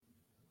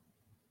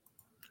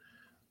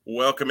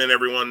Welcome in,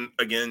 everyone,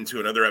 again to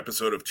another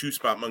episode of Two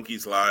Spot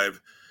Monkeys Live.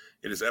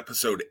 It is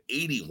episode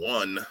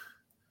 81.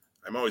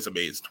 I'm always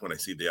amazed when I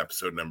see the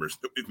episode numbers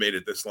that we've made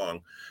it this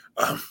long.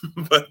 Um,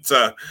 but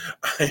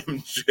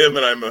I'm Jim,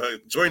 and I'm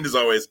joined, as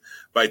always,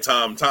 by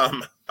Tom.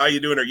 Tom, how you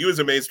doing? Are you as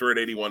amazed we're at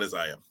 81 as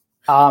I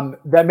am?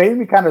 That made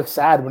me kind of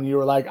sad when you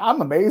were like, "I'm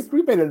amazed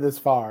we made it this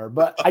far,"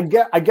 but I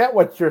get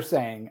what you're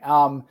saying.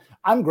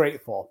 I'm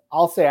grateful.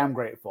 I'll say I'm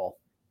grateful.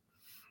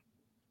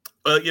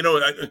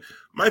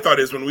 My thought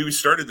is when we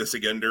started this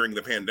again during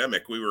the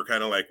pandemic, we were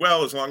kind of like,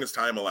 well, as long as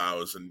time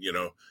allows, and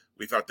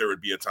we thought there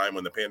would be a time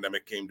when the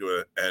pandemic came to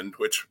an end,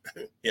 which,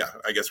 yeah,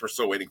 I guess we're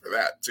still waiting for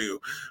that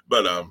too,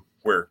 but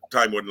where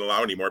time wouldn't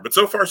allow anymore. But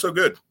so far, so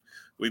good.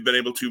 We've been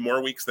able to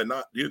more weeks than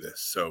not do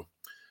this. So,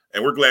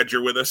 and we're glad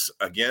you're with us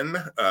again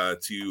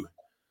to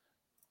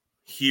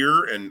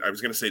hear, and I was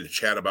going to say to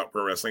chat about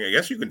pro wrestling. I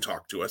guess you can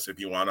talk to us if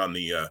you want on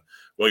the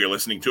while you're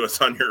listening to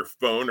us on your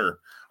phone or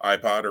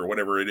iPod or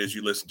whatever it is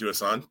you listen to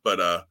us on. But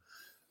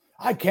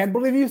I can't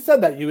believe you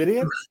said that, you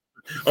idiot.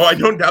 Oh, I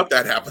don't doubt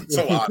that happens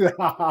a lot.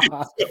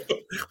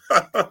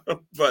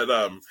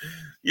 But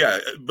yeah,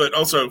 but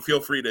also feel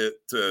free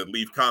to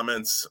leave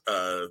comments,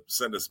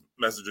 send us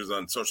messages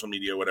on social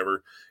media,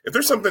 whatever. If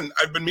there's something,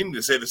 I've been meaning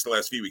to say this the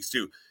last few weeks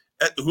too,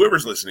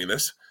 whoever's listening to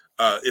this,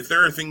 if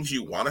there are things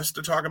you want us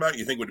to talk about,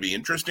 you think would be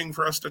interesting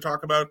for us to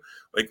talk about,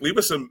 like leave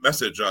us a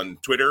message on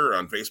Twitter or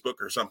on Facebook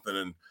or something,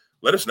 and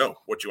let us know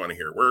what you want to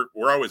hear.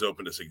 We're always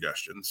open to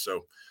suggestions.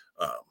 So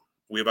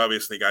we've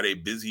obviously got a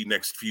busy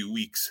next few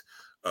weeks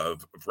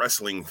of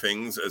wrestling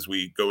things as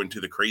we go into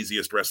the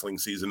craziest wrestling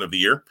season of the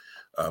year.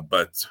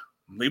 But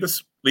leave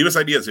us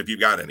ideas if you've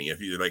got any.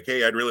 If you're like,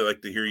 hey, I'd really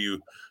like to hear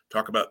you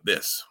talk about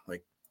this.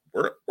 Like,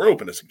 we're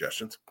open to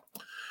suggestions.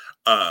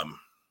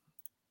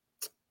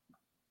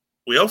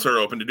 We also are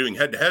open to doing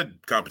head-to-head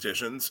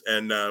competitions,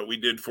 and we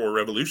did for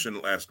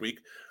Revolution last week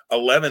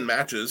 11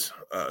 matches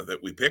that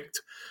we picked,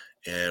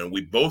 and we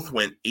both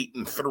went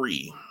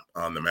 8-3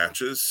 on the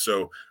matches.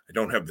 So I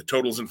don't have the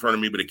totals in front of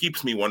me, but it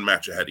keeps me one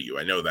match ahead of you.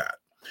 I know that.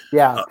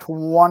 Yeah,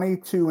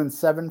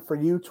 22-7 for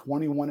you,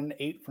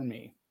 21-8 for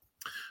me.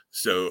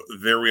 So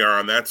there we are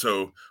on that.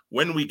 So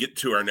when we get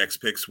to our next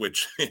picks,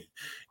 which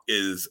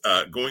is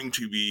going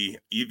to be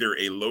either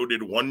a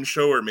loaded one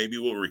show, or maybe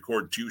we'll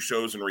record two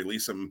shows and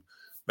release them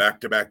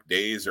back-to-back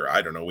days, or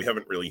I don't know. We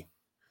haven't really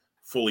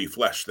fully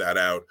fleshed that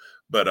out,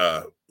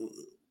 but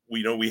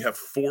we know we have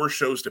 4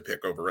 shows to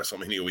pick over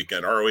WrestleMania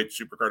weekend: ROH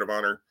Supercard of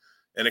Honor,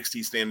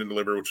 NXT Stand and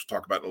Deliver, which we'll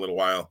talk about in a little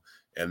while,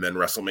 and then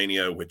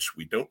WrestleMania, which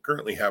we don't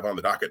currently have on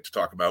the docket to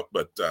talk about,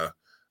 but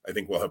I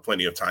think we'll have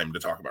plenty of time to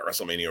talk about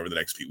WrestleMania over the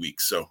next few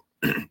weeks. So,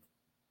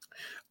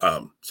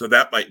 so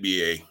that might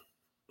be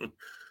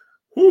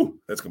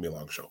that's gonna be a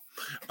long show.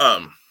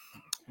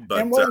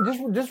 But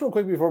just real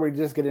quick before we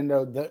just get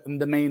into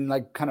the main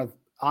like kind of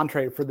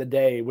entree for the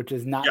day, which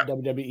is not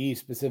WWE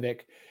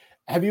specific.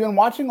 Have you been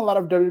watching a lot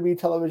of WWE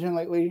television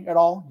lately at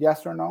all?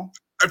 Yes or no?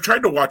 I've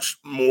tried to watch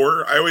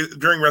more. I always,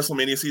 during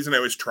WrestleMania season, I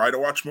always try to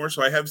watch more.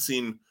 So I have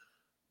seen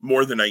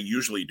more than I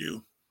usually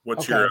do.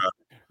 What's your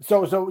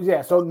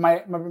So my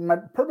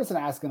purpose in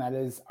asking that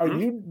is, are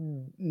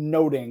you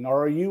noting,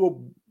 or are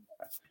you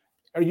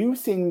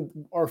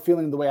seeing or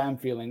feeling the way I'm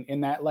feeling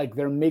in that, like,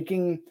 they're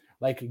making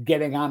like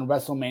getting on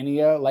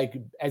WrestleMania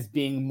like as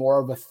being more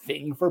of a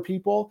thing for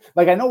people?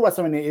 Like, I know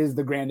WrestleMania is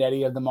the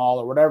granddaddy of them all,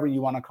 or whatever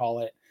you want to call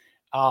it,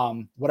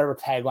 whatever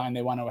tagline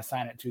they want to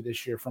assign it to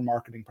this year for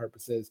marketing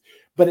purposes.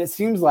 But it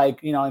seems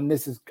like, and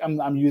this is,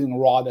 I'm using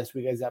Raw this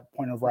week as that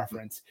point of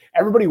reference.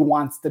 Everybody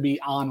wants to be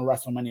on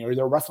WrestleMania, or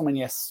their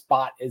WrestleMania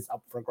spot is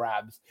up for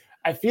grabs.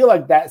 I feel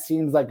like that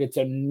seems like it's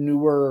a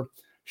newer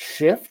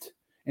shift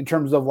in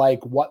terms of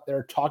like what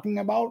they're talking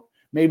about,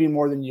 maybe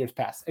more than years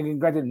past. And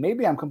granted,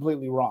 maybe I'm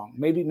completely wrong.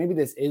 Maybe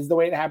this is the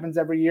way it happens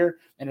every year,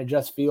 and it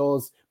just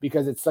feels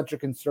because it's such a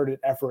concerted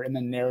effort in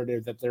the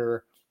narrative that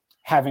they're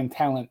having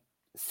talent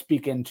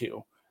speak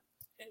into.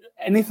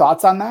 Any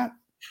thoughts on that?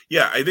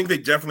 Yeah, I think they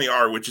definitely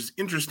are, which is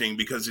interesting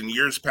because in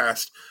years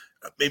past,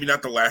 maybe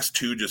not the last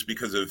 2 just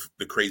because of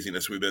the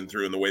craziness we've been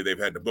through and the way they've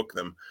had to book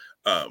them.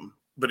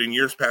 But in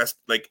years past,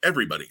 like,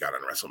 everybody got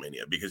on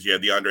WrestleMania because you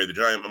had the Andre the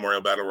Giant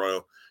Memorial Battle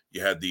Royal. You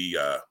had the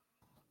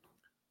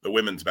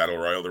Women's Battle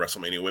Royal, the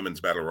WrestleMania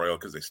Women's Battle Royal,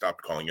 because they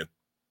stopped calling it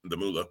the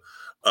Moolah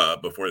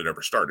before it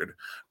ever started.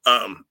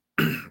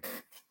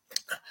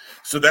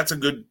 So that's a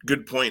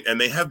good point.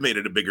 And they have made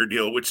it a bigger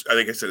deal, which,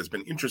 like I said, has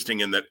been interesting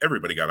in that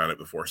everybody got on it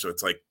before. So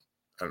it's like,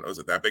 I don't know, is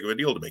it that big of a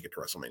deal to make it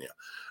to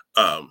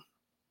WrestleMania?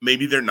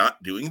 Maybe they're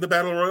not doing the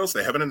Battle Royals.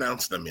 They haven't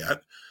announced them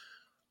yet.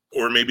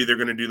 Or maybe they're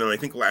going to do them. I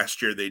think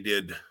last year they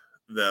did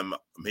them,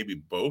 maybe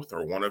both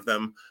or one of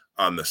them,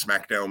 on the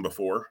SmackDown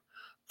before,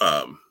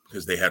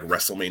 because they had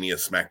WrestleMania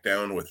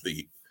SmackDown with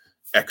the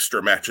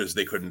extra matches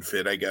they couldn't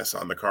fit, I guess,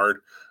 on the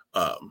card.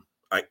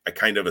 I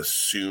kind of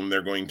assume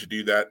they're going to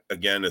do that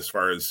again, as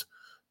far as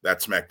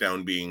that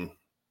SmackDown being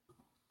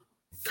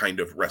kind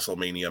of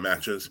WrestleMania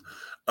matches.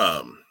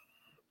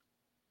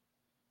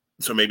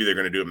 So maybe they're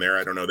going to do them there.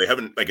 I don't know. They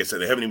haven't, like I said,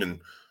 they haven't even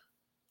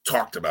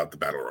talked about the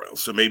Battle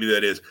Royals. So maybe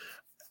that is.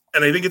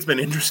 And I think it's been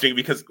interesting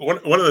because one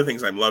of the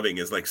things I'm loving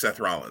is like Seth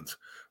Rollins.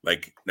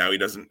 Like now he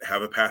doesn't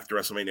have a path to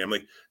WrestleMania. I'm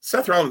like,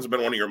 Seth Rollins has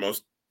been one of your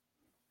most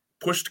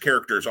pushed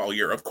characters all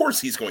year. Of course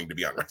he's going to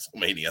be on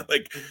WrestleMania.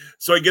 Like,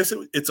 so I guess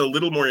it's a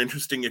little more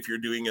interesting if you're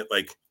doing it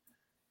like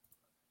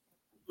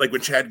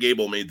when Chad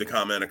Gable made the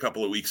comment a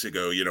couple of weeks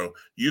ago,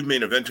 you've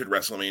main evented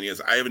WrestleManias.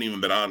 I haven't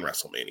even been on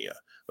WrestleMania.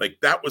 Like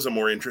that was a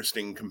more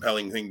interesting,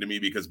 compelling thing to me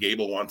because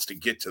Gable wants to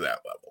get to that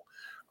level.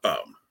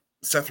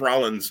 Seth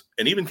Rollins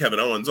and even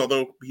Kevin Owens,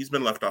 although he's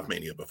been left off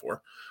Mania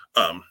before.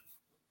 And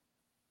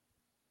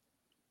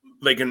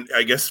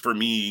I guess for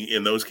me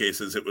in those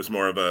cases, it was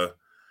more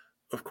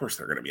of course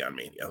they're going to be on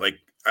Mania. Like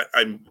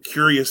I'm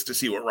curious to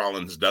see what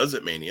Rollins does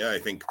at Mania. I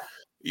think,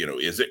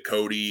 is it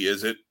Cody?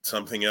 Is it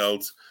something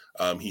else?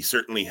 He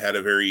certainly had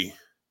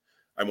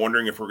I'm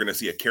wondering if we're going to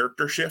see a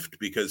character shift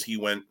because he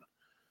went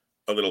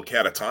a little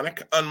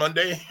catatonic on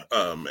Monday.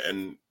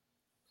 And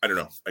I don't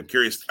know.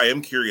 I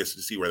am curious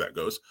to see where that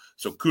goes.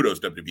 So kudos,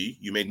 WWE.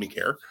 You made me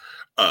care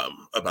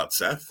about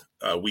Seth.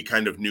 We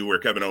kind of knew where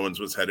Kevin Owens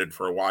was headed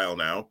for a while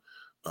now.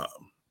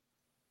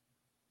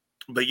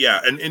 But yeah,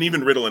 and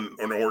even Riddle and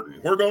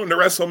Orton, we're going to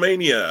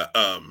WrestleMania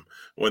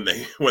when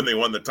they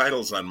won the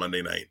titles on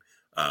Monday night.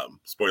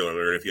 Spoiler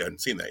alert if you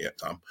hadn't seen that yet,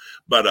 Tom.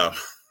 But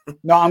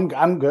no,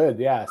 I'm good.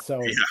 Yeah.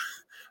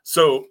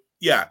 So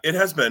yeah, it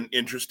has been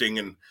interesting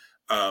and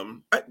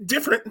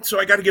different. So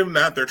I got to give them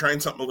that. They're trying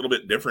something a little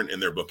bit different in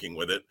their booking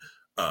with it.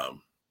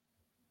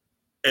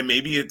 And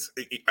maybe it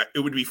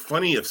would be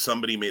funny if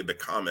somebody made the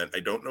comment. I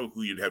don't know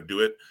who you'd have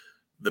do it.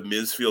 The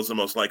Miz feels the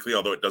most likely,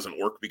 although it doesn't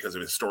work because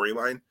of his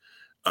storyline.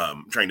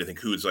 Trying to think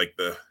who's like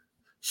the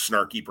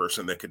snarky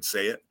person that could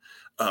say it.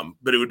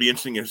 But it would be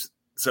interesting if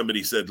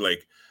somebody said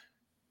like,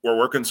 we're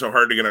working so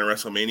hard to get on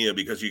WrestleMania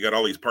because you got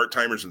all these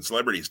part-timers and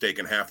celebrities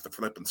taking half the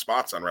flipping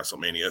spots on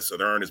WrestleMania. So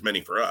there aren't as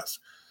many for us.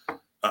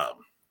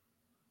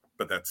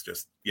 But that's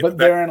just, but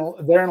they're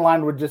in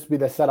line would just be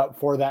the setup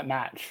for that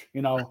match,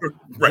 right.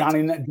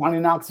 Johnny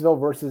Knoxville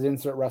versus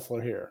insert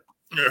wrestler here.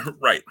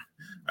 Right.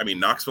 I mean,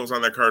 Knoxville's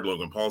on that card.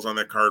 Logan Paul's on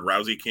that card.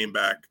 Rousey came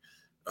back.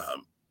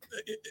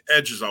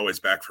 Edge is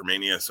always back for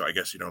Mania, so I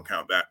guess you don't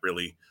count that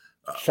really.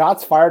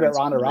 Shots fired at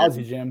Ronda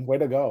Rousey, Jim. Way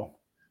to go.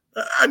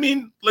 I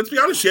mean, let's be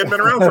honest. She hadn't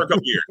been around for a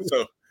couple years,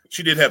 so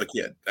she did have a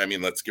kid. I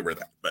mean, let's give her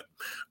that. But,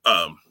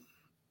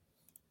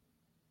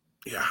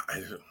 yeah,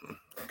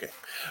 okay.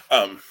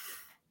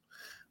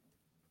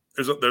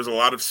 There's a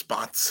lot of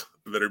spots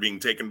that are being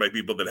taken by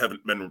people that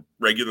haven't been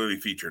regularly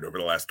featured over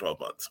the last 12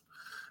 months.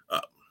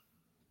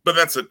 But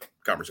that's a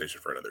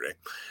conversation for another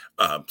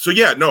day. So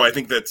yeah, no, I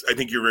think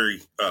you're very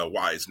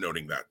wise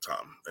noting that,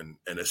 Tom,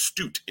 and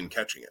astute in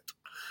catching it.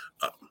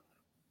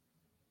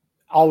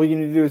 All we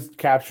need to do is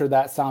capture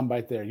that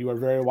soundbite there. You are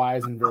very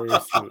wise and very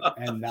astute,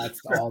 and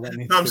that's all that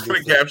needs Tom's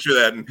going to capture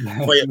that and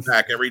play it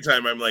back every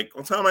time I'm like,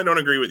 well, Tom, I don't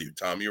agree with you.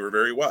 Tom, you were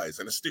very wise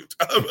and astute.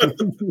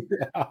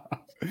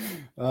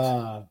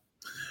 Well,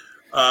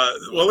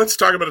 let's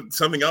talk about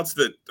something else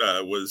that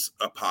was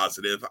a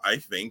positive, I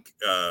think,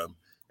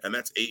 and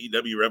that's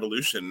AEW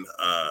Revolution.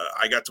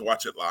 I got to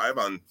watch it live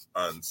on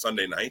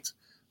Sunday night,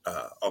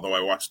 although I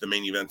watched the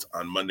main event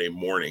on Monday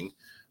morning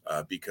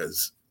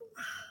because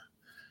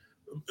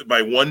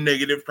my one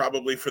negative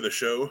probably for the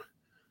show,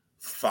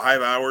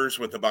 5 hours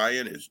with the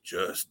buy-in is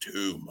just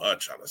too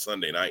much on a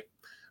Sunday night.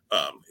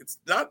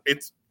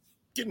 It's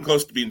getting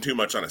close to being too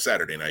much on a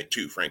Saturday night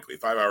too, frankly.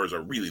 5 hours is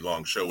a really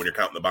long show when you're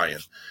counting the buy-in.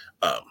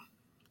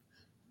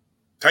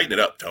 Tighten it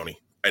up, Tony.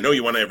 I know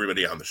you want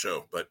everybody on the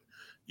show, but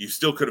you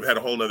still could have had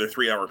a whole nother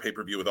 3-hour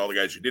pay-per-view with all the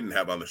guys you didn't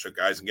have on the show,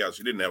 guys and gals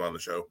you didn't have on the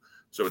show.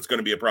 So it's going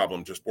to be a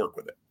problem. Just work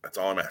with it. That's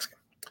all I'm asking.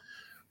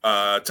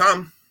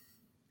 Tom,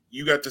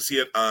 you got to see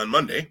it on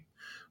Monday,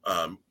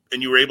 and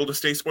you were able to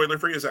stay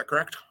spoiler-free. Is that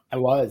correct? I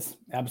was.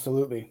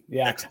 Absolutely.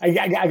 Yeah.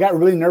 I got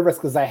really nervous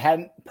because I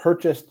hadn't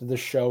purchased the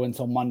show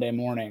until Monday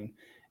morning,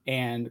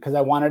 and because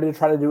I wanted to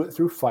try to do it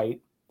through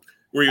Fight.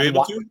 Were you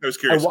able to? I was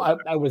curious.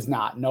 I was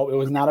not. No, it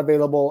was not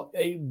available.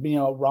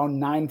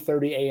 Around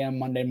 9:30 a.m.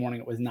 Monday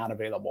morning, it was not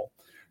available.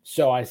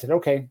 So I said,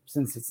 okay,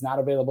 since it's not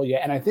available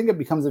yet, and I think it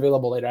becomes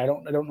available later. I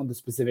don't know the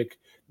specific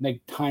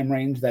time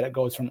range that it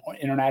goes from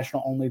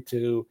international only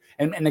to.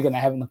 And again, I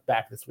haven't looked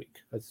back this week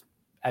because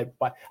I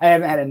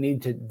haven't had a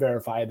need to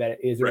verify that it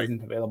is or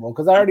isn't available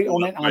because I already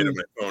own it on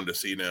my phone to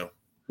see now.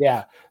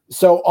 Yeah.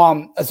 So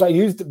I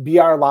used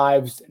BR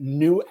Live's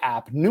new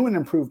and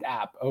improved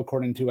app,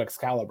 according to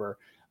Excalibur.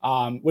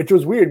 Which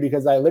was weird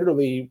because I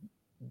literally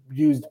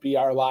used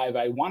BR Live,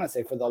 I want to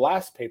say, for the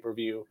last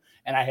pay-per-view,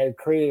 and I had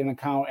created an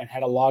account and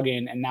had a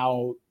login, and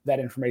now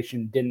that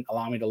information didn't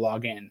allow me to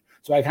log in.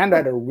 So I kind of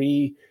had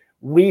to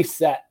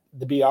reset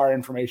the BR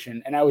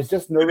information, and I was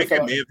just nervous. I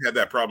think I may have had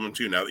that problem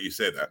too, now that you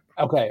say that.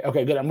 Okay,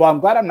 good. Well, I'm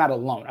glad I'm not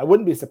alone. I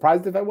wouldn't be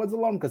surprised if I was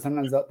alone because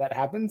sometimes that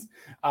happens,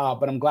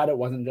 but I'm glad it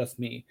wasn't just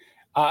me.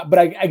 But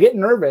I get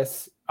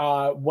nervous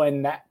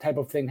when that type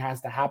of thing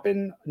has to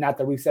happen, not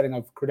the resetting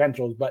of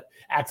credentials, but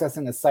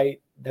accessing a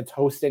site that's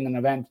hosting an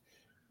event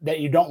that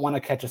you don't want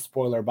to catch a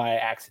spoiler by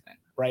accident,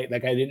 right?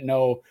 Like I didn't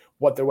know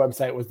what their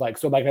website was like.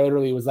 So like I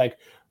literally was like,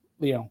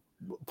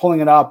 pulling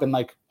it up and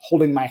like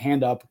holding my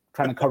hand up,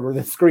 trying to cover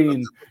the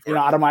screen,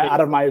 out of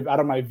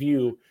my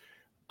view.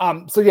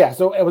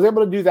 So I was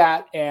able to do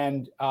that,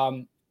 and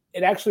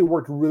it actually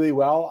worked really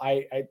well.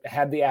 I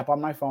had the app on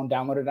my phone,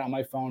 downloaded it on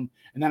my phone,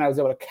 and then I was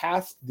able to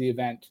cast the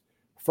event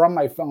from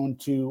my phone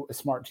to a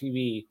smart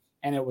TV,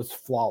 and it was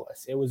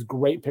flawless. It was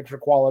great picture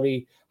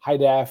quality, high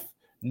def,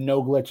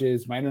 no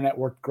glitches. My internet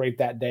worked great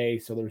that day,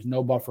 so there's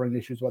no buffering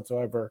issues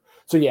whatsoever.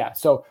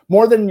 So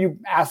more than you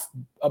asked,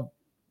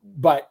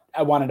 but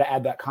I wanted to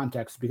add that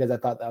context because I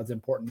thought that was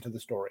important to the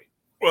story.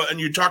 Well, and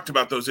you talked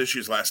about those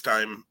issues last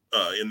time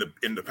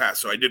in the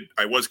past, so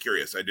I was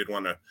curious. I did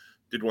want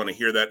to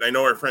hear that. I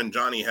know our friend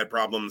Johnny had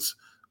problems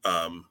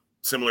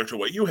similar to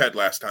what you had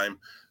last time.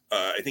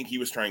 I think he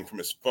was trying from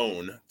his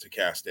phone to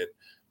cast it.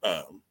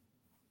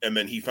 And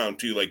then he found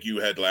too, like you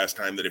had last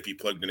time, that if he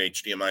plugged an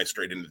HDMI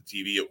straight into the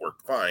TV, it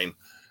worked fine.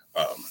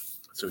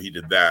 So he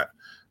did that.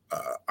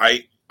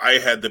 I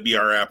had the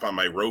BR app on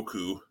my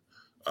Roku,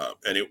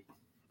 and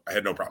I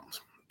had no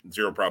problems,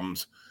 zero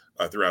problems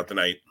throughout the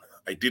night.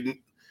 I didn't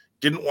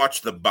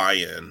watch the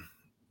buy-in.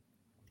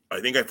 I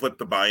think I flipped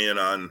the buy-in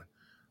on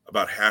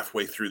about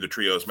halfway through the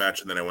trios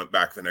match, and then I went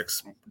back the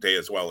next day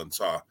as well and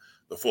saw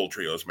the full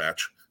trios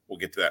match. We'll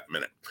get to that in a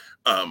minute.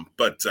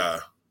 But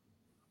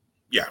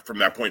from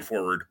that point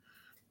forward,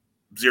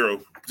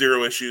 zero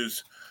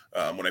issues.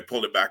 When I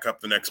pulled it back up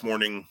the next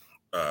morning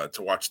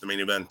to watch the main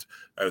event,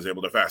 I was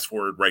able to fast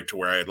forward right to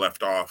where I had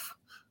left off.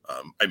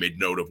 I made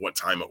note of what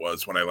time it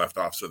was when I left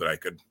off so that I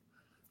could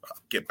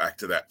get back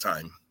to that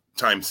time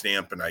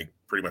stamp, and I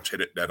pretty much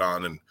hit it dead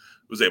on and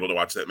was able to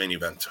watch that main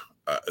event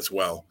as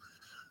well.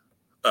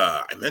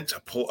 I meant to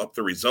pull up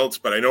the results,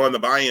 but I know on the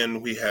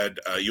buy-in we had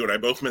you and I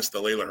both missed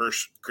the Layla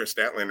Hirsch Chris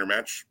Statlander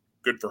match.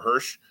 Good for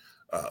Hirsch.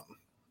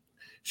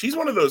 She's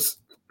one of those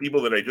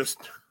people that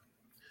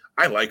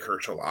I like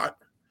Hirsch a lot,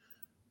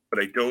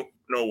 but I don't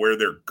know where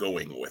they're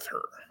going with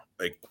her.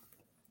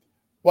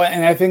 Well,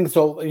 and I think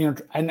so.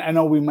 I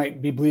know we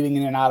might be bleeding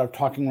in and out of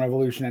talking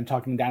Revolution and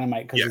talking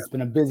Dynamite because it's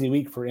been a busy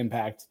week for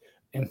Impact.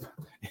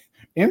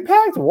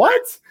 Impact?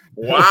 What?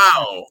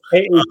 Wow.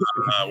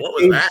 What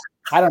was that?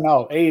 I don't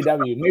know.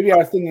 AEW. Maybe I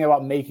was thinking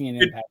about making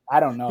an Impact. I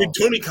don't know. Did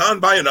Tony Khan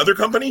buy another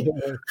company?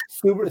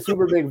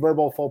 super big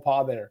verbal faux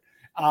pas there.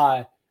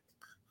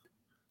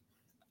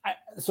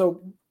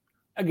 So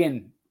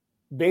again,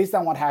 based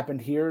on what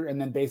happened here, and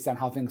then based on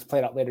how things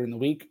played out later in the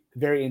week,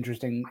 very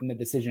interesting in the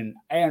decision.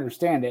 I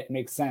understand it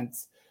makes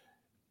sense,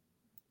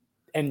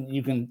 and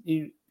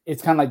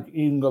it's kind of like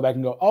you can go back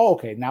and go, oh,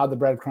 okay, now the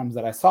breadcrumbs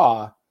that I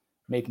saw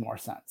make more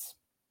sense.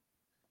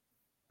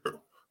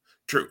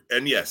 True.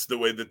 And yes, the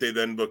way that they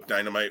then booked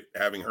Dynamite,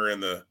 having her in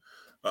the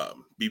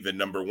be the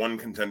number one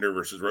contender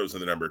versus Rose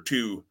in the number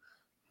two,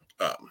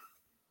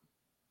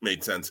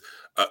 made sense.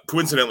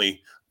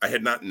 Coincidentally, I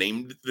had not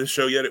named this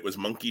show yet. It was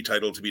Monkey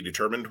Title to be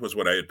Determined was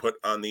what I had put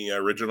on the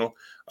original.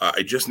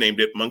 I just named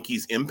it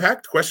Monkey's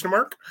Impact ?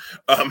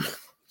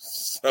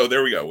 So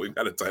there we go. We've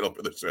got a title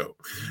for the show.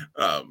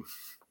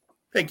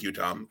 Thank you,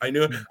 Tom. I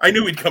knew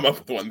we'd come up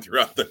with one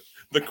throughout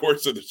the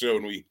course of the show,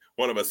 and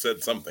one of us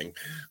said something.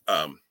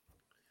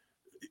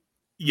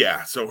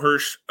 So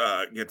Hirsch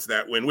gets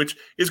that win, which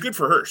is good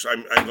for Hirsch.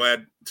 I'm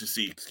glad to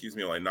see. Excuse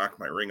me while I knock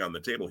my ring on the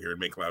table here and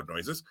make loud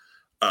noises.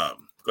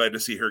 Glad to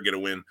see her get a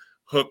win.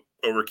 Hook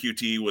over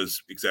QT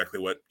was exactly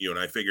what you and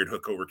I figured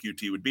Hook over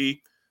QT would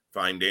be.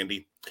 Fine,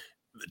 dandy.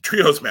 The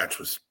trios match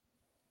was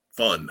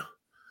fun.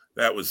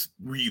 That was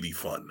really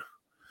fun.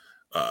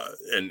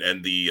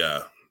 And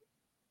the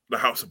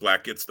House of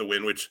Black gets the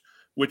win,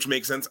 which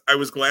makes sense. I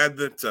was glad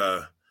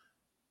that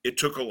it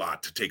took a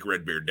lot to take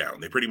Redbeard down.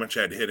 They pretty much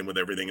had to hit him with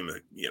everything in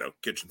the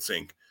kitchen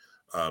sink.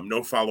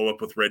 No follow-up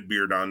with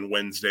Redbeard on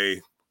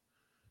Wednesday.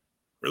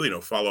 Really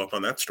no follow-up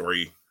on that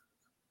story.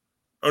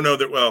 Oh, no,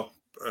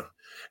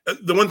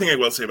 the one thing I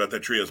will say about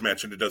that trios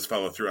match, and it does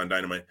follow through on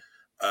Dynamite,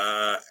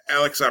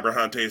 Alex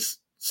Abrahantes,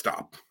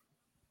 stop.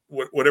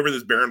 Whatever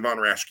this Baron Von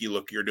Raschke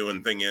look you're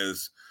doing thing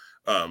is,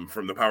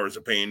 from the Powers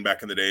of Pain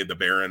back in the day, the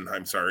Baron,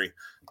 I'm sorry.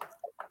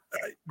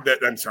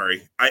 I'm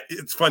sorry.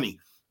 It's funny.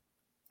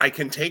 I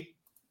can take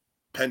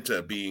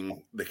Penta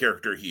being the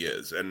character he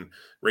is, and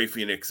Rey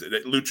Fenix,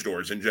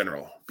 luchadors in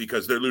general,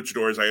 because they're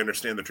luchadors. I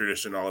understand the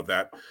tradition, all of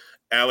that.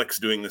 Alex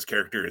doing this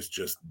character is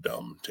just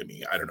dumb to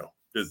me. I don't know.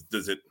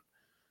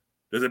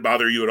 Does it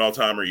bother you at all,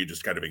 Tom, or you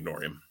just kind of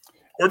ignore him,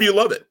 or do you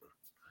love it?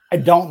 I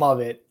don't love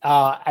it.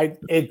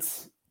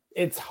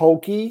 It's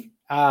hokey,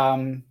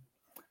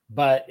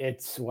 but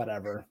it's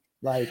whatever.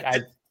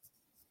 And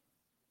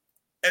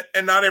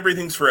not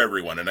everything's for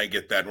everyone, and I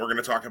get that. And we're going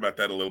to talk about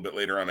that a little bit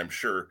later on, I'm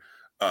sure.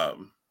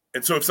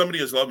 And so if somebody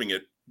is loving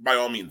it, by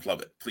all means,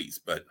 love it, please.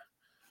 But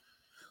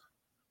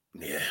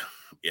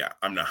yeah,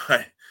 I'm not.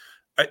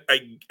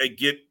 I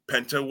get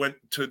Penta went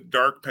to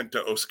dark,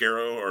 Penta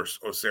Oscuro or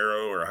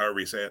Osero or however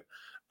you say it.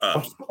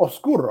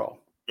 Oscuro.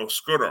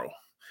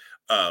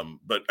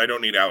 But I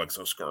don't need Alex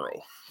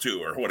Oscuro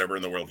too, or whatever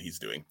in the world he's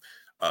doing.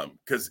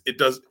 Because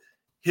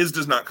his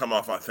does not come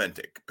off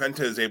authentic.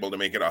 Penta is able to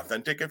make it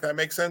authentic, if that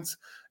makes sense.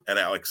 And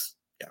Alex,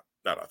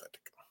 not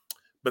authentic.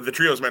 but the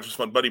trios match was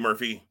fun. Buddy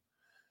Murphy,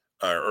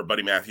 or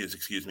Buddy Matthews,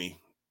 excuse me,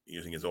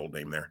 using his old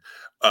name there.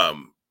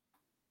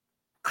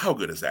 How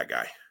good is that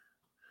guy?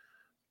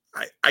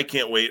 I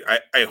can't wait.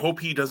 I hope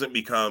he doesn't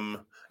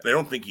become, and I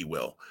don't think he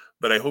will,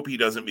 but I hope he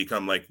doesn't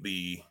become like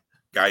the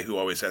guy who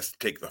always has to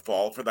take the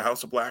fall for the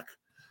House of Black.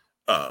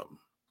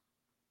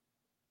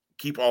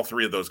 Keep all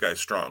three of those guys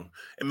strong,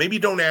 and maybe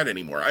don't add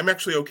anymore. I'm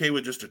actually okay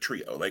with just a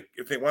trio. Like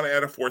if they want to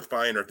add a fourth,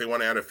 fine, or if they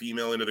want to add a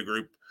female into the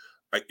group,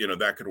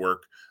 that could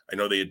work. I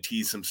know they had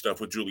teased some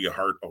stuff with Julia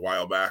Hart a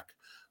while back,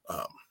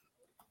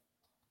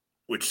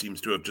 which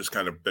seems to have just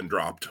kind of been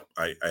dropped.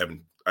 I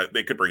haven't.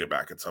 They could bring it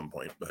back at some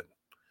point, but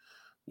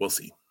we'll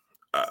see.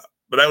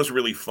 But that was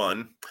really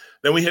fun.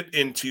 Then we hit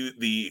into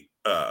the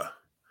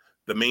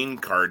main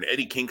card,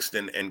 Eddie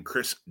Kingston and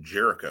Chris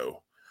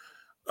Jericho.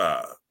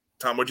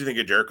 Tom, what do you think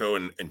of Jericho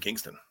and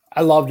Kingston?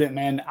 I loved it,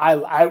 man.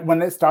 I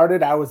when it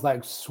started, I was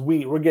like,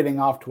 sweet, we're getting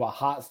off to a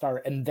hot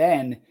start. And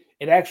then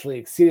it actually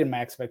exceeded my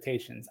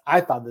expectations.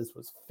 I thought this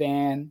was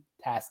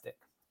fantastic.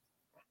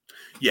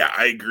 Yeah,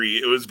 I agree.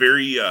 It was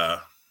very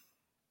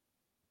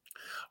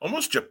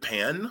almost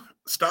Japan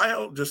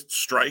style, just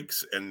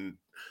strikes and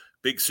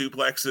big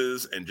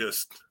suplexes and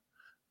just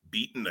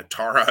beating the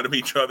tar out of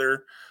each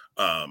other.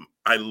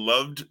 I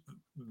loved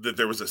that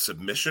there was a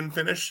submission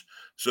finish,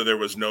 so there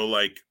was no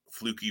like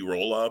fluky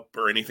roll up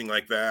or anything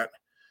like that.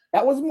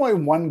 That was my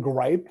one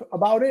gripe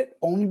about it,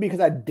 only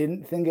because I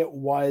didn't think it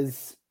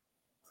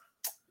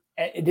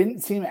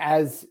didn't seem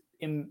as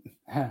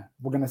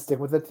we're gonna stick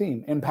with the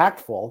theme,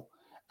 impactful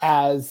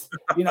as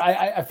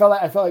I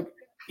felt like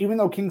even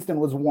though Kingston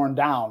was worn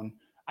down,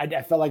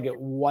 I felt like it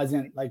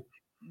wasn't like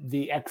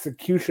the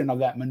execution of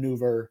that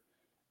maneuver.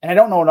 And I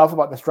don't know enough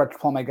about the stretch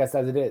plum, I guess,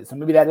 as it is. So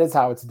maybe that is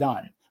how it's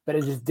done. But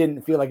it just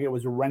didn't feel like it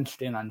was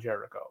wrenched in on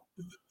Jericho.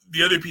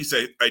 The other piece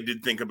I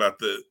did think about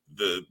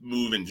the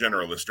move in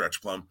general, the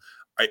stretch plum.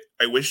 I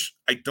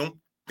don't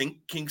think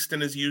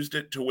Kingston has used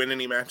it to win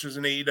any matches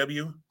in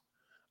AEW.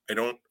 I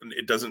don't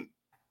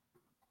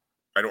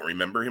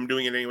remember him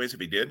doing it anyways if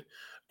he did.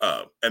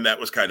 And that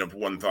was kind of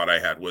one thought I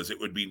had, was it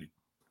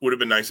would have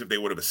been nice if they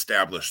would have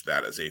established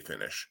that as a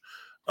finish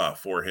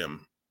for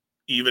him,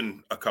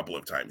 even a couple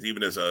of times,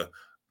 even as a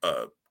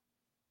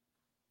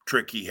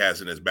trick he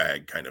has in his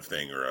bag kind of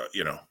thing, or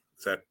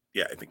is that,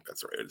 yeah, I think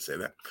that's the right way to say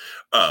that.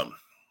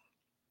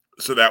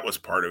 So that was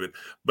part of it,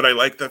 but I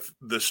like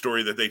the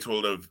story that they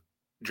told of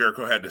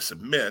Jericho had to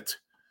submit,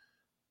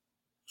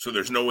 so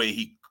there's no way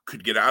he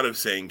could get out of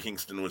saying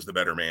Kingston was the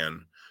better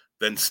man,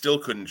 then still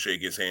couldn't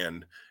shake his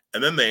hand.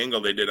 And then the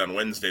angle they did on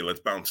Wednesday, let's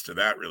bounce to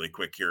that really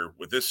quick here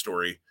with this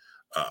story.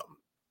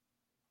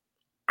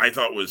 I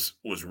thought was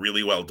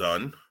really well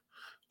done.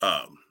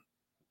 I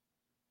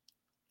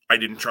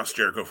didn't trust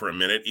Jericho for a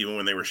minute, even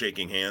when they were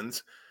shaking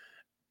hands.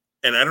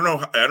 And I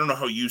don't know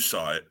how you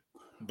saw it,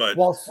 but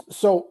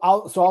so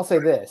I'll say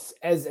this,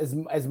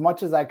 as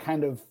much as I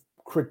kind of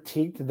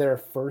critiqued their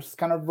first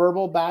kind of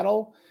verbal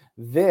battle,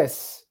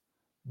 this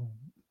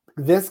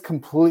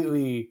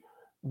completely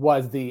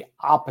was the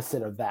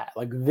opposite of that.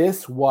 Like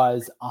this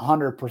was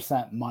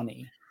 100%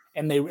 money.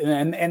 And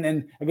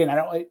again, I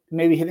don't,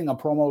 maybe hitting a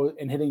promo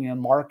and hitting your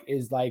mark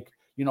is like,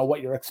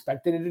 what you're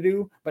expected to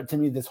do. But to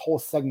me, this whole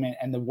segment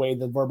and the way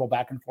the verbal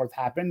back and forth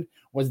happened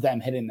was them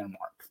hitting their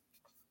mark.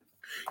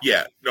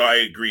 Yeah, no, I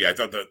agree. I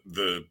thought that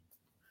the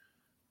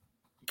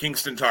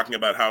Kingston talking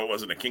about how it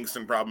wasn't a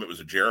Kingston problem, it was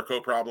a Jericho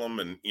problem.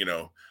 And,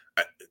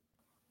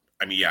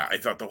 I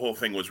thought the whole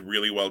thing was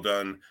really well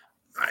done.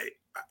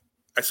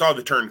 I saw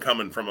the turn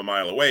coming from a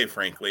mile away,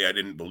 frankly. I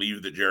didn't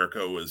believe that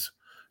Jericho was,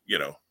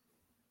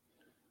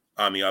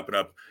 on the up and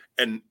up.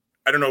 And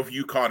I don't know if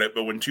you caught it,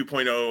 but when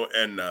 2.0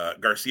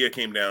 and Garcia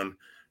came down,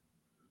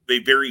 they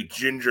very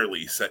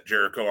gingerly set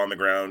Jericho on the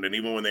ground. And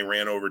even when they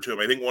ran over to him,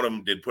 I think one of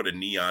them did put a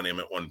knee on him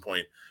at one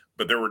point,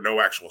 but there were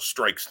no actual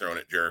strikes thrown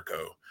at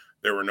Jericho.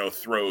 There were no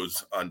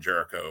throws on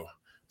Jericho.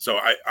 So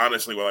I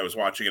honestly, while I was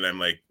watching it, I'm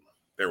like,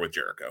 they're with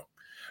Jericho.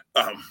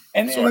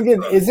 And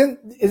again, isn't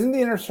the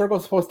Inner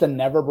Circle supposed to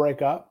never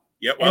break up?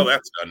 Yeah, well,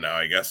 that's done now,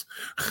 I guess.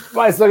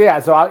 Right. So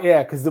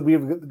because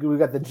we've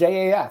got the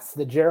JAS,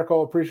 the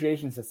Jericho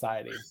Appreciation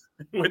Society,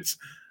 which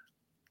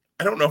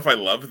I don't know if I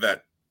love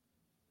that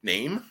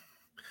name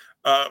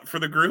for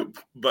the group,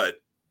 but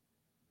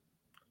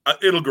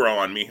it'll grow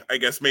on me. I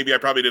guess maybe I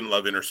probably didn't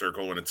love Inner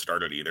Circle when it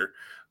started either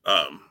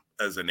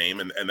as a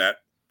name, and that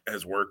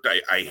has worked.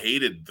 I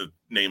hated the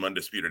name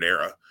Undisputed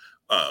Era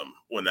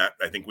when that,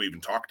 I think we even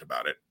talked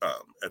about it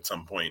at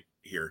some point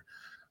here.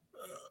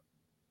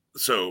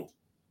 So,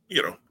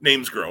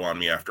 names grow on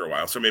me after a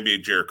while. So maybe a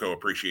Jericho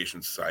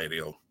Appreciation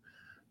Society will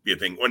be a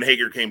thing. When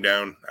Hager came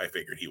down, I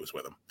figured he was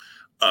with him.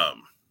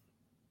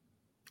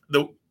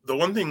 The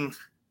one thing,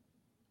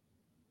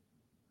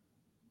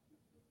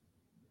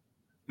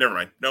 never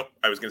mind. Nope.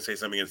 I was going to say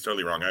something that's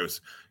totally wrong. I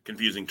was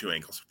confusing two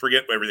angles.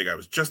 Forget everything I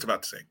was just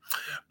about to say.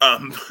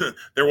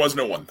 There was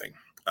no one thing.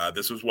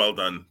 This was well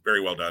done.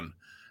 Very well done.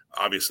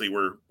 Obviously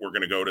we're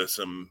going to go to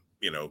some,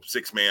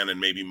 6-man and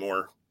maybe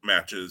more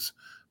matches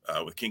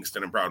with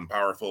Kingston and Proud and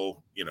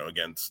Powerful,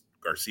 against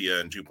Garcia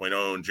and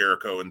 2.0 and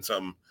Jericho and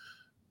some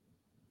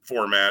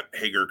format.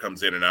 Hager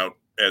comes in and out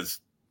as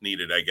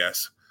needed, I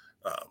guess.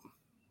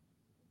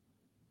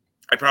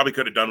 I probably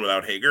could have done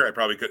without Hager.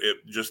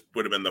 It just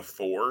would have been the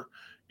 4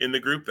 in the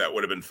group. That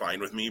would have been fine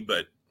with me,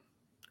 but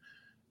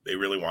they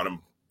really want him,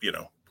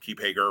 keep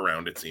Hager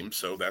around, it seems.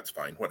 So that's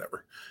fine.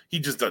 Whatever. He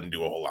just doesn't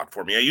do a whole lot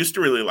for me. I used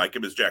to really like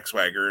him as Jack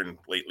Swagger, and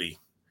lately,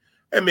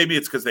 and maybe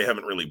it's because they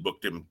haven't really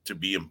booked him to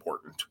be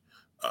important,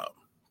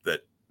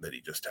 that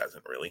he just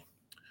hasn't really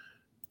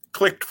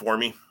clicked for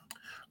me.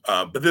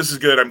 But this is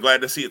good. I'm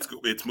glad to see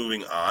it's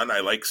moving on.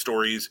 I like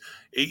stories.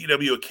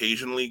 AEW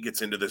occasionally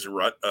gets into this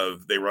rut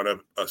of they run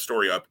a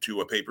story up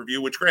to a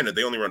pay-per-view, which granted,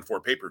 they only run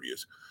 4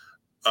 pay-per-views.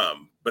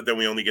 But then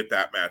we only get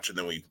that match, and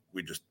then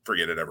we just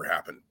forget it ever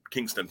happened.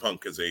 Kingston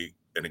Punk is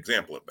an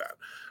example of that.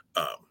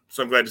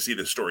 So I'm glad to see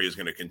this story is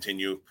going to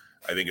continue.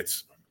 I think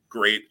it's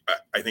great.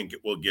 I think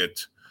it will get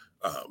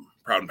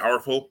Proud and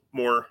Powerful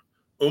more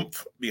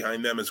oomph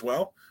behind them as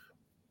well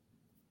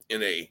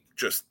in a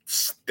just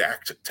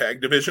stacked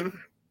tag division.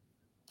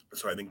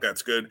 So I think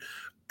that's good.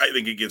 I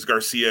think it gives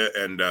Garcia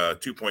and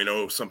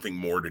 2.0 something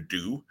more to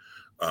do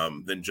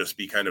than just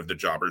be kind of the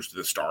jobbers to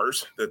the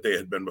stars that they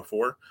had been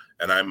before.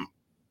 And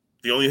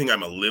the only thing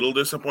I'm a little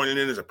disappointed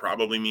in is it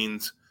probably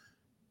means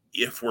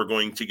if we're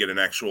going to get an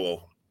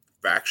actual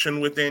faction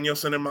with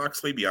Danielson and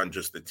Moxley beyond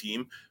just the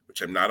team,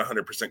 which I'm not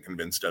 100%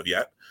 convinced of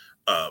yet.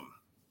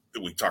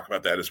 We talk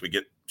about that as we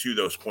get to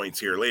those points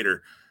here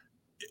later,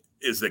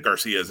 is that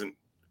Garcia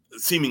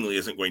seemingly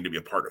isn't going to be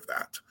a part of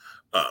that.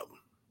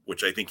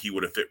 Which I think he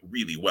would have fit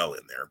really well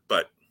in there.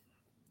 But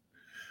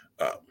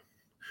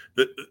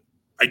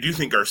I do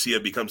think Garcia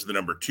becomes the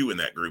number 2 in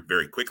that group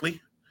very quickly,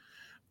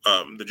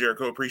 the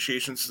Jericho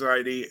Appreciation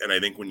Society. And I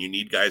think when you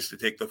need guys to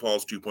take the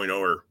falls,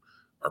 2.0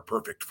 are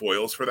perfect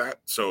foils for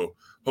that. So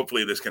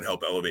hopefully this can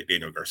help elevate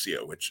Daniel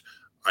Garcia, which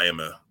I am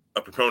a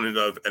proponent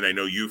of. And I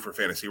know you, for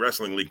Fantasy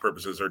Wrestling League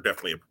purposes, are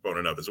definitely a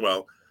proponent of as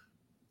well.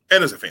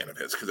 And as a fan of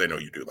his, because I know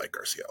you do like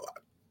Garcia a lot.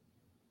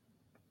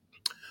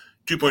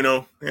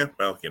 2.0, yeah,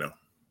 well,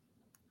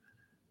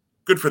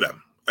 good for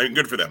them. I mean,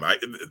 good for them.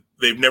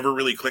 They've never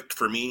really clicked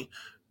for me,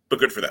 but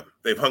good for them.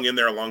 They've hung in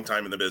there a long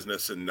time in the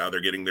business, and now they're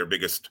getting their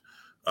biggest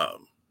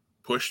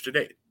push to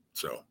date.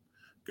 So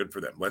good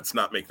for them. Let's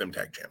not make them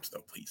tag champs,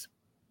 though, please.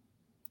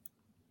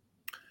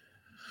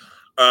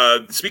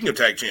 Speaking of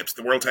tag champs,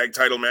 the World Tag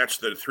Title match,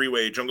 the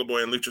 3-way Jungle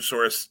Boy and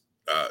Luchasaurus,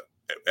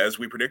 as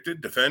we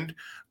predicted, defend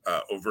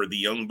over the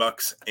Young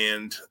Bucks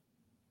and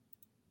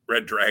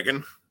Red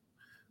Dragon.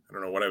 I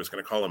don't know what I was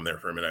going to call them there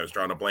for a minute. I was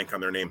drawing a blank on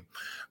their name.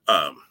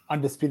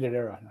 Undisputed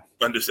Era.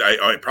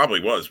 I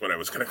probably was what I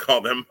was going to call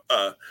them.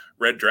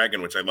 Red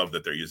Dragon, which I love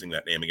that they're using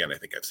that name again. I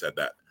think I've said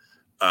that.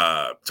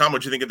 Tom,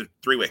 what'd you think of the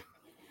 3-way?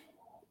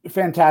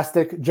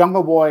 Fantastic.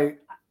 Jungle Boy,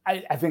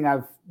 I think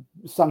I've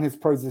sung his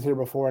praises here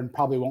before and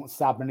probably won't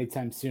stop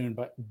anytime soon,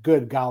 but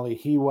good golly,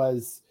 he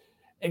was,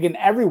 again,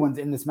 everyone's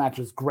in this match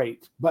was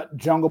great, but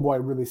Jungle Boy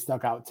really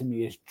stuck out to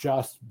me as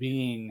just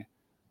being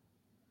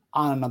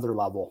on another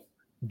level.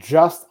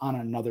 Just on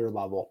another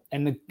level,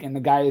 and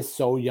the guy is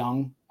so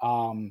young.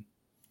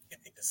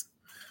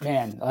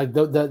 Man, like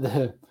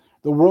the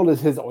world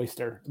is his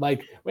oyster.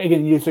 Like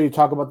again, you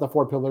talk about the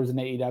 4 pillars in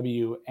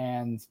AEW,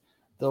 and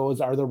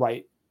those are the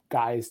right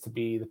guys to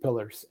be the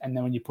pillars. And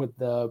then when you put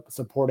the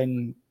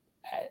supporting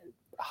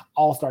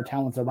all-star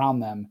talents around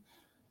them,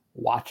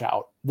 watch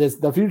out.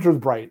 The future is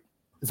bright.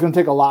 It's going to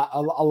take a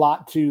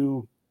lot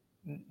to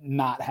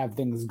not have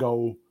things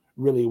go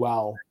really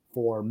well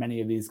for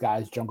many of these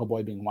guys, Jungle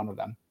Boy being one of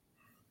them.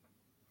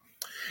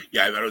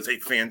 Yeah, I thought it was a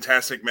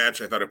fantastic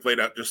match. I thought it played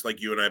out just like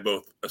you and I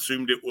both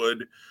assumed it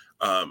would.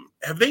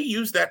 Have they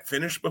used that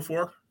finish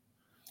before?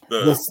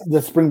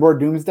 The Springboard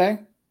Doomsday?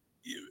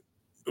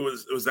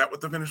 Was that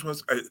what the finish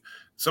was?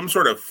 Some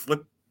sort of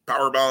flip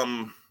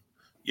powerbomb.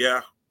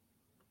 Yeah.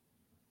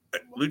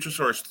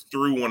 Luchasaurus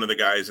threw one of the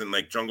guys, and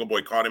like Jungle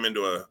Boy caught him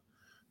into a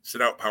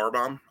sit-out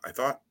powerbomb, I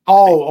thought.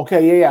 Oh,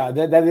 okay, yeah.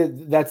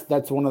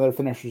 That's one of their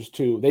finishers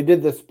too. They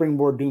did the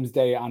Springboard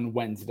Doomsday on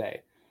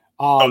Wednesday.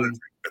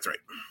 That's right.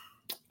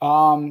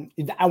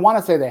 I want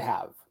to say they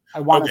have.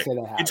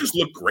 It just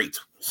looked great.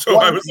 So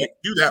I was like,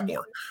 do that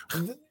more.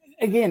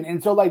 Again,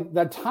 and so like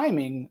the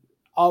timing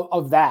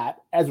of that,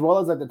 as well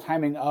as like the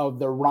timing of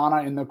the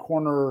Rana in the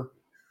corner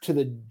to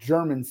the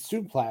German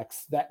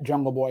suplex that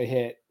Jungle Boy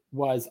hit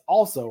was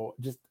also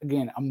just,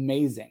 again,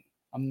 amazing.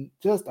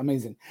 Just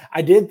amazing.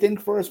 I did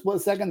think for a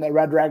split second that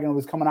Red Dragon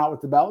was coming out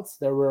with the belts.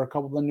 There were a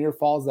couple of near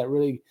falls that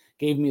really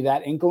gave me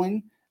that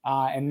inkling.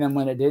 And then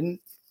when it didn't,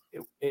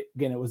 it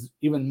was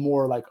even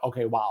more like,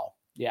 okay, wow.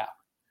 Yeah.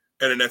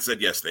 And Annette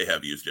said, yes, they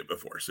have used it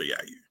before. So yeah.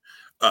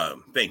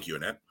 Thank you,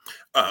 Annette.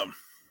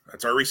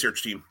 That's our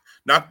research team.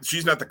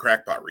 She's not the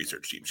crackpot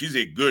research team. She's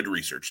a good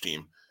research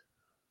team.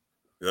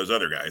 Those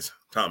other guys,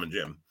 Tom and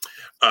Jim,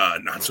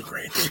 not so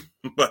great,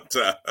 but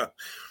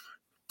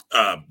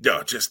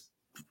no, just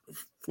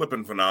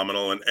flipping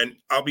phenomenal. And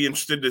I'll be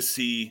interested to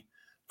see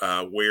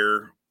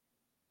where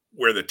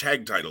the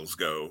tag titles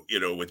go,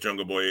 with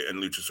Jungle Boy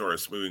and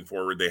Luchasaurus moving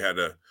forward. They had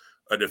a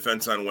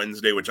defense on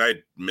Wednesday, which I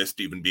had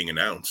missed even being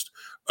announced.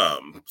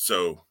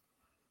 So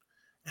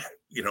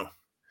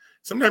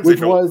sometimes which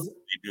I don't was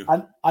do.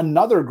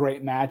 another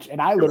great match,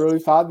 and I literally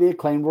thought the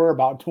Acclaimed were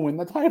about to win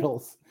the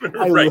titles.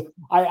 Right.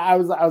 I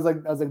was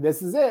like,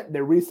 this is it.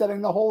 They're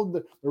resetting they're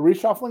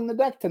reshuffling the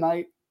deck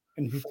tonight,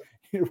 and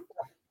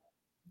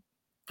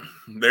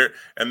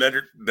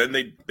then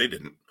they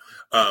didn't,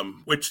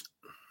 which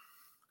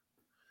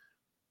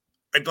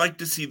I'd like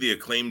to see the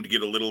Acclaimed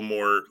get a little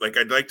more. Like,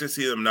 I'd like to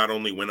see them not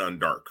only win on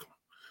Dark.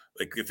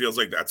 Like, it feels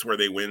like that's where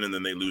they win, and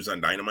then they lose on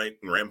Dynamite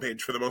and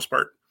Rampage for the most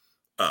part.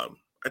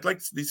 I'd like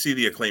to see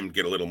the Acclaimed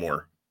get a little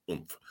more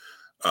oomph.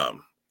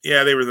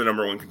 Yeah, they were the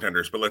number one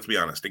contenders, but let's be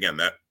honest. Again,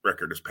 that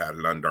record is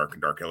padded on Dark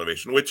and Dark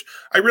Elevation, which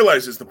I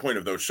realize is the point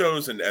of those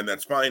shows, and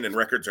that's fine, and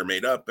records are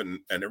made up and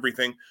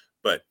everything,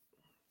 but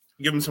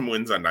give them some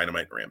wins on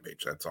Dynamite and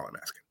Rampage. That's all I'm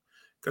asking.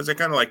 Because I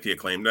kind of like the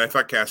Acclaimed. And I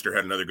thought Caster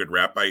had another good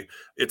rap.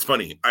 It's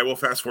funny. I will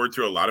fast forward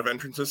through a lot of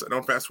entrances. I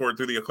don't fast forward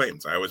through the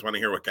Acclaims. I always want to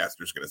hear what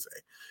Caster's going to say.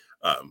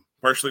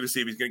 Partially to see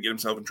if he's going to get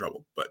himself in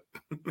trouble. But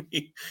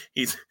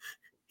he's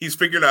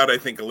figured out, I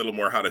think, a little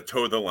more how to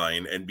toe the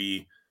line and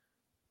be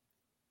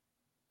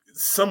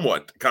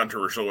somewhat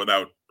controversial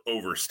without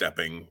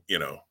overstepping,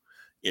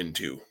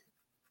 into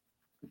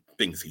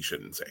things he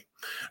shouldn't say.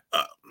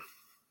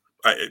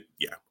 I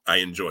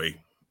enjoy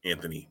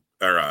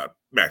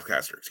Max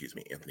Caster,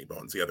 Anthony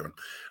Bones, the other one,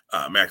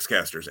 Max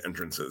Caster's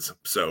entrances.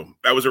 So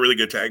that was a really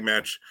good tag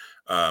match.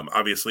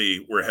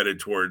 Obviously, we're headed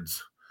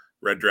towards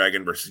Red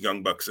Dragon versus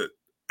Young Bucks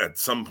at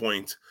some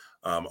point.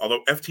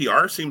 Although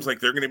FTR seems like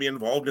they're going to be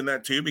involved in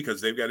that too,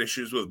 because they've got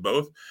issues with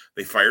both.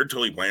 They fired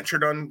Tully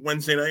Blanchard on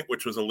Wednesday night,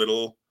 which was a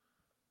little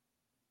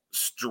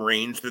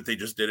strange that they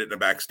just did it in a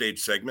backstage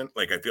segment.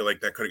 Like, I feel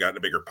like that could have gotten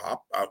a bigger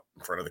pop out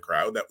in front of the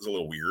crowd. That was a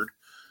little weird.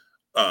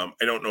 I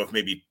don't know if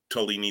maybe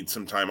Tully needs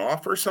some time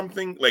off or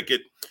something. Like,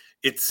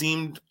 it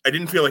seemed, I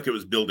didn't feel like it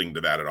was building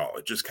to that at all.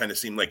 It just kind of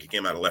seemed like it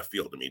came out of left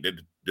field to me.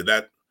 Did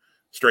that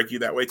strike you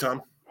that way,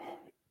 Tom?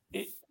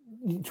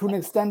 To an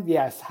extent,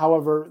 yes.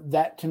 However,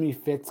 that to me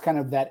fits kind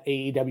of that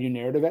AEW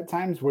narrative at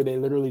times, where they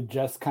literally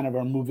just kind of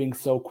are moving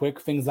so quick,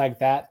 things like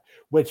that,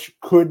 which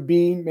could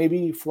be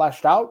maybe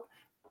fleshed out,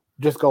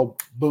 just go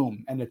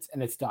boom, and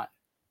it's done.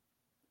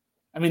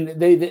 I mean,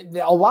 they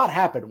a lot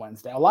happened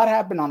Wednesday. A lot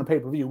happened on a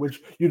pay-per-view,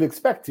 which you'd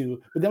expect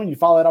to, but then when you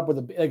follow it up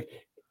with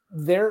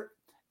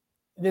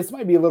this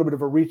might be a little bit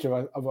of a reach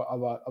of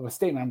a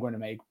statement I'm going to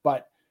make,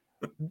 but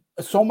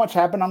so much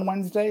happened on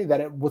Wednesday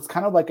that it was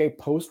kind of like a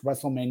post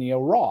WrestleMania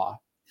Raw,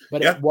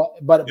 but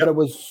it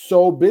was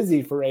so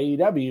busy for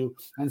AEW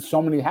and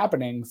so many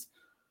happenings.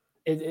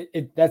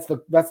 That's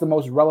the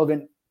most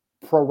relevant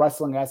pro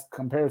wrestling-esque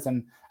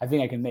comparison I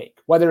think I can make.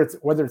 Whether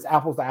it's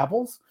apples to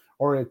apples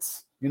or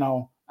it's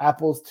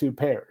apples to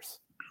pears.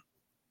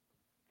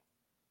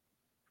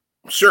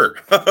 Sure.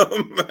 I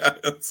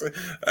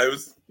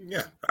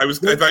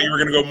thought you were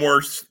going to go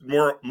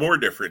more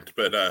different,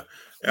 but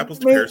apples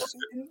to pears.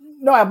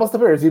 No, apples to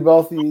pears. They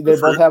both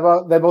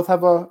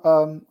have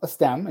a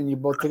stem, and you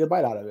both take a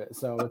bite out of it.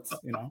 So it's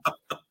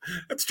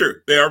That's true.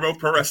 They are both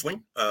pro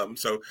wrestling.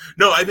 So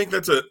no, I think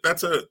that's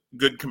a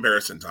good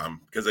comparison,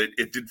 Tom, because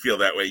it did feel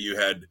that way. You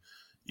had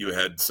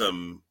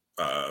some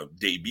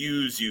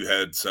debuts, you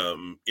had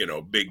some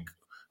big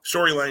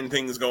storyline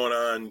things going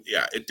on.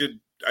 Yeah, it did.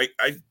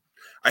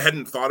 I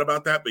hadn't thought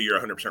about that, but you're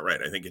 100% right.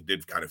 I think it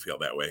did kind of feel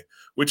that way,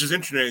 which is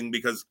interesting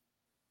because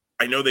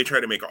I know they try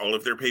to make all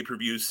of their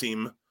pay-per-views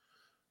seem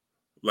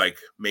like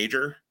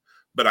major,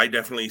 but I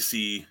definitely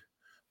see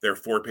their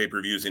 4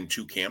 pay-per-views in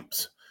 2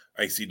 camps.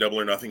 I see Double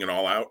or Nothing and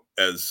All Out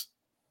as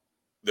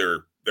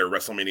their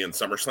WrestleMania and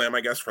SummerSlam,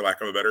 I guess, for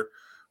lack of a better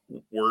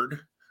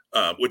word,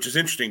 which is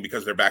interesting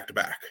because they're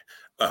back-to-back.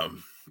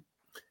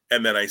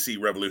 And then I see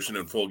Revolution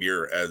and Full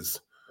Gear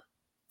as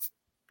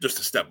just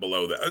a step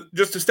below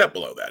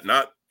that.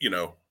 Not,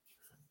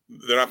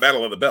 they're not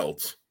Battle of the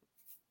Belts.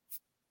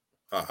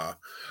 But,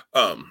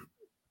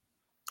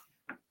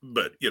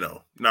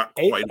 not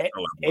quite.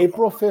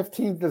 April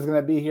 15th is going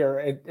to be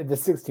here, the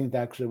 16th,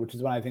 actually, which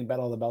is when I think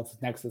Battle of the Belts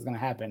next is going to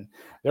happen.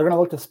 They're going to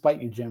look to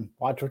spite you, Jim.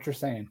 Watch what you're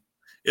saying.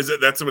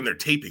 That's when they're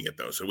taping it,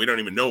 though, so we don't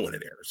even know when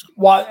it airs.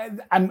 Well,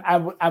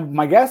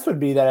 my guess would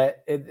be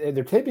that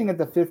they're taping it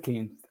the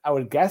 15th. I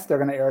would guess they're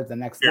going to air it the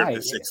next night.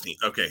 The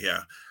 16th. Okay,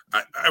 yeah.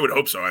 I would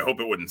hope so. I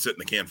hope it wouldn't sit in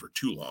the can for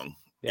too long.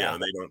 Yeah,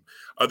 they don't.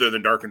 Other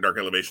than Dark and Dark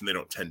Elevation, they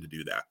don't tend to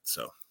do that.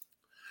 So,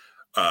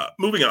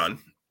 moving on,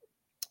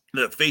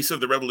 the face of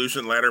the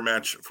Revolution ladder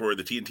match for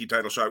the TNT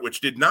title shot, which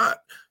did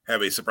not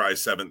have a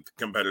surprise 7th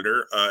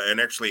competitor,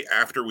 and actually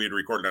after we had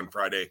recorded on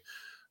Friday,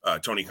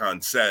 Tony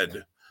Khan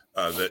said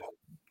that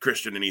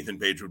Christian and Ethan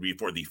Page would be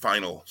for the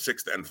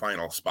 6th and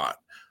final spot.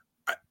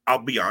 I'll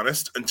be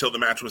honest, until the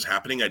match was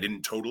happening, I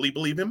didn't totally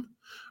believe him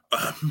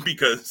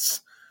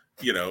because,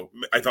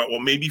 I thought, well,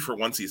 maybe for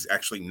once he's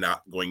actually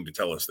not going to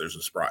tell us there's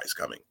a surprise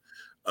coming.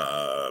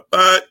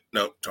 But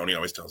no, Tony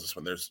always tells us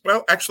when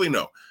actually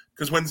no,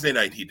 because Wednesday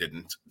night he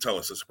didn't tell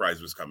us a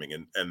surprise was coming,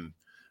 and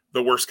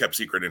the worst kept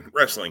secret in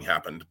wrestling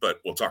happened, but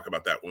we'll talk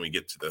about that when we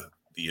get to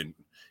the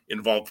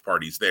involved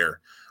parties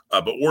there.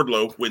 But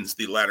Wardlow wins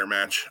the ladder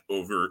match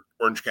over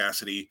Orange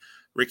Cassidy.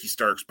 Ricky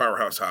Starks,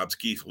 Powerhouse Hobbs,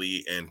 Keith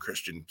Lee, and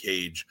Christian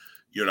Cage.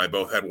 You and I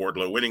both had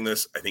Wardlow winning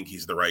this. I think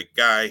he's the right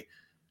guy.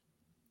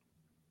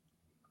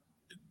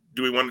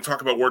 Do we want to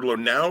talk about Wardlow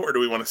now, or do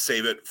we want to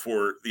save it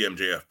for the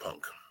MJF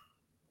Punk?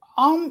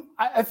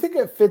 I think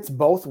it fits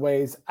both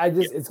ways.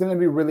 It's going to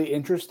be really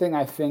interesting,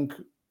 I think,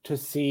 to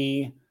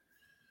see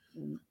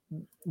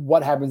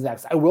what happens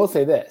next. I will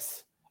say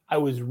this. I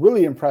was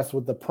really impressed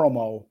with the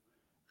promo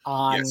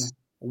on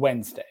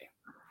Wednesday.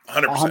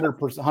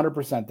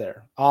 100%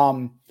 there.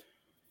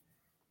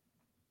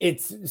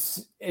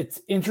 It's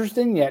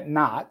interesting yet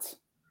not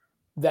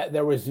that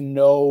there was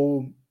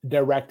no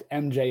direct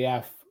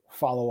MJF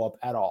follow-up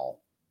at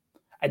all.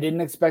 I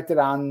didn't expect it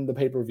on the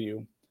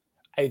pay-per-view.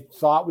 I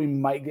thought we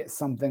might get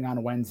something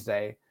on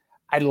Wednesday.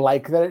 I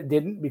like that it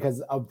didn't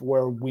because of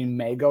where we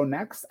may go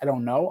next. I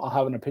don't know. I'll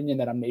have an opinion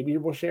that I maybe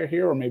will share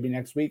here or maybe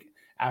next week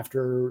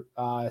after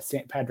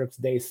St. Patrick's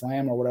Day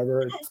Slam or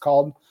whatever it's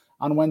called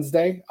on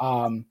Wednesday.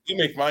 You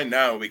make mine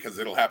now because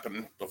it'll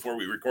happen before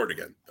we record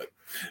again. But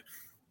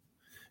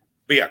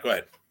yeah, go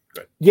ahead.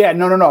 Yeah,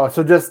 no.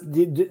 So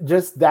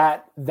just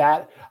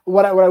that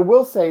what I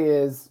will say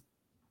is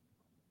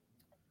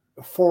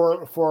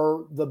for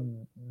the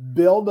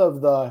build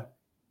of the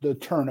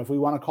turn, if we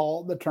want to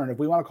call it the turn, if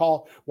we want to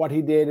call what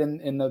he did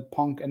in the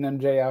Punk and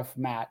MJF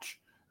match,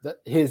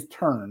 his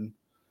turn.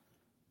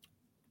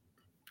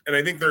 And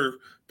I think they're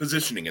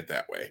positioning it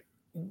that way.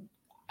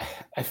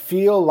 I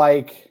feel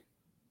like,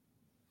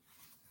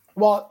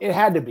 well, it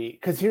had to be,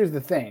 because here's the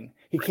thing.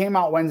 He came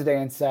out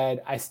Wednesday and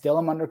said, I still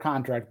am under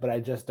contract, but I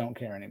just don't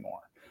care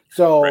anymore.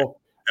 So, right.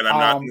 And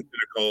I'm not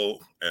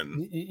critical.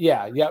 And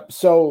yep.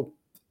 So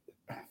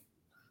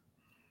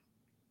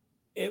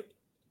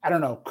I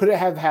don't know. Could it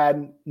have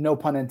had, no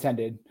pun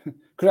intended,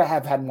 could it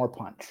have had more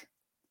punch?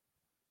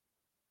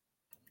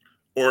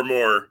 Or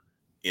more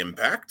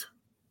impact?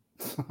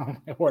 Oh,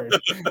 my word.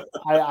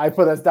 I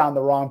put us down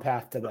the wrong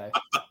path today.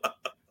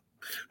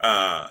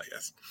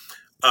 Yes.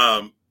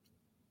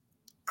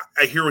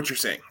 I hear what you're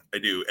saying. I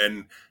do.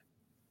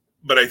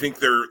 But I think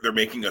they're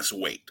making us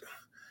wait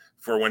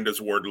for when does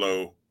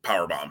Wardlow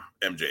powerbomb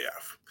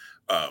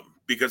MJF.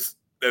 Because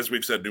as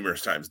we've said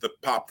numerous times, the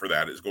pop for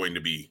that is going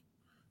to be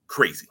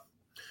crazy.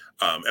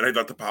 And I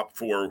thought the pop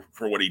for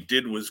what he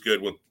did was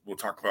good. We'll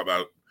talk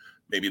about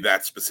maybe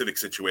that specific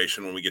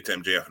situation when we get to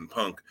MJF and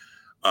Punk.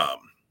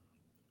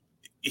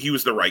 He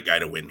was the right guy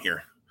to win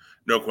here.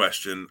 No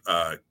question.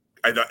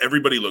 I thought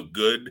everybody looked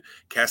good.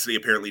 Cassidy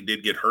apparently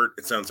did get hurt.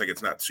 It sounds like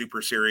it's not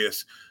super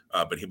serious,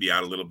 but he'll be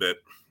out a little bit,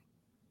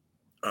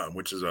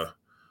 which is a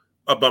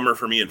bummer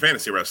for me in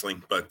fantasy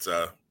wrestling. But,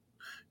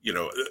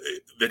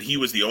 that he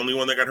was the only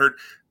one that got hurt.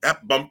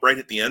 That bump right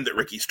at the end that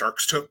Ricky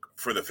Starks took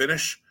for the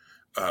finish,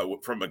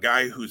 from a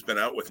guy who's been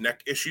out with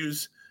neck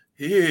issues.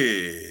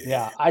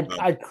 Yeah,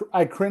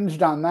 I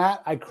cringed on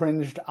that. I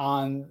cringed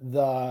on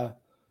the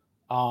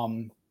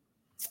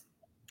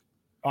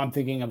I'm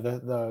thinking of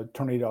the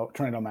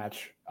tornado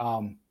match.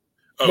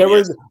 There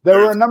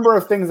were a number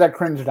of things I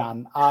cringed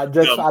on,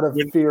 just out of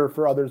fear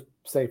for others'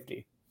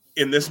 safety.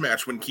 In this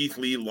match, when Keith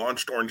Lee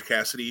launched Orange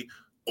Cassidy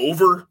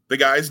over the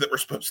guys that were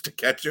supposed to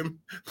catch him,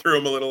 threw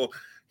him a little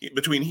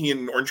between he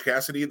and Orange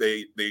Cassidy.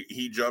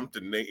 He jumped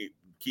and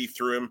Keith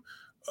threw him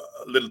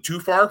a little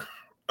too far,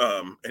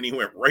 and he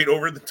went right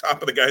over the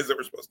top of the guys that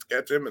were supposed to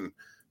catch him. And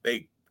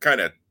they kind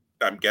of,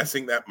 I'm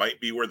guessing that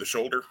might be where the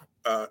shoulder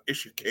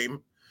issue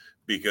came,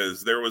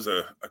 because there was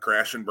a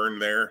crash and burn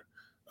there.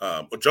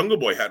 Jungle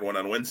Boy had one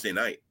on Wednesday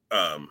night.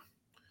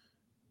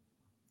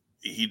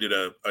 He did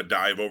a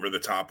dive over the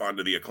top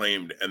onto the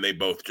Acclaimed, and they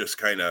both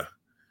just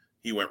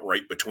he went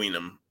right between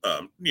them.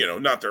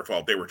 Not their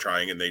fault. They were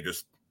trying, and they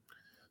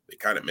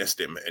kind of missed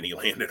him, and he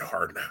landed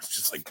hard. And I was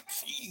just like,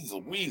 geez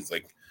Louise,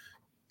 like,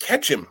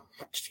 catch him.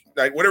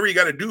 Like, whatever you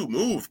got to do,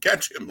 move,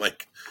 catch him.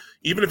 Like,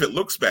 even if it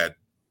looks bad,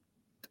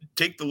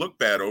 take the look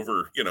bad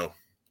over,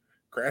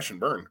 crash and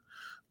burn.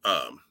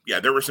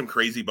 There were some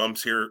crazy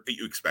bumps here.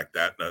 You expect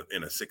that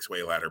in a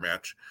 6-way ladder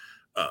match.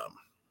 I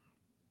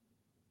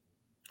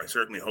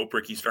certainly hope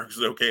Ricky Starks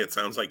is okay. It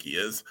sounds like he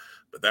is,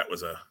 but that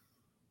was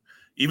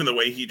even the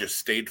way he just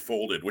stayed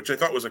folded, which I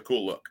thought was a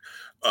cool look.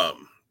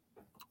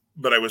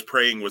 But I was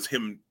praying was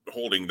him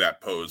holding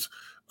that pose,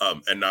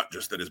 and not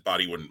just that his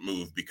body wouldn't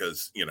move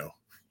because,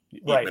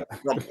 right.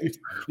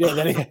 Yeah.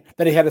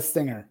 That he had a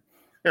stinger.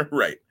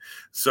 Right.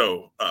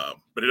 So,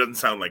 but it doesn't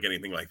sound like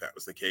anything like that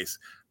was the case.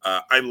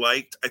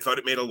 I thought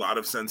it made a lot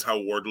of sense how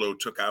Wardlow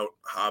took out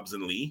Hobbs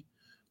and Lee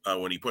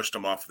when he pushed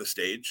them off the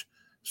stage.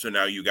 So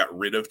now you got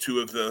rid of two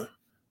of the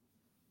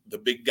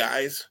big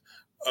guys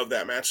of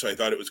that match. So I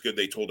thought it was good.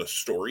 They told a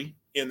story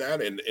in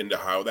that and into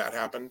how that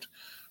happened.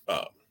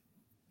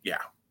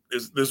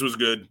 This was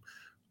good.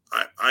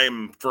 I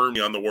am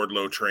firmly on the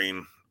Wardlow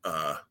train.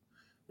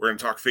 We're going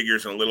to talk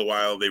figures in a little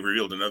while. They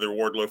revealed another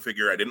Wardlow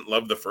figure. I didn't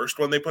love the first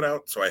one they put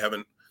out, so I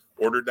haven't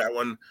ordered that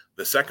one.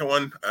 The second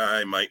one,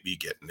 I might be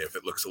getting if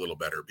it looks a little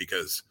better,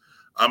 because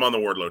I'm on the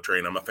Wardlow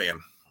train. I'm a fan.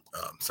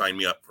 Sign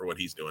me up for what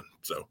he's doing.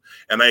 So,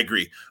 and I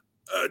agree.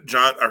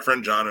 John, our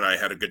friend John, and I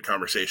had a good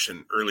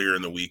conversation earlier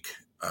in the week,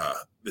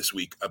 this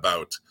week,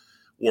 about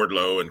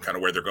Wardlow and kind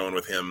of where they're going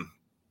with him.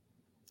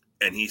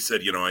 And he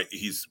said,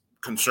 he's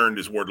concerned,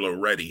 is Wardlow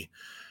ready?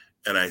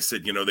 And I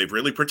said, they've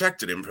really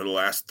protected him for the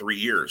last 3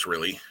 years,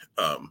 really,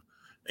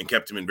 and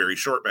kept him in very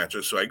short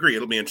matches. So I agree.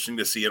 It'll be interesting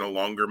to see in a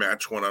longer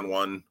match,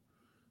 one-on-one.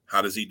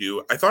 How does he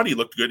do? I thought he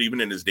looked good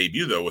even in his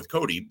debut, though, with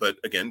Cody. But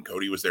again,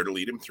 Cody was there to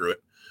lead him through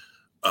it.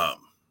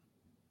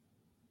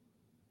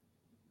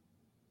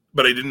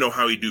 But I didn't know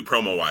how he'd do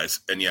promo-wise.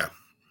 And yeah,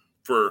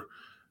 for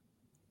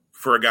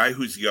a guy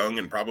who's young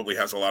and probably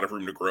has a lot of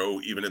room to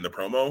grow, even in the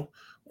promo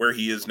where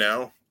he is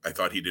now, I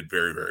thought he did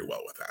very, very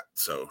well with that.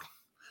 So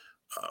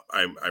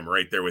I'm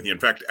right there with you. In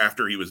fact,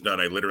 after he was done,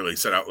 I literally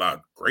said out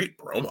loud, "Great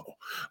promo!"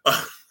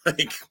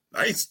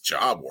 Nice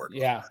job, Ward.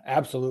 Yeah,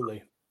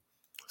 absolutely.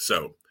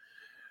 So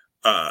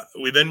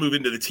we then move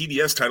into the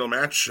TBS title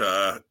match.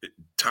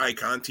 Ty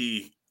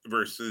Conti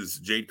versus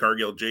Jade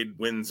Cargill. Jade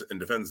wins and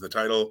defends the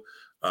title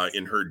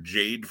in her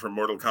Jade from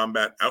Mortal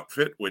Kombat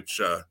outfit, which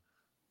we're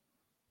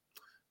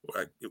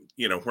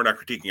not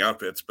critiquing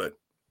outfits, but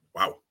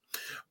wow.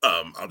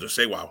 I'll just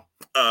say wow.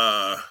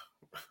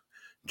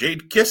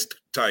 Jade kissed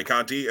Ty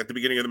Conti at the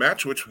beginning of the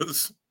match, which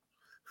was,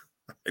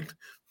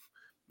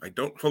 I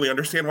don't fully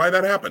understand why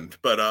that happened,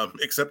 but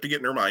except to get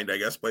in her mind, I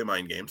guess, play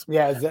mind games.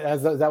 Yeah, is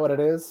that what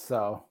it is?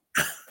 So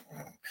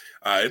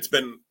it's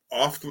been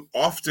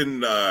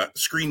often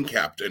screen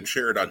capped and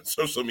shared on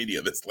social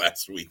media this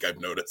last week, I've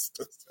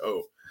noticed.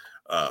 So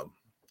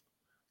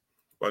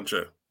bunch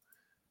of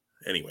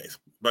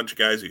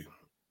guys who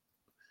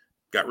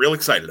got real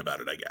excited about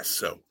it, I guess.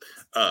 So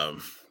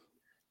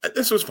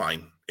this was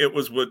fine. It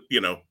was what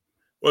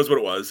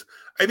it was.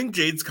 I think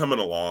Jade's coming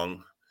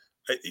along.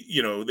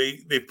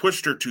 They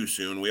pushed her too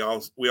soon. We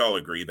all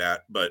agree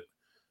that, but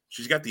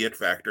she's got the it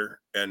factor,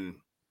 and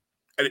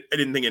I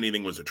didn't think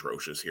anything was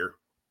atrocious here.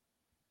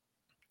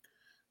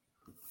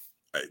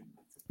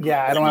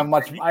 I don't have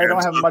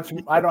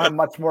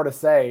much more to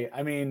say.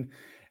 I mean,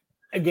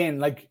 again,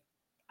 like,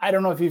 I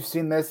don't know if you've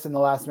seen this in the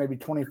last maybe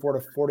 24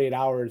 to 48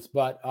 hours,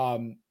 but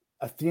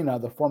Athena,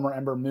 the former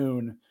Ember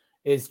Moon,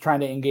 is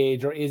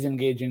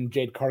engaging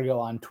Jade Cargill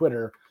on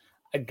Twitter.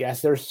 I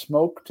guess there's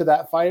smoke to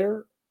that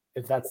fire,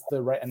 if that's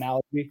the right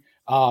analogy.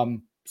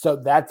 So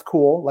that's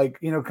cool. Like,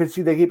 because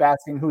they keep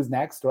asking who's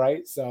next,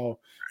 right? So,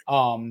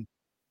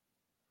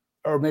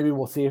 or maybe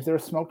we'll see if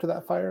there's smoke to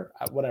that fire.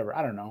 Whatever.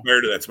 I don't know.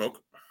 Where to that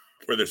smoke?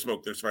 Where there's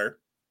smoke, there's fire.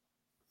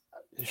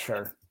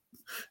 Sure.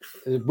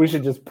 We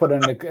should just put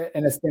an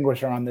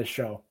extinguisher on this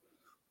show.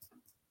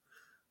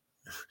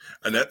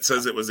 Annette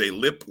says it was a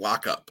lip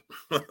lockup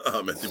at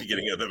the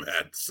beginning of the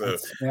match. So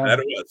yeah. that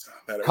it was.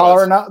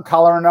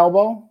 Collar and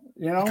elbow,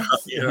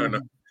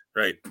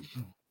 Right.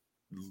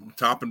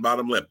 Top and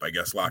bottom lip, I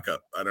guess,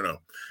 lockup. I don't know.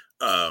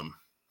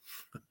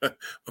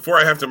 Before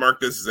I have to mark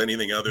this as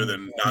anything other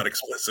than not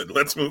explicit,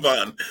 let's move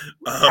on.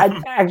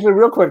 Actually,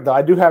 real quick, though,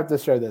 I do have to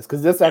share this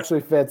because this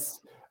actually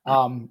fits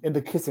in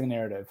the kissing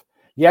narrative.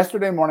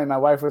 Yesterday morning, my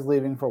wife was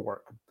leaving for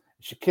work.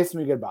 She kissed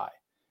me goodbye.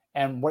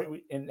 And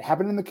it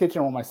happened in the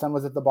kitchen when my son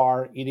was at the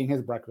bar eating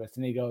his breakfast.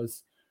 And he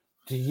goes,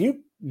 "Do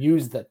you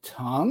use the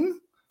tongue?"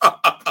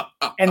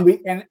 and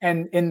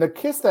in the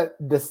kiss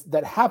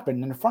that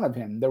happened in front of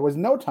him, there was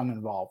no tongue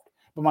involved.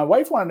 But my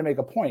wife wanted to make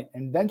a point,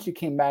 and then she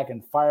came back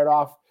and fired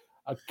off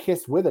a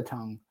kiss with a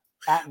tongue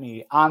on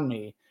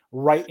me,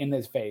 right in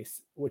his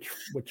face, which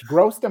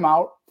grossed him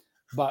out.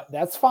 But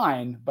that's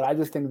fine. But I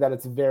just think that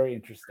it's very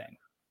interesting.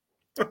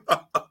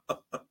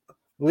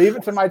 Leave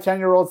it to my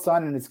 10-year-old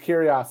son and his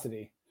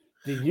curiosity.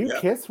 Do you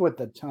kiss with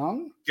the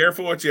tongue?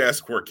 Careful what you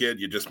ask for, kid.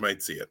 You just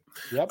might see it.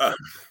 Yep.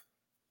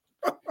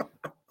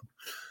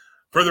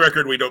 For the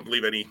record, we don't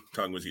believe any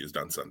tongue was used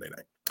on Sunday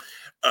night.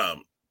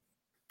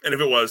 And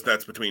if it was,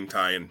 that's between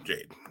Ty and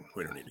Jade.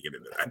 We don't need to get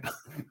into that.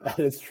 That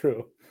is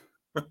true.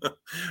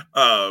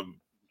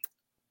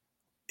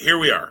 Here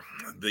we are.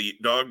 The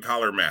dog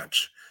collar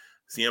match.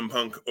 CM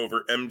Punk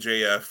over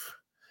MJF.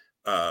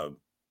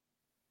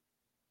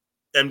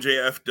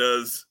 MJF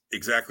does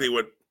exactly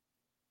what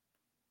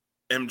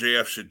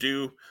MJF should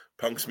do.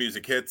 Punk's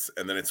music hits,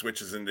 and then it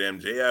switches into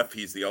MJF.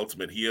 He's the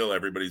ultimate heel.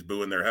 Everybody's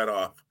booing their head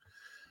off.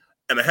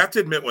 And I have to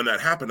admit, when that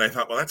happened, I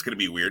thought, well, that's going to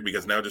be weird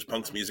because now just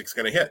Punk's music's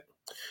going to hit.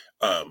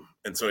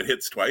 And so it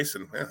hits twice,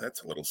 and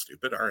that's a little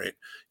stupid. All right.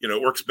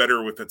 It works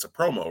better if it's a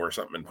promo or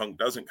something and Punk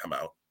doesn't come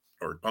out,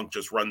 or Punk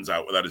just runs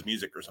out without his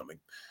music or something.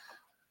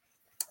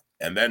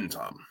 And then,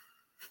 Tom,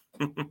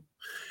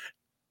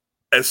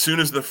 as soon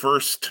as the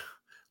first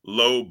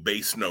low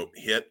bass note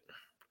hit,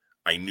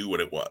 I knew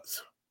what it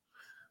was.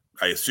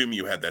 I assume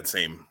you had that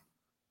same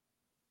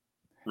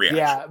reaction.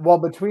 Yeah, well,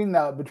 between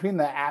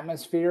the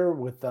atmosphere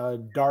with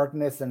the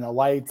darkness and the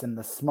lights and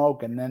the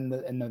smoke and then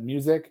the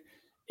music,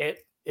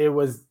 it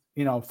was,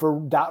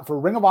 for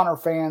Ring of Honor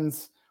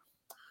fans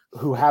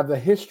who have the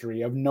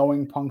history of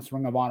knowing Punk's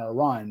Ring of Honor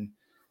run,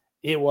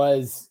 it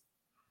was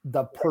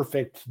the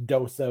perfect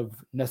dose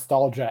of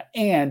nostalgia,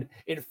 and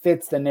it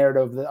fits the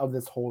narrative of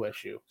this whole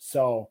issue.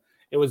 So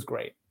it was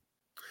great.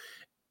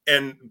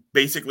 And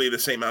basically the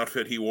same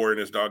outfit he wore in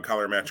his dog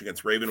collar match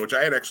against Raven, which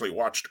I had actually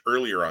watched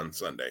earlier on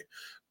Sunday.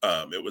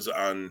 It was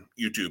on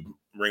YouTube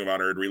Ring of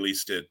Honor had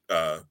released it,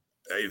 I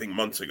think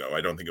months ago.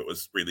 I don't think it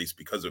was released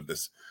because of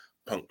this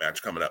Punk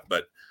match coming up,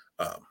 but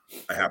I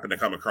happened to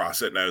come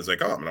across it and I was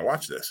like, oh, I'm going to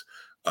watch this.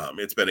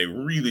 It's been a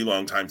really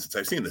long time since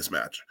I've seen this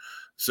match.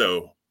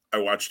 So I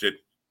watched it.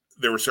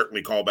 There were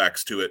certainly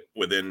callbacks to it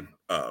within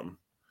the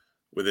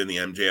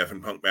MJF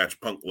and Punk match.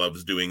 Punk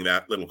loves doing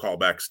that, little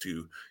callbacks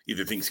to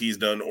either things he's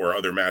done or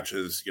other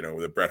matches,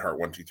 the Bret Hart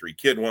 1-2-3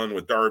 Kid one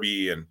with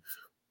Darby and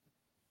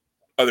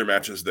other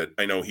matches that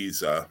I know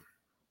he's, I'm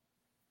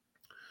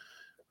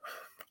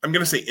going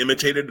to say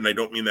imitated, and I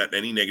don't mean that in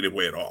any negative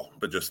way at all,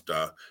 but just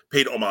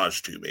paid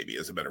homage to, maybe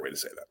is a better way to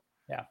say that.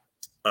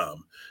 Yeah.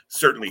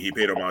 Certainly he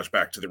paid homage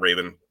back to the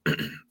Raven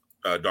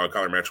dog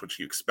collar match, which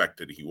you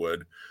expected he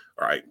would,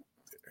 or I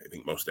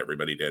think most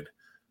everybody did.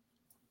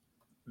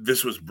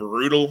 This was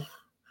brutal.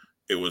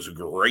 It was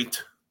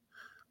great.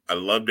 I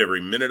loved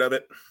every minute of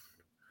it.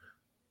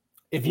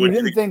 If you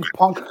didn't think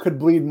Punk could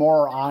bleed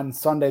more on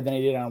Sunday than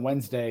he did on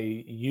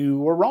Wednesday, you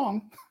were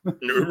wrong.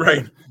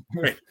 Right.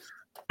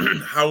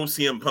 How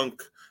CM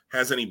Punk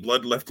has any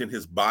blood left in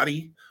his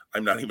body,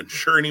 I'm not even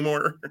sure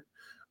anymore.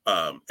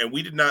 And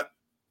we did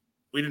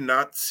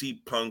not see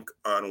Punk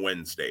on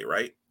Wednesday,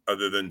 right?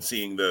 Other than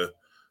seeing the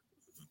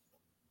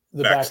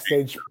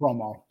backstage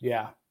promo.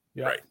 Yeah.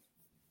 Right.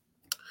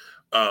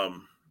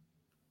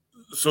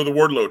 So the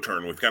Wardlow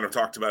turn, we've kind of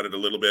talked about it a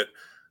little bit.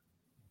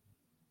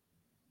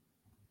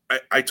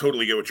 I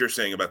totally get what you're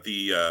saying about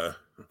the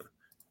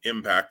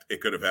impact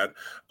it could have had.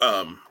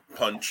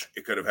 Punch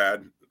it could have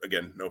had.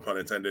 Again, no pun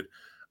intended.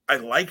 I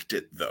liked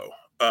it though.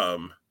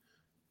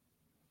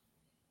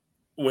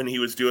 When he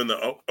was doing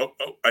the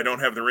I don't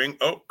have the ring.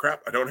 Oh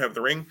crap, I don't have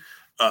the ring.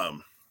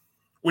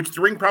 Which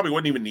the ring probably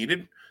wasn't even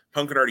needed.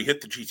 Punk had already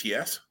hit the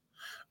GTS.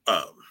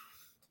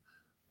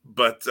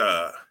 But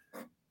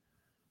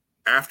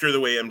after the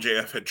way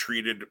MJF had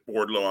treated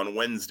Wardlow on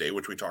Wednesday,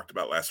 which we talked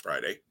about last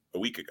Friday, a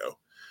week ago,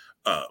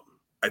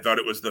 I thought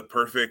it was the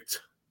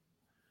perfect,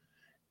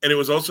 and it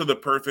was also the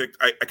perfect,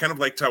 I kind of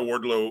liked how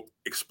Wardlow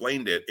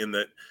explained it in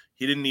that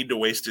he didn't need to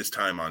waste his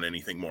time on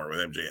anything more with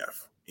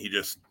MJF. He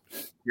just,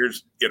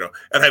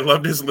 and I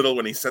loved his little,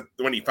 when he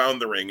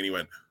found the ring and he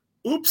went,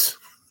 oops,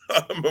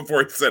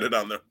 before he set it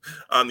on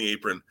the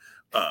apron.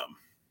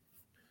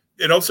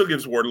 It also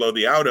gives Wardlow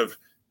the out of,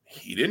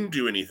 he didn't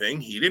do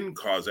anything. He didn't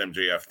cause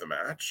MJF the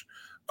match.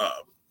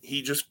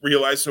 He just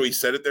realized, so he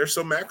set it there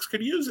so Max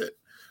could use it.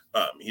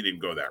 He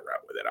didn't go that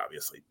route with it,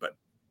 obviously, but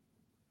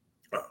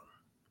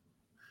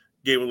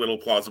gave a little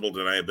plausible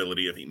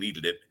deniability if he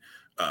needed it.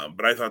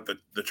 But I thought that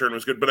the turn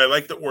was good. But I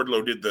like that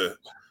Wardlow did the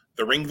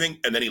ring thing,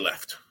 and then he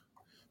left.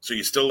 So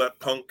you still let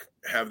Punk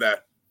have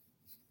that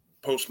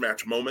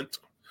post-match moment.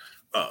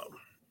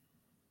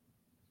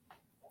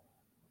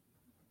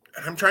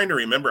 And I'm trying to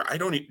remember.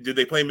 Did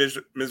they play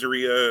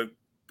Miseria?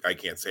 I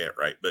can't say it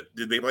right, but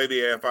did they play the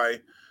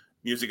AFI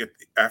music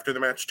after the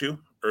match too?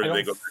 Or did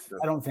they go?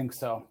 I don't think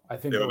so. I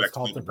think it was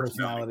called the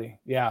personality.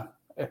 Yeah.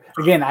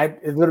 Again,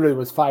 it literally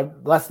was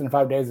less than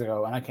 5 days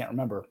ago, and I can't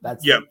remember. I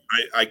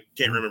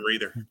can't remember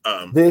either.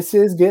 This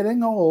is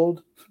getting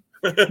old.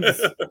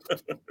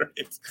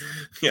 Right.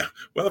 Yeah.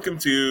 Welcome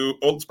to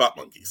Old Spot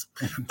Monkeys.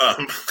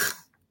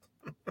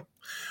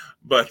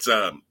 But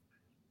I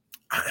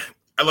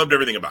loved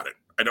everything about it.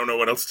 I don't know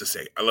what else to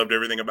say. I loved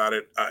everything about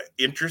it.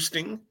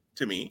 Interesting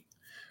to me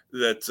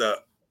that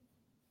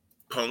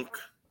Punk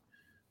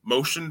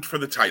motioned for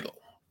the title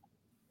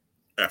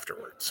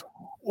afterwards.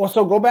 Well,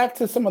 so go back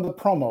to some of the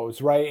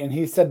promos, right? And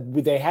he said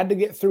they had to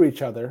get through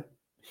each other.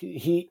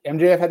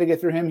 MJF had to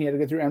get through him. He had to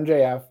get through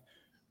MJF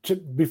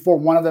before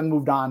one of them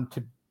moved on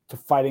to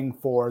fighting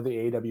for the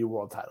AEW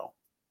World Title.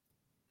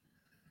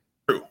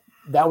 True.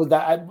 That was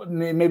that.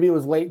 Maybe it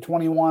was late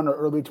 21 or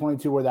early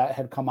 22 where that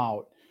had come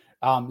out.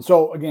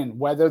 So again,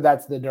 whether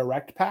that's the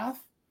direct path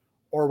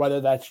or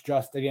whether that's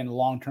just, again,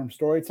 long-term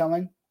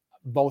storytelling,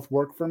 both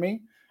work for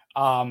me.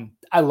 I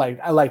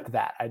liked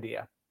that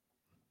idea.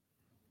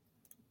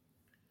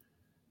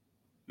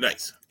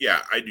 Nice.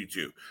 Yeah, I do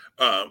too.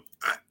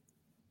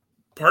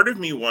 Part of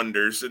me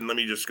wonders, and let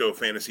me just go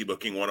fantasy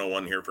booking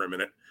 101 here for a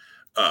minute.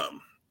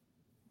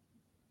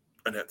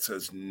 Annette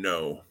says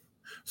no.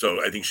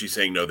 So I think she's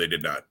saying no, they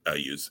did not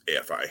use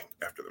AFI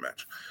after the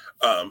match,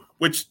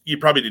 which you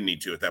probably didn't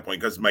need to at that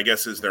point, because my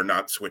guess is they're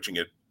not switching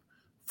it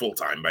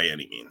full-time by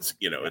any means.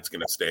 It's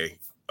going to stay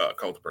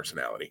Cult of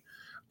Personality.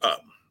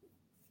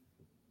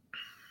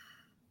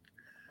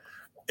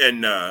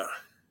 And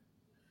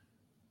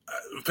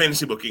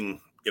fantasy booking,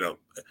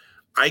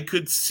 I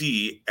could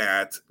see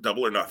at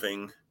Double or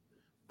Nothing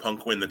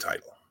Punk win the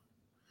title.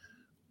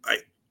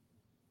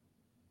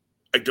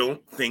 I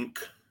don't think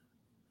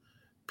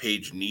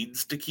Paige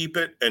needs to keep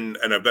it, and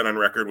I've been on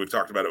record. We've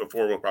talked about it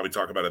before. We'll probably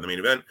talk about it in the main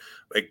event.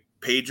 Like,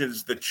 Paige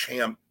is the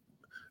champ.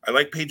 I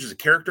like Paige as a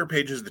character.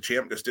 Paige as the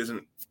champ just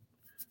isn't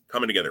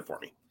coming together for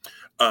me.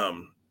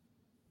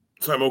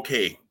 So I'm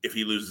okay if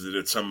he loses it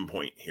at some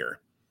point here.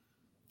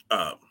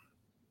 I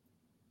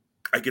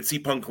could see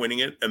Punk winning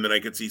it, and then I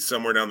could see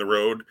somewhere down the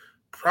road,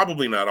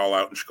 probably not All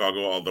Out in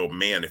Chicago, although,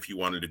 man, if you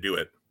wanted to do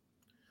it,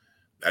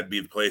 that'd be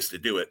the place to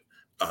do it.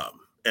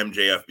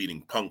 MJF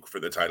beating Punk for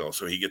the title,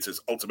 so he gets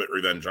his ultimate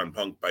revenge on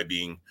Punk by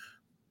being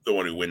the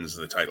one who wins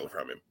the title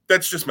from him.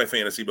 That's just my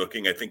fantasy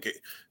booking. I think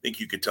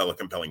you could tell a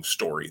compelling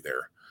story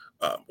there,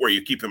 where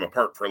you keep them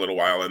apart for a little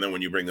while, and then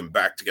when you bring them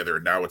back together,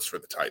 now it's for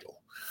the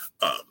title.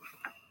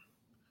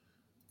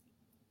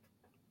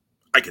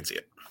 I can see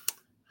it.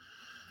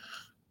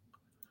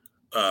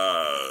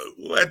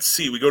 Let's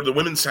see. We go to the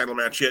women's title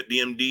match yet.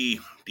 DMD,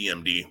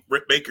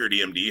 Britt Baker,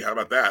 DMD. How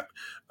about that?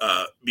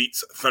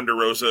 Beats Thunder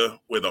Rosa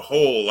with a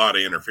whole lot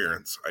of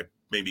interference. I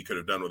maybe could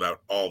have done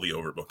without all the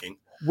overbooking.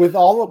 With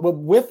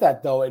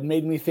that though, it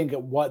made me think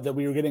that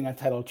we were getting a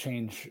title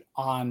change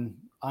on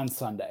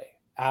Sunday.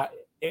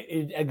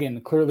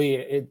 Again, clearly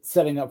it's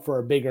setting up for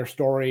a bigger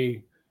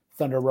story.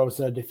 Thunder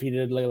Rosa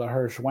defeated Layla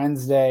Hirsch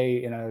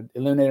Wednesday in an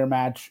eliminator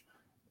match.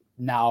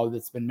 Now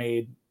that's been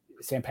made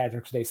St.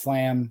 Patrick's Day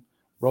Slam.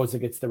 Rosa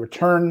gets the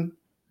return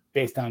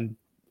based on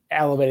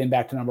elevating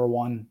back to number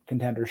one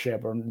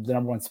contendership or the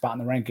number one spot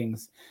in the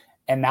rankings.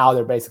 And now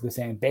they're basically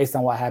saying, based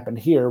on what happened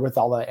here with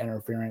all that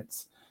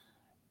interference,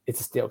 it's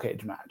a steel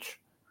cage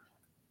match.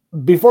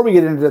 Before we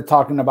get into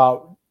talking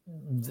about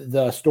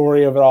the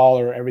story of it all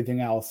or everything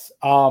else,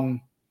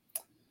 I'm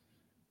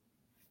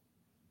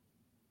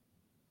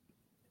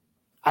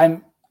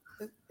gonna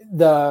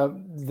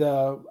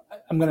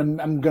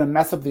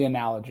mess up the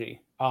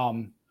analogy,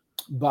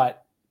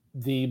 but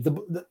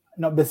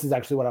no, this is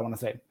actually what I want to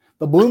say.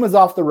 The bloom is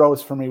off the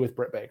rose for me with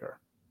Britt Baker.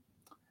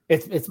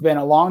 It's been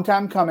a long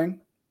time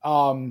coming.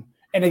 And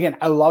again,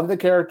 I love the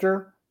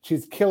character.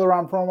 She's killer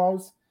on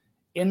promos.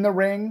 In the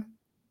ring,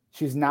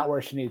 she's not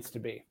where she needs to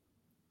be.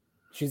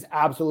 She's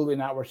absolutely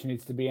not where she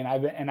needs to be.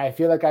 And I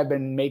feel like I've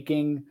been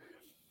making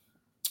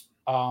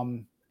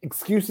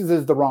excuses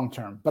is the wrong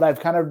term, but I've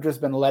kind of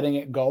just been letting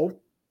it go.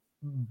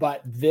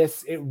 But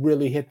it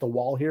really hit the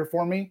wall here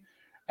for me.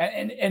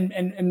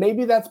 And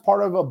maybe that's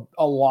part of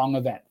a long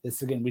event.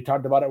 This, again, we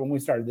talked about it when we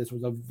started. This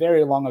was a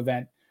very long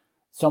event,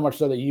 so much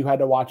so that you had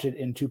to watch it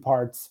in two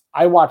parts.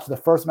 I watched the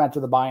first match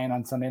of the buy-in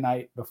on Sunday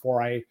night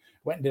before I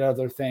went and did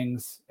other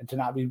things and to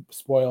not be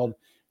spoiled,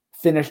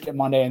 finished it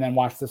Monday and then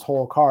watched this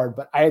whole card.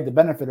 But I had the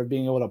benefit of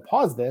being able to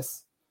pause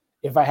this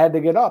if I had to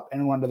get up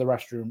and run to the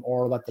restroom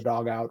or let the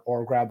dog out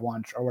or grab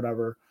lunch or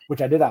whatever,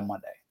 which I did on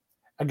Monday.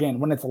 Again,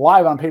 when it's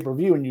live on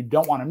pay-per-view and you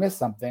don't want to miss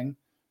something,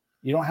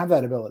 you don't have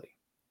that ability.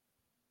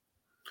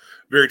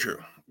 Very true.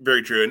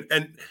 Very true.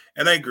 And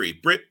I agree.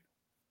 Britt,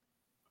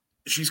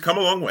 she's come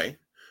a long way.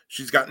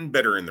 She's gotten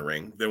better in the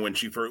ring than when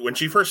she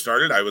first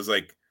started. I was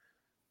like,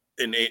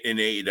 in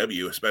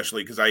AEW,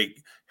 especially because I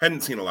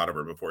hadn't seen a lot of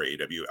her before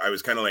AEW. I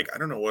was kind of like, I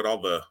don't know what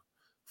all the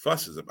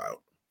fuss is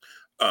about.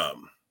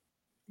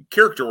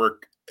 Character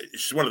work,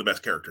 she's one of the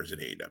best characters in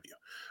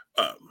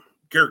AEW.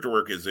 Character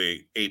work is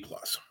a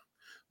plus,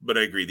 but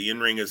I agree. The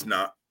in-ring is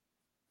not,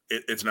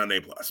 it's not an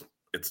A plus.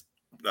 It's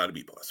not a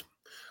B plus.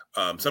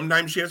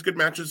 Sometimes she has good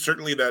matches.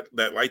 Certainly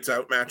that lights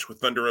out match with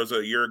Thunder Rosa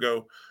a year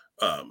ago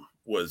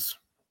was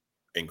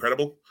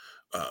incredible.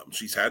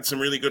 She's had some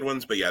really good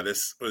ones, but yeah,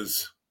 this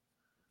was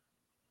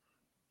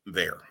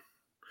there.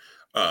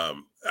 I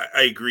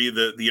agree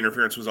that the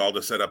interference was all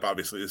to set up,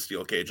 obviously, the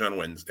steel cage on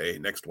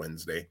next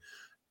Wednesday.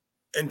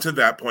 And to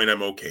that point,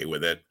 I'm okay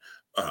with it.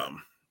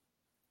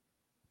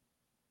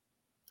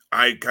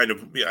 I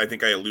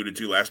think I alluded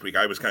to last week,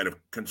 I was kind of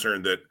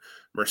concerned that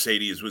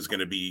Mercedes was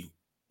going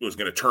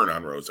to turn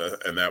on Rosa,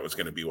 and that was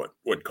going to be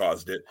what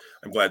caused it.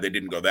 I'm glad they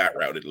didn't go that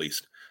route, at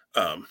least.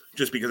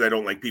 Just because I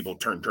don't like people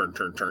turn,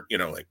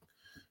 like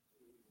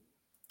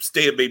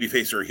stay a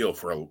babyface or a heel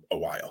for a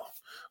while.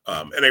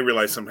 And I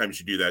realize sometimes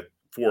you do that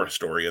for a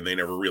story, and they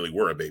never really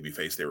were a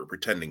babyface. They were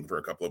pretending for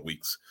a couple of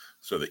weeks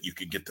so that you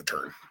could get the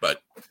turn.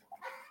 But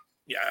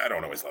yeah, I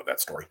don't always love that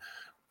story.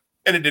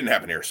 And it didn't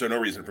happen here, so no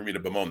reason for me to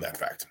bemoan that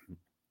fact.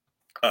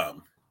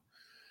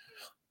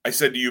 I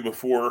said to you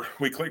before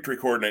we clicked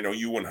record, and I know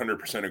you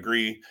 100%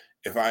 agree,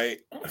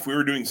 if we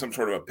were doing some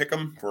sort of a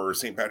pick'em for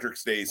St.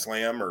 Patrick's Day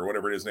Slam or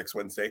whatever it is next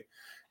Wednesday,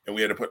 and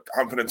we had to put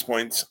confidence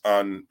points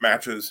on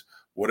matches,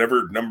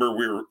 whatever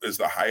number is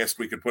the highest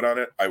we could put on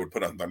it, I would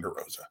put on Thunder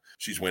Rosa.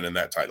 She's winning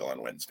that title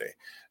on Wednesday.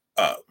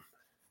 I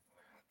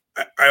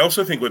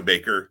also think with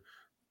Baker,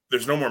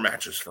 there's no more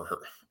matches for her.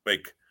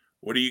 Like,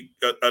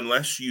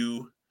 unless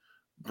you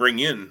bring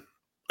in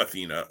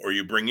Athena or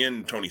you bring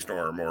in Toni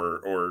Storm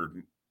or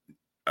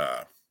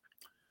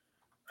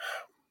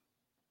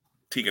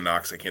Tegan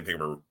Knox, I can't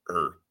think of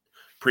her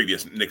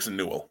previous Nixon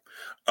Newell.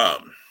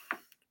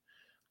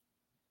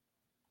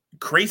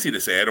 Crazy to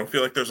say, I don't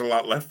feel like there's a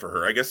lot left for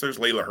her. I guess there's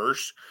Layla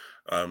Hirsch.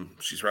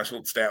 She's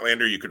wrestled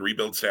Statlander. You could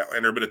rebuild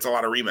Statlander, but it's a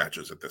lot of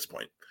rematches at this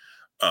point.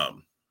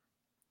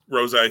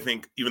 Rosa, I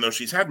think, even though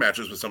she's had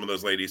matches with some of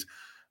those ladies,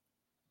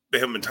 they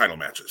haven't been title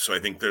matches. So I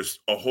think there's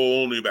a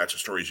whole new batch of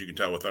stories you can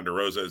tell with Thunder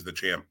Rosa as the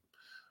champ.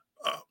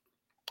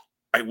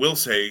 I will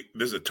say,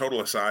 this is a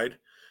total aside,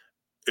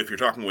 if you're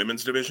talking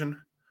women's division,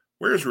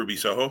 where is Ruby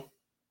Soho?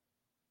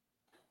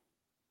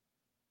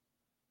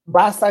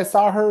 Last I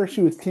saw her,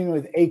 she was teaming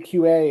with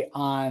AQA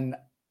on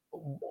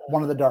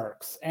one of the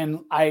darks.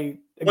 And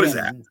what is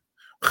that?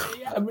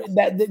 Yeah,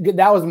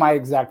 that was my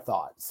exact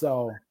thought.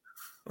 So,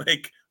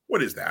 like,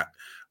 what is that?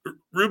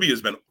 Ruby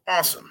has been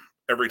awesome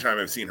every time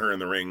I've seen her in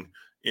the ring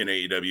in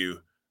AEW.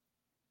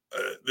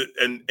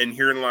 And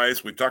herein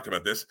lies, we've talked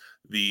about this,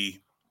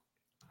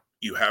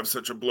 you have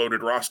such a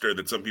bloated roster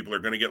that some people are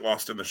going to get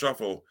lost in the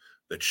shuffle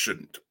that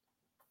shouldn't.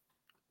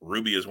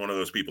 Ruby is one of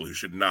those people who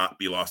should not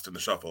be lost in the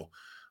shuffle.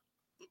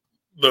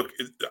 Look,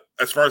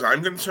 as far as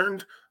I'm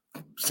concerned,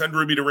 send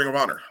Ruby to Ring of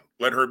Honor.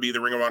 Let her be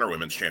the Ring of Honor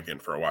Women's Champion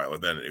for a while.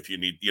 And then if you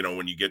need,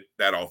 when you get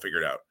that all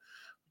figured out,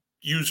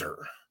 use her.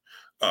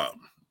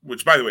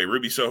 Which, by the way,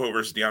 Ruby Soho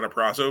versus Deonna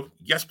Purrazzo.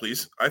 Yes,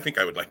 please. I think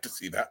I would like to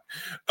see that.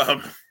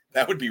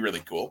 That would be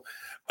really cool.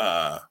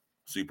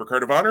 Super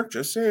Card of Honor.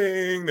 Just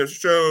saying. There's a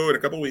show in a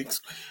couple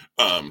weeks.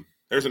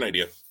 There's an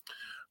idea.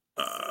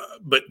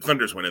 But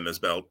Thunder's winning this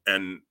belt,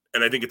 and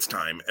I think it's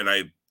time.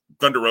 And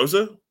Thunder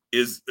Rosa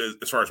is,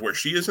 as far as where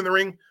she is in the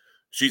ring,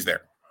 she's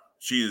there.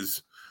 She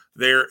is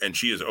there, and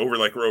she is over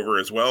like Rover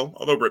as well.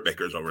 Although Britt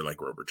Baker's over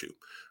like Rover too.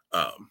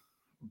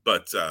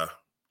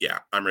 Yeah,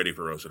 I'm ready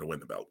for Rosa to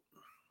win the belt.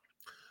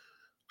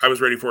 I was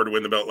ready for her to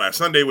win the belt last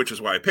Sunday, which is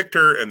why I picked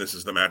her. And this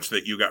is the match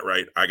that you got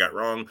right, I got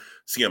wrong.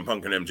 CM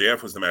Punk and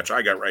MJF was the match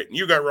I got right and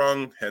you got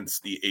wrong. Hence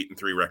the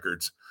 8-3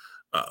 records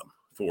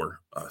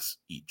for us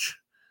each.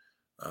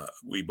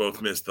 We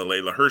both missed the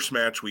Layla Hirsch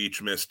match. We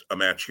each missed a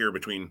match here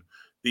between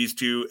these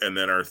two. And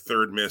then our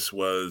third miss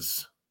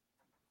was...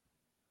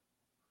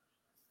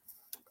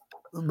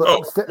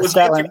 was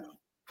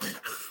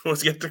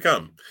yet to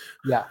come.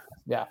 Yeah.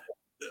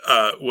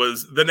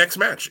 Was the next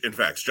match, in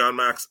fact.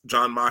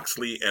 Jon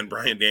Moxley and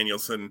Bryan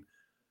Danielson.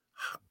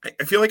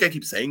 I feel like I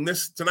keep saying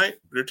this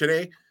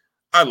today.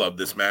 I love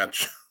this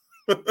match.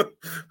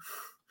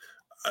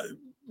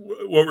 What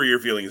were your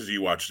feelings as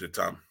you watched it,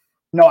 Tom?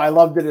 No, I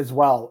loved it as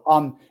well.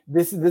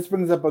 This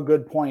brings up a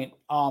good point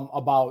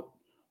about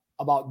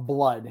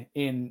blood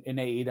in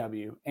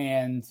AEW,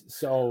 and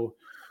so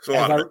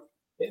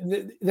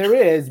there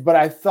is, but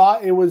I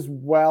thought it was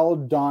well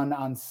done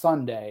on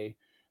Sunday.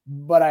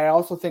 But I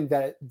also think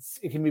that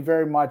it can be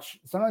very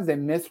much, sometimes they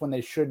miss when they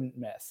shouldn't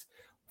miss.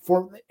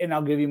 And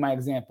I'll give you my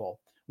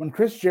example. When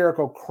Chris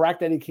Jericho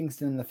cracked Eddie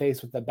Kingston in the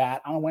face with the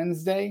bat on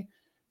Wednesday,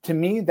 to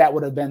me, that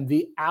would have been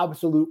the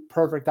absolute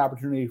perfect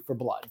opportunity for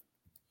blood.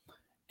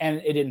 And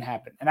it didn't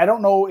happen. And I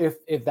don't know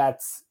if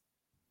that's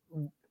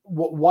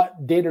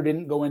what did or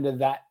didn't go into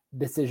that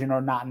decision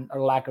or not,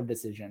 or lack of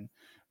decision.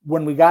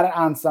 When we got it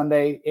on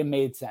Sunday, it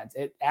made sense.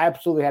 It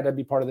absolutely had to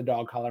be part of the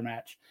dog collar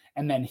match.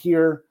 And then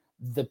here,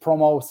 the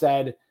promo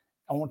said,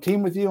 I won't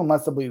team with you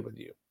unless I bleed with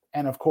you.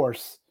 And of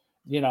course,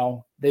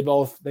 they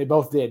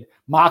both did.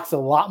 Mox a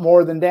lot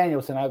more than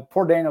Danielson.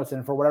 Poor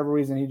Danielson, for whatever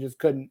reason, he just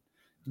couldn't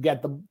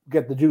get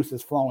the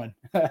juices flowing.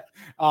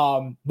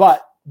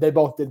 But they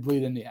both did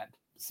bleed in the end.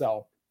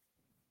 So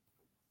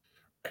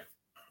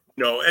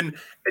no, and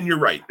you're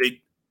right.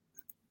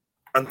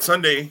 On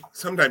Sunday,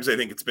 sometimes I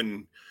think it's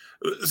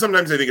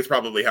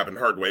probably happened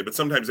hard way, but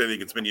sometimes I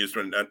think it's been used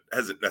when it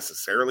hasn't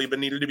necessarily been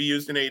needed to be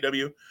used in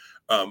AEW.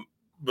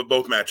 But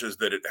both matches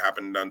that it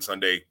happened on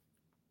Sunday,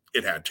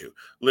 it had to.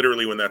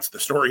 Literally, when that's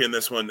the story in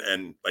this one,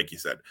 and like you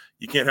said,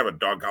 you can't have a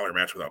dog collar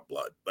match without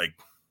blood. Like,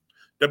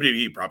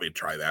 WWE probably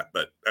try that,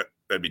 but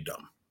that'd be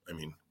dumb. I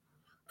mean,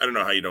 I don't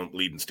know how you don't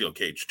bleed in steel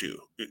cage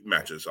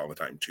matches all the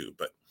time too,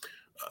 but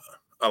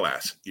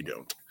alas, you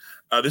don't.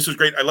 This was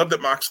great. I love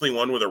that Moxley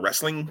won with a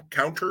wrestling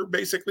counter,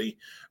 basically.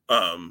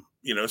 So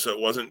it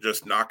wasn't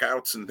just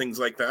knockouts and things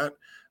like that.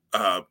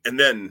 And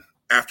then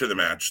after the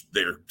match,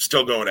 they're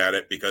still going at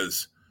it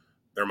because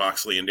they're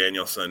Moxley and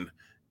Danielson.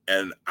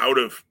 And out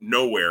of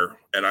nowhere,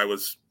 and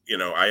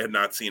I had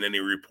not seen any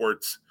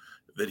reports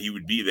that he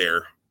would be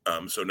there.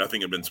 So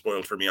nothing had been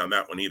spoiled for me on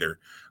that one either.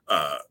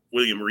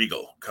 William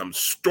Regal comes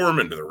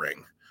storming to the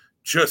ring,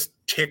 just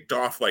ticked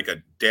off like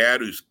a dad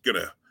who's going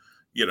to,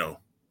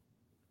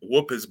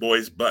 whoop his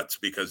boys' butts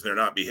because they're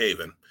not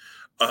behaving.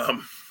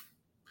 Kind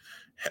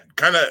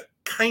of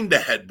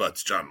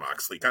headbutts Jon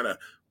Moxley, kind of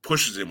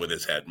pushes him with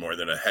his head more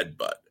than a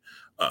headbutt.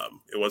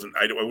 It wasn't,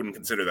 I wouldn't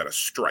consider that a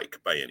strike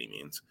by any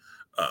means.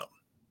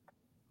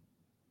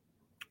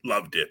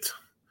 Loved it.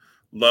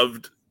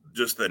 Loved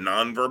just the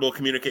nonverbal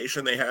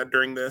communication they had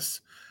during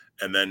this.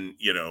 And then,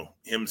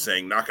 him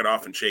saying, knock it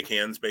off and shake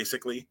hands,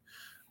 basically.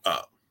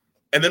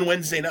 And then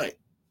Wednesday night,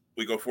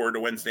 we go forward to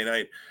Wednesday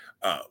night.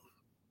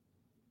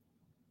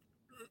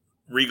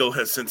 Regal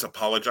has since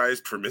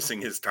apologized for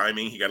missing his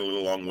timing. He got a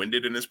little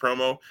long-winded in his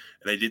promo,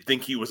 and I did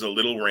think he was a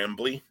little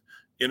rambly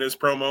in his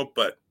promo,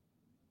 but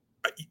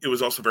it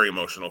was also very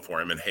emotional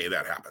for him, and hey,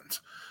 that happens.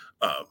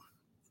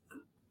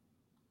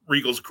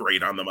 Regal's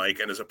great on the mic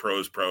and is a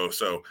pro's pro,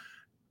 so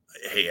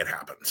hey, it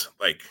happens.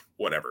 Like,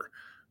 whatever.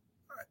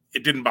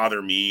 It didn't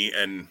bother me,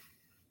 and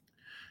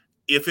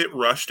if it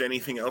rushed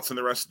anything else in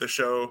the rest of the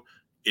show,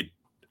 it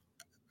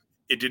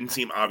didn't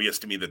seem obvious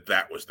to me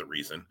that was the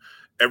reason.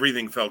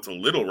 Everything felt a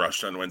little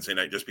rushed on Wednesday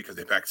night just because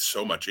they packed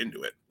so much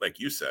into it, like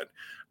you said.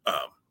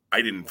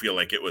 I didn't feel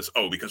like it was,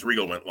 because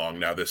Regal went long,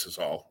 now this is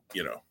all,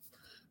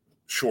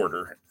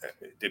 shorter.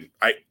 It didn't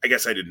I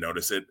guess I didn't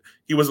notice it.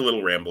 He was a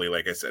little rambly,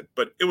 like I said,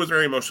 but it was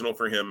very emotional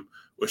for him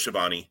with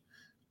Shivani.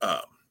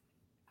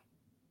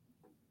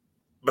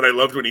 But I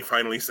loved when he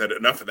finally said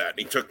enough of that, and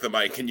he took the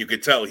mic, and you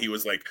could tell he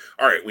was like,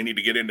 all right, we need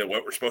to get into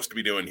what we're supposed to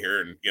be doing here,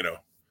 and,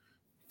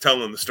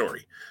 telling the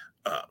story.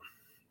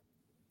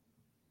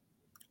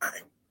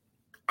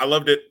 I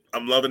loved it.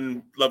 I'm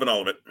loving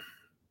all of it.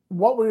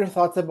 What were your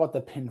thoughts about the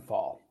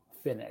pinfall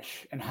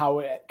finish and how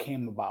it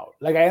came about?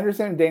 Like, I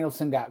understand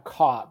Danielson got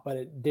caught,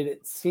 but did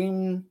it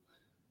seem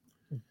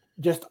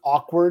just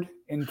awkward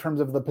in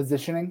terms of the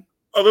positioning?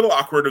 A little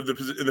awkward in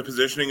the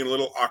positioning, and a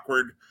little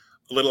awkward,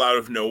 a little out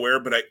of nowhere.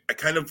 But I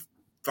kind of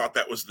thought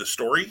that was the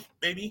story,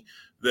 maybe.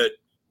 That,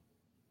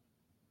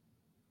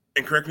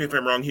 and correct me if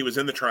I'm wrong, he was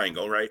in the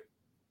triangle, right?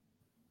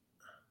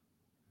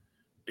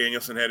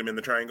 Danielson had him in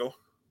the triangle.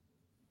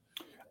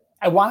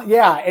 And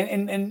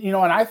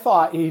I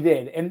thought he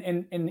did,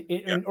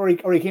 or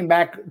he came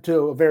back to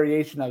a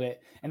variation of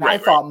it, and I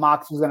thought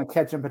Mox was going to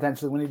catch him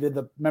potentially when he did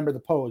the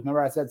pose.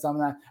 Remember I said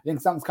something that I think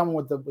something's coming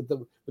with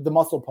the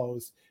muscle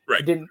pose.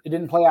 Right. It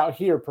didn't play out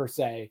here per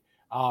se,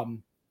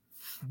 but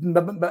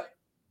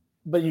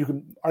you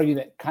can argue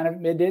that kind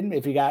of it didn't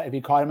if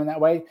he caught him in that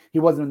way. He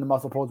wasn't in the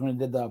muscle pose when he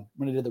did the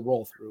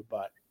roll through,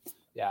 but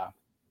yeah.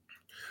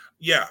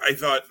 I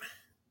thought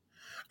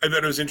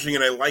it was interesting,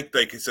 and I liked,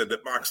 like I said,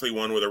 that Moxley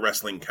won with a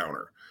wrestling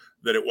counter.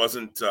 That it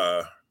wasn't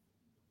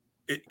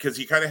because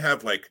you kind of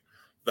have like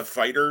the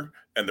fighter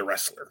and the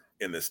wrestler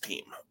in this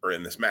team, or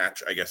in this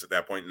match, I guess at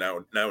that point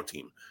now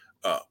team.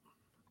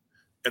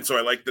 And so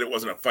I liked that it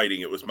wasn't a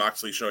fighting; it was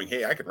Moxley showing,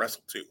 hey, I can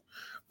wrestle too.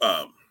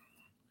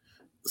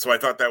 So I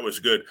thought that was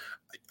good.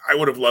 I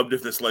would have loved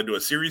if this led to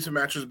a series of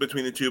matches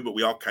between the two, but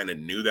we all kind of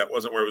knew that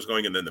wasn't where it was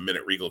going. And then the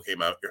minute Regal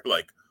came out, you're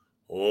like,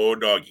 oh,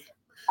 doggy.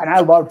 And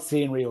I loved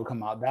seeing Regal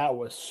come out. That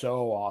was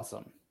so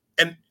awesome.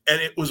 And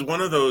it was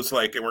one of those,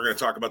 like, and we're going to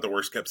talk about the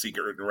worst kept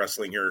secret in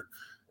wrestling here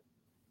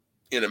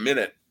in a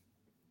minute.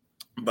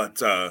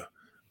 But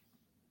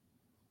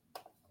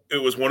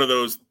it was one of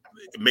those,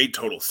 it made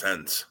total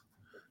sense.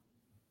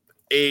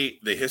 The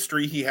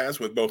history he has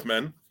with both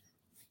men,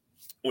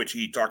 which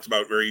he talks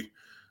about very,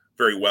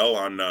 very well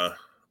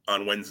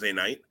on Wednesday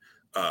night.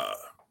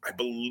 I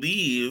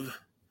believe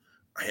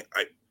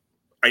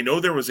I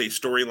know there was a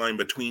storyline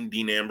between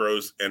Dean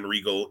Ambrose and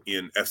Regal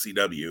in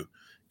FCW,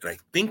 and I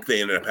think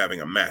they ended up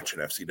having a match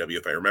in FCW,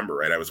 if I remember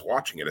right. I was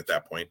watching it at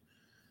that point.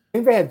 I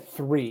think they had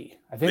 3.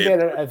 I think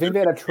they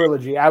had a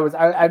trilogy.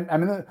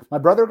 My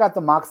brother got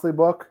the Moxley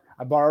book.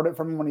 I borrowed it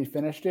from him when he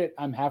finished it.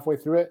 I'm halfway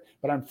through it,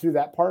 but I'm through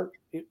that part.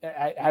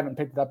 I haven't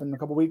picked it up in a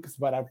couple weeks,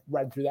 but I've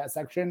read through that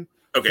section.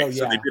 Okay,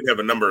 so they did have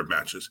a number of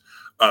matches.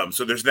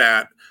 So there's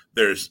that.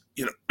 There's,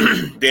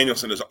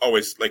 Danielson has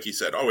always, like he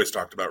said, always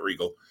talked about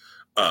Regal.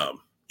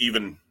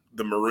 Even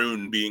the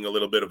maroon being a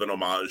little bit of an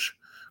homage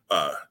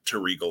to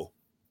Regal.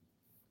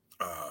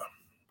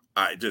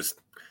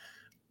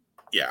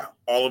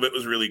 All of it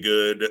was really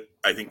good.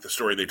 I think the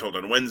story they told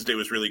on Wednesday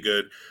was really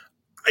good.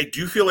 I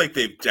do feel like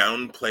they've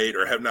downplayed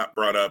or have not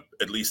brought up,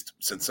 at least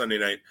since Sunday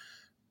night,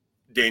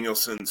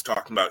 Danielson's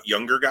talking about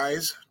younger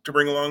guys to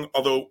bring along.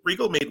 Although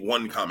Regal made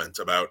one comment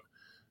about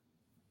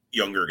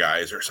younger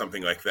guys or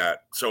something like that.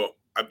 So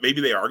maybe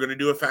they are going to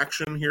do a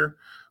faction here.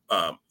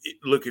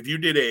 Look, if you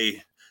did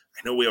I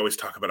know we always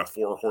talk about a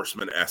 4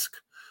 horsemen-esque,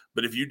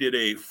 but if you did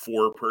a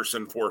 4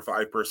 or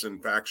 5 person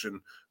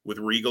faction with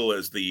Regal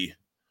as the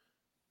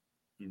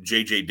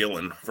J.J.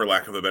 Dillon, for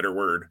lack of a better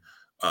word,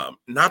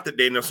 not that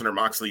Danielson or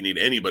Moxley need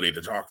anybody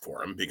to talk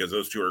for him, because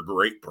those two are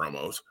great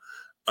promos,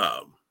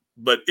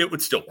 but it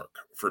would still work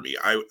for me.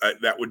 I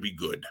that would be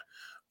good.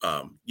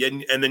 And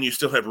then you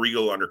still have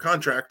Regal under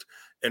contract,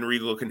 and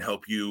Regal can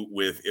help you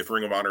with, if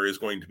Ring of Honor is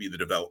going to be the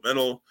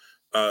developmental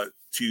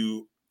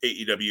to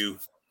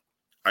AEW,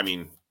 I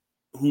mean,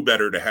 who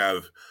better to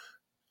have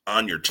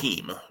on your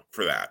team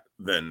for that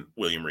than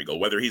William Regal,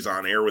 whether he's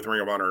on air with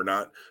Ring of Honor or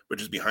not, but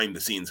just behind the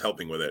scenes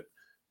helping with it.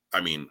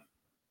 I mean,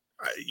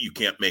 you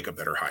can't make a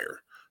better hire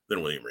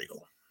than William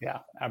Regal. Yeah,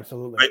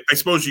 absolutely. I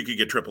suppose you could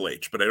get Triple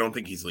H, but I don't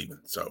think he's leaving.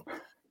 So,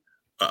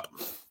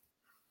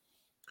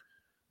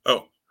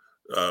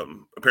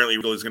 apparently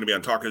Regal is going to be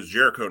on Talk is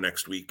Jericho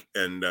next week.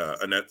 And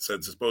Annette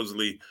said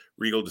supposedly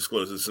Regal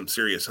discloses some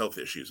serious health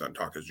issues on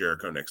Talk is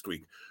Jericho next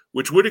week,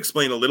 which would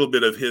explain a little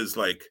bit of his,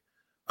 like,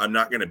 I'm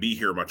not going to be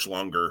here much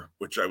longer,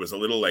 which I was a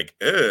little like,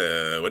 what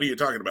are you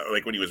talking about?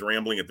 Like when he was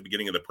rambling at the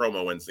beginning of the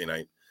promo Wednesday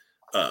night.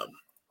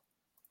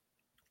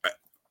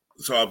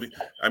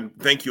 I'm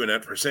thank you,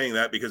 Annette, for saying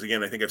that, because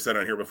again, I think I've said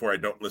on here before, I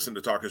don't listen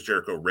to Talk is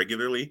Jericho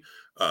regularly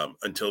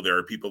until there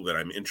are people that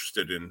I'm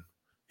interested in,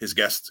 his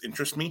guests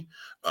interest me.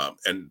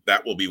 And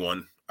that will be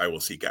one I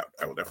will seek out.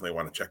 I will definitely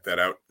want to check that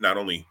out, not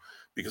only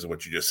because of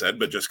what you just said,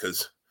 but just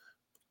because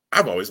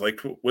I've always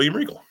liked William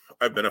Regal.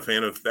 I've been a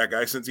fan of that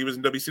guy since he was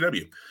in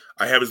WCW.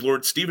 I have his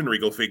Lord Steven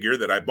Regal figure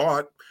that I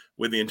bought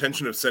with the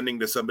intention of sending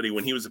to somebody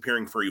when he was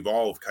appearing for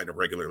Evolve kind of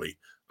regularly.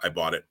 I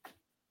bought it,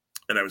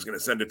 and I was going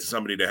to send it to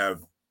somebody to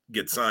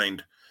get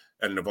signed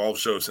at an Evolve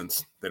show,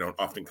 since they don't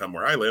often come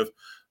where I live,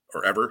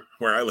 or ever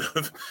where I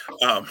live.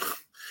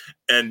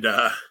 And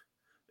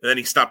then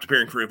he stopped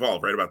appearing for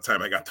Evolve right about the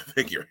time I got the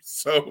figure.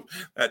 So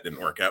that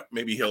didn't work out.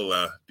 Maybe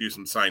he'll do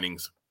some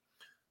signings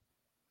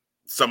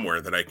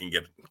somewhere that I can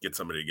get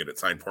somebody to get it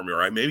signed for me,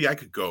 or maybe I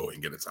could go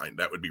and get it signed.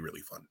 That would be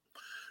really fun.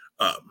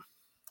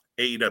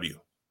 AEW,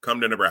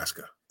 come to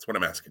Nebraska. That's what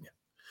I'm asking you.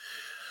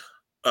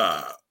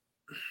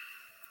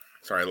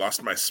 Sorry, I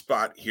lost my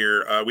spot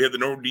here. We have the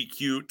No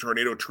DQ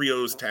Tornado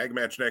Trios tag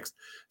match next.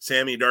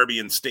 Sammy, Darby,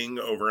 and Sting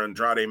over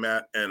Andrade,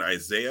 Matt, and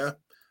Isaiah.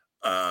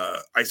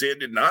 Isaiah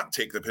did not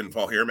take the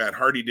pinfall here. Matt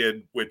Hardy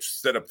did, which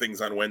set up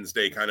things on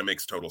Wednesday. Kind of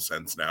makes total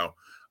sense now,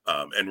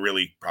 and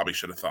really probably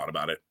should have thought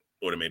about it.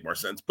 Would have made more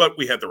sense. But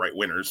we had the right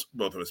winners.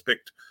 Both of us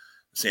picked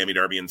Sammy,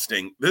 Darby, and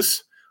Sting.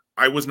 This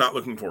I was not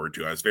looking forward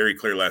to. I was very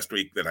clear last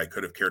week that I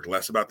could have cared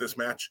less about this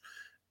match.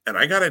 And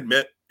I got to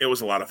admit, it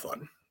was a lot of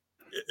fun.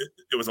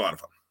 It was a lot of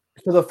fun.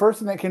 So the first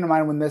thing that came to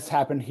mind when this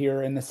happened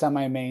here in the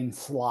semi-main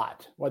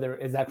slot, whether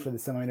it's actually the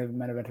semi-main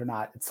event or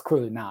not, it's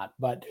clearly not.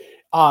 But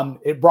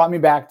it brought me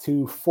back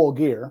to Full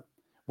Gear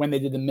when they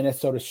did the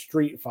Minnesota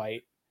Street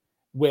Fight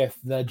with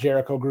the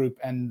Jericho group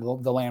and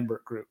the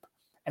Lambert group.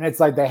 And it's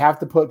like they have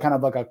to put kind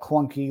of like a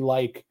clunky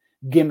like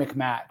gimmick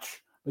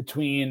match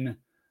between,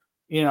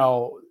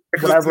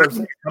 whatever. It's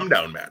not a come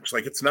down match.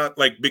 Like it's not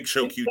like Big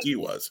Show QT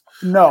was.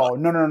 No.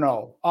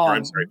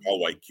 I'm sorry,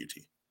 Paul White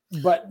QT.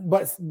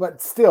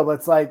 But still,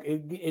 it's like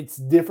it's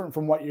different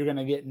from what you're going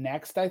to get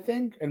next, I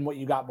think, and what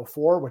you got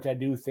before, which I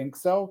do think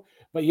so.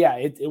 But yeah,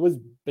 it was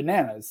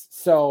bananas.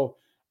 So,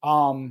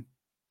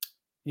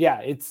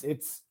 yeah,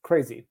 it's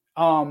crazy.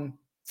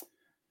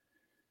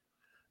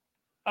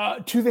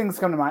 Two things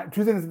come to mind.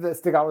 Two things that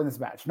stick out in this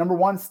match. Number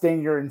one,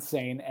 Sting, you're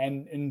insane,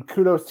 and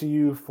kudos to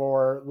you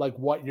for like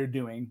what you're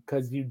doing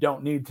because you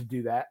don't need to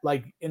do that.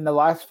 Like in the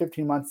last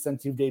 15 months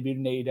since you've debuted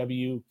in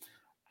AEW.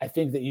 I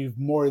think that you've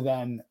more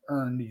than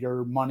earned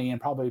your money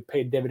and probably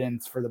paid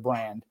dividends for the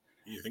brand.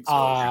 You think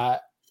so?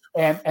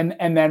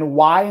 And then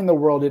why in the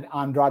world did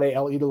Andrade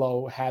El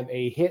Idolo have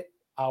a hit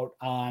out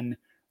on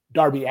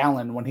Darby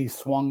Allin when he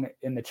swung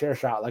in the chair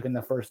shot, like in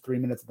the first 3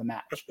 minutes of the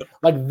match?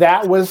 Like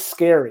that was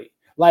scary.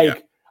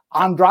 Like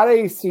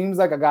Andrade seems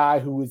like a guy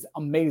who is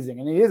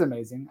amazing, and he is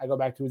amazing. I go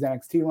back to his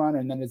NXT run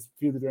and then his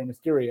feud with Rey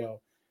Mysterio.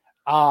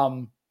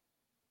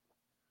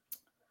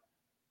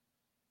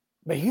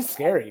 But he's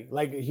scary.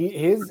 Like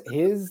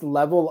his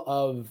level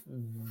of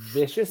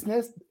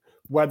viciousness,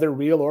 whether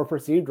real or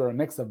perceived or a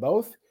mix of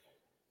both,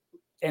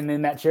 and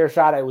in that chair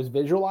shot I was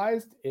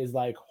visualized is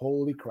like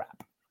holy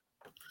crap.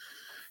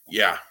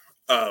 Yeah.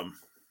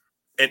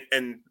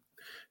 And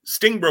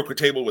Sting broke a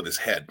table with his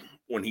head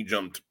when he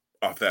jumped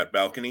off that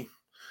balcony.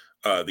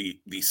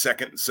 The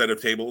second set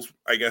of tables,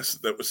 I guess,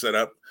 that was set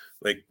up,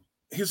 like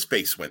his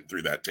face went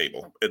through that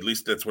table. At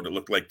least that's what it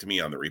looked like to me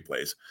on the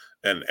replays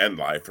and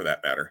live for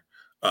that matter.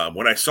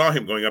 When I saw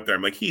him going up there,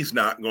 I'm like, he's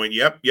not going,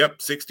 yep,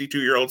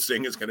 62-year-old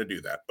Sting is going to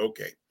do that.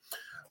 Okay.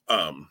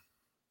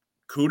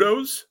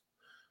 Kudos,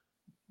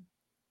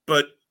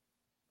 but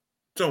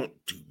don't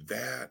do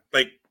that.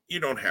 Like,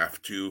 you don't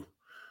have to.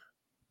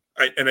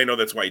 And I know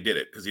that's why he did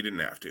it, because he didn't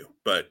have to,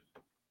 but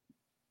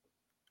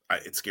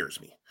it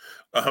scares me.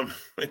 I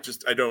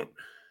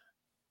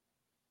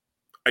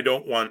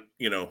don't want,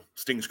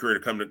 Sting's career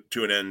to come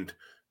to an end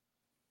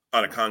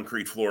on a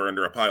concrete floor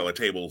under a pile of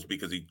tables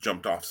because he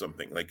jumped off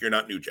something. Like, you're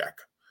not New Jack.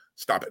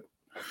 Stop it.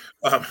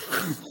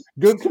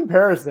 Good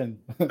comparison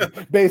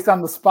based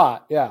on the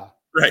spot. Yeah.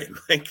 Right.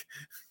 Like,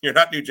 you're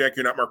not New Jack.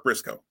 You're not Mark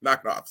Briscoe.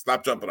 Knock it off.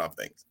 Stop jumping off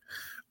things.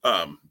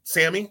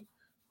 Sammy,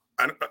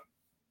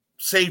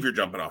 save your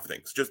jumping off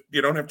things. Just,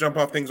 you don't have to jump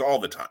off things all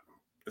the time.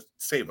 Just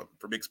save them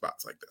for big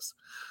spots like this.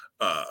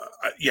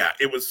 Yeah,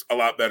 it was a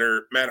lot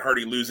better. Matt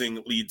Hardy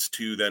losing leads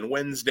to then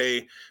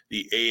Wednesday,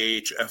 the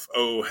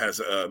AHFO has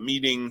a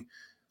meeting.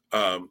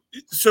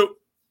 So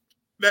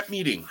that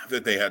meeting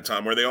that they had,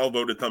 Tom, where they all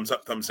voted thumbs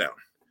up, thumbs down.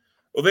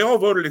 Well, they all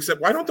voted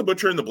except why don't the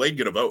Butcher and the Blade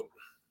get a vote?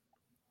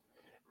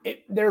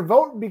 Their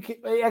vote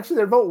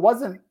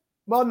wasn't.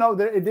 Well, no,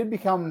 it did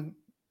become.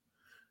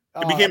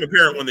 It became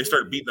apparent when they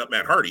started beating up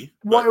Matt Hardy.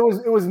 Well,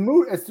 it was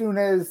moot as soon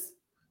as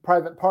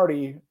Private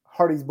Party,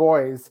 Hardy's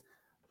boys,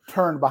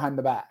 turned behind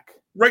the back.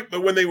 Right,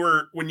 but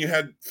when you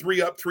had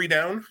 3 up, 3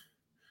 down,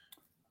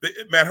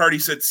 Matt Hardy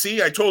said,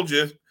 "See, I told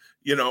you,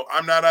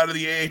 I'm not out of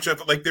the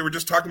AHF." Like they were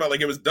just talking about,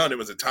 like it was done, it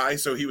was a tie,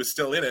 so he was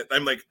still in it.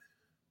 I'm like,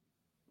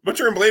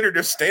 Butcher and Blade are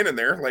just standing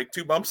there, like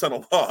 2 bumps on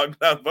a log,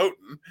 not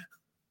voting.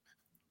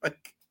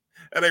 Like,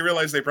 and I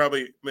realized it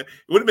would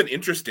have been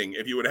interesting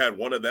if you would have had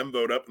one of them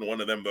vote up and one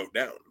of them vote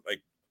down.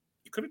 Like,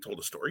 you could have told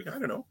a story. I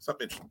don't know,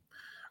 something interesting.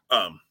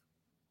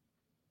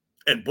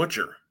 And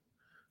Butcher,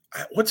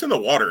 what's in the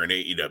water in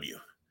AEW?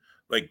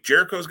 Like,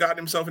 Jericho's gotten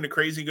himself into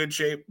crazy good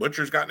shape.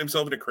 Butcher's gotten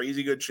himself into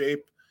crazy good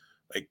shape.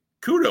 Like,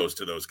 kudos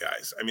to those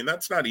guys. I mean,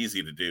 that's not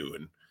easy to do.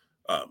 And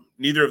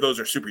neither of those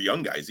are super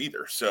young guys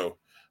either. So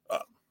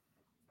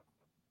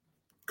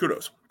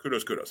kudos.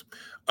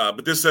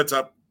 But this sets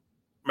up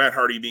Matt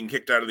Hardy being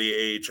kicked out of the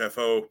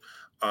AHFO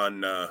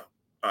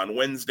on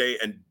Wednesday,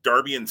 and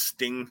Darby and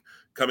Sting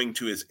coming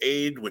to his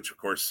aid, which, of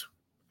course,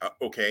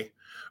 okay.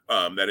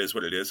 That is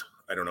what it is.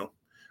 I don't know.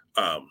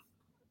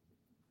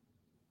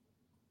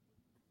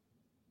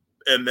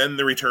 And then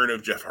the return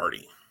of Jeff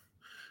Hardy,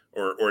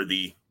 or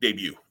the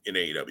debut in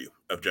AEW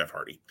of Jeff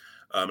Hardy.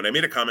 And I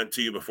made a comment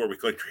to you before we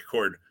clicked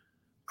record.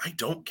 I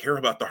don't care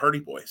about the Hardy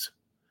Boys.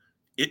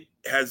 It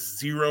has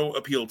zero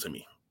appeal to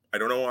me. I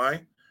don't know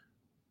why,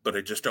 but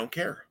I just don't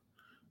care.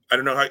 I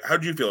don't know. How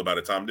did you feel about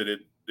it, Tom? Did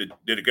it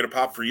get a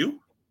pop for you?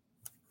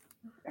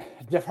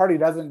 Jeff Hardy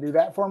doesn't do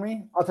that for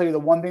me. I'll tell you the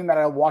one thing that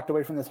I walked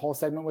away from this whole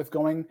segment with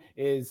going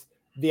is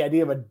the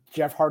idea of a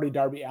Jeff Hardy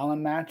Darby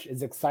Allin match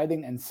is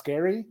exciting and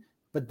scary,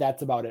 but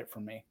that's about it for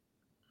me.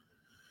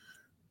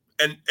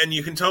 And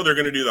you can tell they're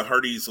going to do the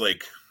Hardys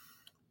like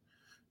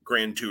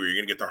Grand Tour. You're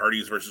going to get the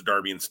Hardys versus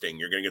Darby and Sting.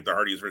 You're going to get the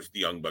Hardys versus the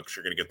Young Bucks.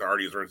 You're going to get the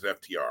Hardys versus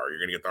FTR. You're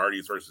going to get the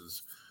Hardys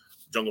versus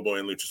Jungle Boy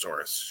and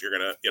Luchasaurus. You're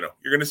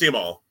going to see them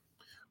all.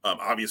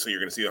 Obviously,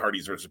 you're going to see the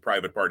Hardys versus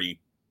Private Party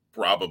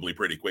probably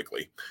pretty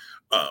quickly.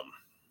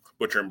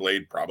 Butcher and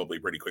Blade probably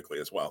pretty quickly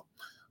as well.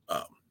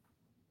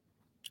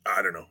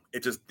 I don't know.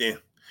 It just, eh.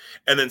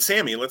 And then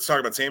Sammy, let's talk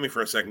about Sammy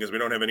for a second because we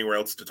don't have anywhere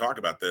else to talk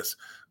about this.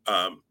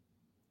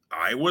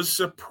 I was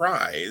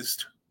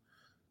surprised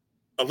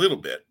a little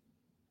bit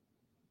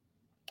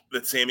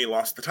that Sammy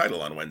lost the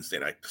title on Wednesday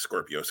night to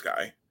Scorpio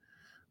Sky.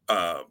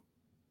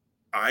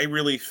 I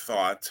really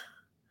thought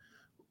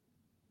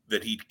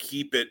that he'd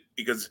keep it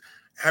because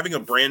having a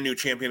brand new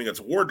champion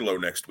against Wardlow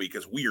next week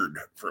is weird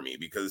for me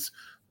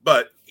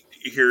but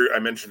here I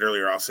mentioned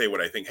earlier, I'll say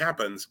what I think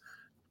happens.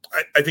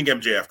 I think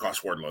MJF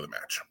costs Wardlow the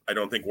match. I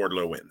don't think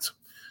Wardlow wins.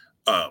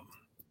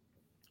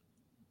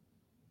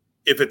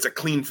 If it's a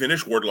clean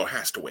finish, Wardlow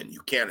has to win.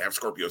 You can't have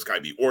Scorpio Sky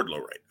beat Wardlow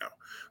right now.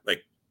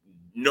 Like,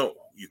 no,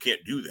 you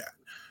can't do that.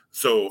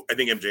 So I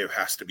think MJF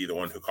has to be the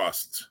one who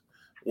costs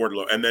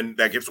Wardlow. And then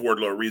that gives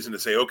Wardlow a reason to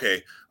say,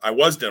 okay, I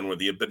was done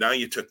with you, but now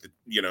you took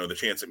the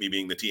chance at me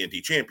being the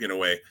TNT champion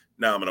away.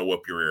 Now I'm going to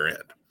whoop your rear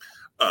end.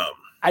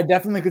 I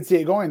definitely could see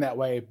it going that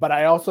way. But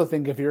I also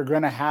think if you're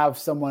going to have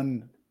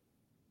someone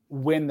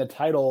win the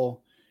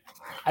title,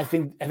 I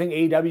think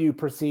AEW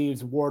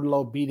perceives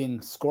Wardlow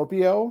beating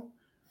Scorpio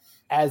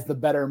as the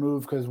better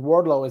move because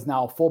Wardlow is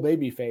now full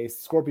babyface.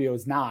 Scorpio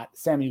is not.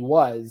 Sammy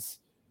was,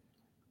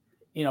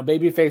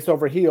 babyface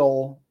over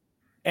heel.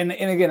 And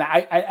again,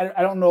 I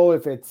don't know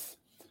if it's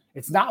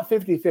not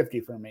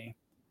 50-50 for me.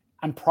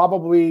 I'm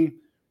probably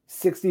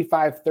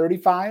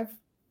 65-35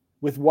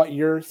 with what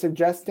you're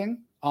suggesting.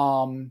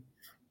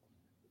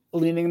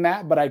 Leaning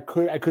that, but I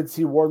could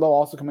see Wardlow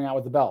also coming out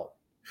with the belt.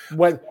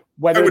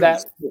 Whether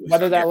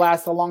that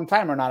lasts a long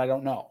time or not, I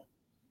don't know.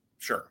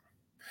 Sure.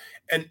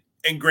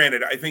 And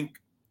granted, I think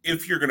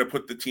if you're going to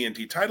put the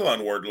TNT title on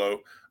Wardlow,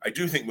 I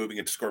do think moving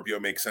it to Scorpio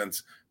makes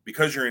sense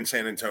because you're in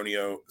San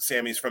Antonio.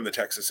 Sammy's from the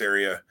Texas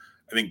area.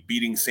 I think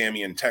beating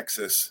Sammy in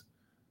Texas.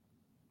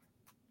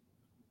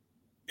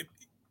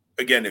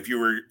 Again, if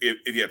you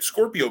have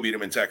Scorpio beat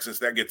him in Texas,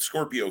 that gets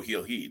Scorpio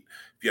heel heat.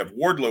 If you have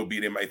Wardlow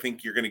beat him, I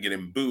think you're going to get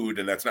him booed,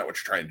 and that's not what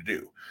you're trying to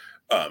do.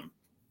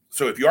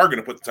 So if you are going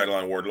to put the title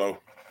on Wardlow,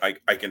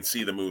 I can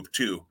see the move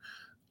too.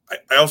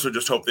 I also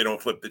just hope they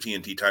don't flip the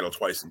TNT title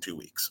twice in 2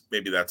 weeks.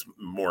 Maybe that's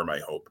more my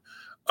hope.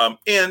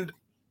 And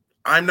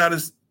I'm not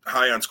as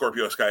high on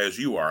Scorpio Sky as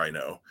you are, I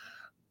know.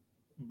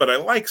 But I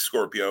like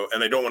Scorpio,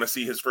 and I don't want to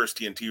see his first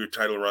TNT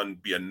title run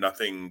be a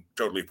nothing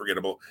totally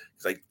forgettable.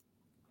 Because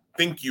I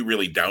think you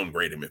really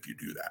downgrade him if you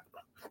do that.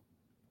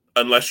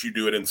 Unless you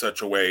do it in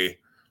such a way.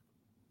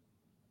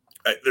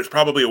 There's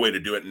probably a way to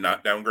do it and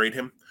not downgrade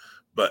him.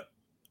 But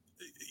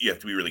you have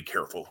to be really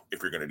careful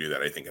if you're going to do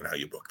that, I think, and how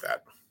you book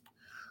that.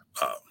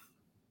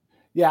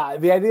 Yeah,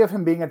 the idea of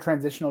him being a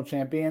transitional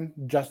champion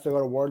just to go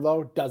to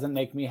Wardlow doesn't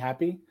make me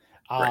happy.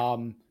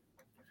 Right.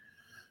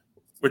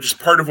 Which is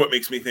part of what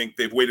makes me think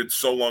they've waited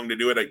so long to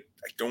do it. I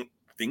don't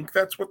think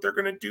that's what they're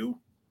going to do.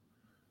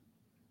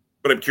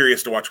 But I'm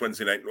curious to watch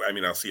Wednesday night. I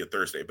mean, I'll see it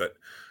Thursday, but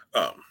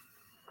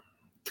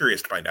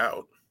curious to find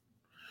out.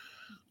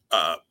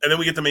 And then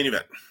we get the main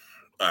event.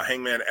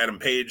 Hangman Adam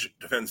Page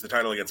defends the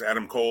title against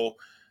Adam Cole.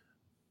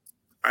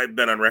 I've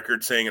been on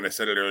record saying, and I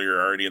said it earlier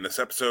already in this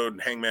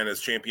episode, Hangman as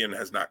champion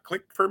has not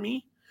clicked for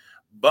me.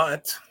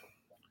 But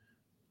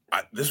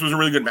this was a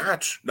really good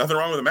match. Nothing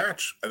wrong with the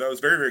match. I thought it was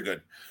very, very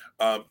good.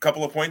 A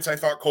couple of points I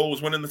thought Cole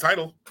was winning the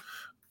title,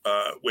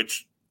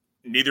 which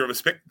neither of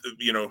us picked.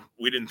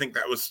 We didn't think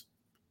that was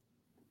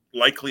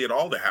likely at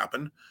all to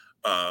happen.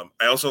 I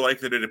also like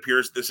that it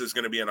appears this is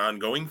going to be an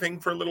ongoing thing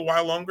for a little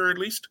while longer, at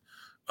least.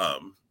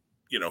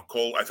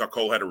 Cole, I thought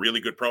Cole had a really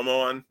good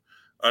promo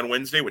on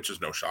Wednesday, which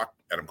is no shock.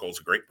 Adam Cole's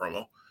a great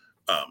promo.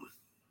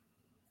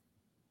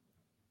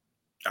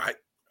 I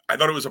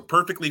thought it was a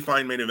perfectly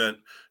fine main event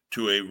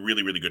to a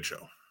really, really good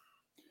show.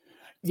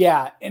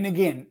 Yeah, and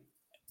again,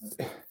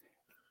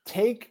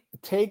 take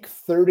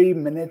 30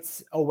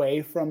 minutes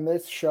away from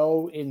this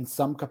show in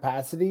some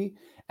capacity,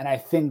 and I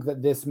think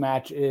that this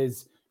match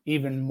is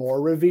even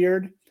more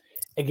revered.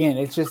 Again,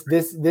 it's just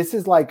this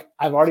is like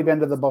I've already been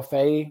to the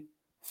buffet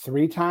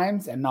 3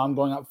 times, and now I'm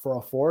going up for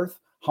a 4th.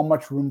 How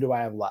much room do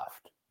I have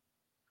left?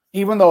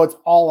 Even though it's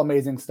all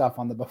amazing stuff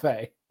on the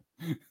buffet.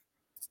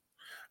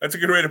 That's a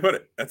good way to put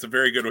it. That's a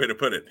very good way to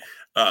put it.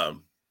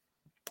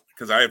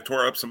 Because I have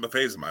tore up some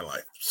buffets in my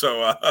life.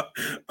 So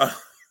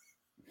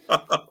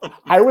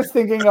I was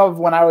thinking of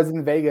when I was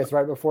in Vegas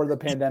right before the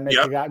pandemic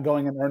Yep. got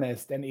going in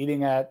earnest and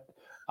eating at,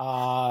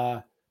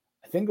 I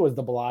think it was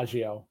the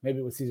Bellagio. Maybe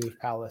it was Caesar's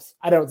Palace.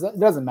 It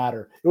doesn't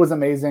matter. It was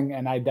amazing,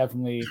 and I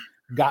definitely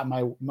got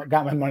my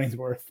money's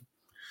worth.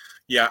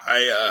 Yeah,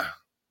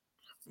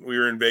 we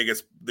were in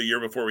Vegas the year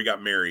before we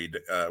got married.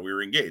 We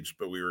were engaged,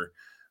 but we were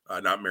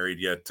not married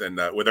yet. And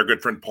with our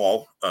good friend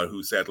Paul,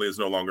 who sadly is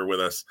no longer with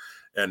us,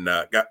 and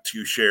got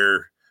to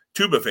share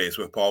 2 buffets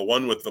with Paul.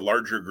 One with the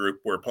larger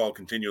group, where Paul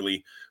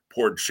continually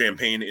poured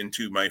champagne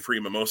into my free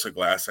mimosa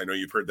glass. I know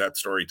you've heard that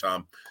story,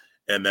 Tom.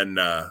 And then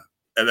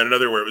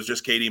another where it was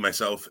just Katie,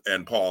 myself,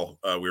 and Paul.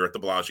 We were at the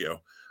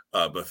Bellagio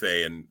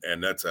buffet,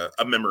 and that's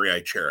a memory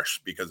I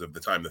cherish because of the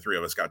time the 3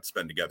 of us got to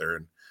spend together.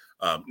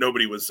 And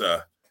nobody was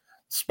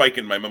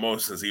spiking my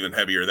mimosas even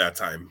heavier that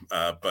time.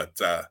 But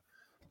the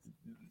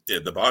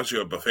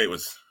Bellagio buffet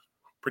was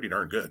pretty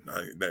darn good.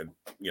 Very,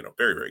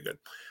 very good.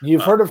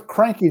 You've heard of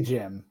Cranky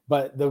Jim,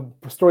 but the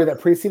story that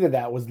preceded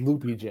that was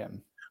Loopy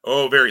Jim.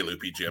 Oh, very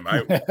loopy, Jim.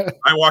 I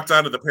walked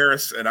out of the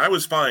Paris and I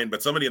was fine,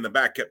 but somebody in the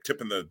back kept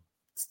tipping the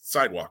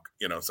sidewalk,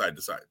 side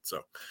to side.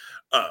 So,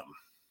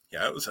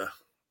 yeah, it was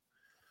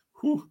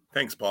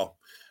thanks, Paul.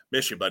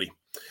 Miss you, buddy.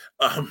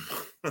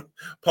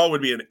 Paul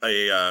would be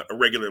a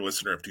regular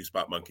listener of Two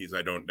Spot Monkeys.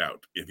 I don't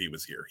doubt if he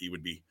was here. He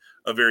would be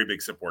a very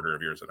big supporter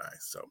of yours and I.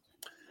 So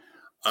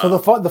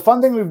the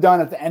fun thing we've done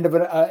at the end of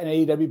an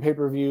AEW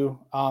pay-per-view,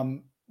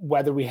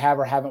 whether we have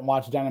or haven't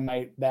watched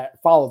Dynamite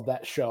that followed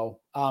that show,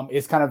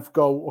 is kind of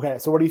go, okay,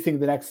 so what do you think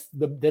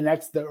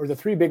the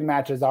 3 big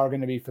matches are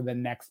going to be for the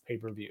next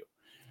pay-per-view?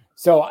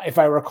 So if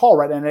I recall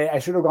right, and I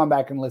should have gone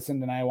back and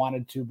listened, and I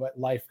wanted to, but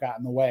life got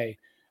in the way.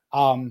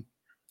 I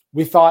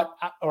thought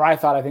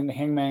the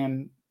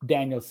Hangman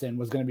Danielson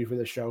was going to be for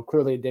the show.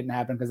 Clearly it didn't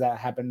happen because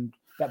that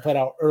played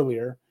out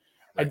earlier.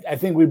 Right. I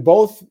think we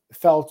both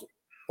felt,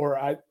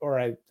 I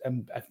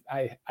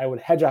would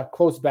hedge a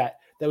close bet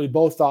that we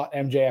both thought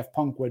MJF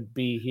Punk would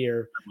be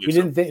here. We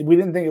didn't think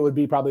it would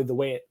be probably the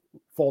way it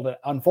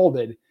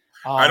unfolded.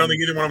 I don't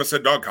think either one of us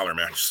said dog collar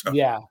match. So.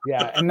 Yeah.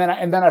 And then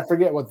I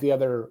forget what the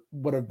other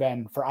would have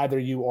been for either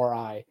you or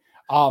I.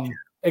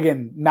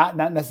 Again, not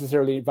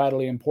necessarily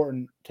vitally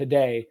important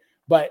today,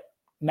 but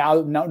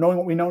now knowing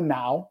what we know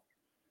now,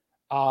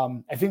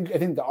 I think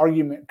the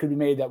argument could be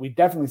made that we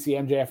definitely see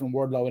MJF and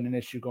Wardlow in an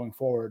issue going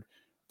forward.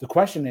 The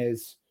question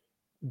is,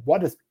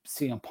 what does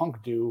CM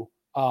Punk do?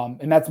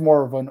 And that's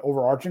more of an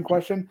overarching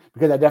question,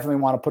 because I definitely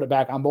want to put it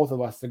back on both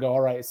of us to go,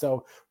 all right,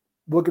 so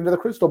look into the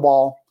crystal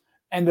ball,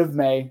 end of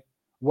May.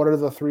 What are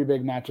the 3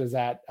 big matches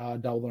at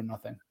Double or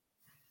Nothing?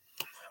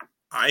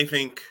 I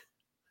think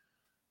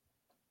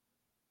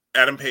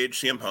Adam Page,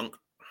 CM Punk.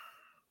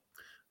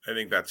 I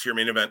think that's your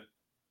main event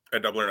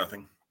at Double or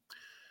Nothing.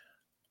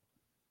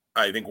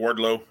 I think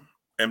Wardlow,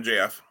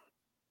 MJF.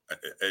 I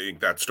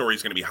think that story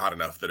is going to be hot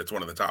enough that it's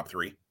one of the top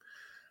 3.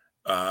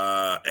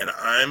 And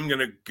I'm going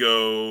to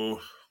go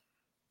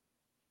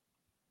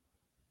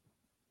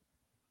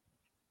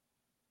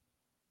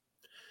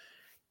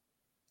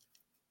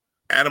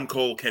Adam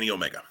Cole, Kenny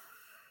Omega.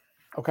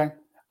 Okay.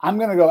 I'm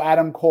going to go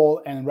Adam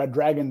Cole and Red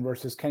Dragon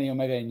versus Kenny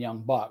Omega and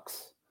Young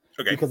Bucks.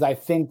 Okay. Because I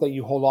think that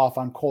you hold off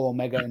on Cole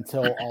Omega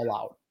until All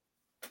Out.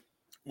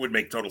 Would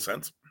make total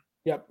sense.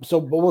 Yep. So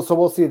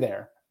we'll see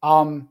there.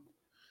 So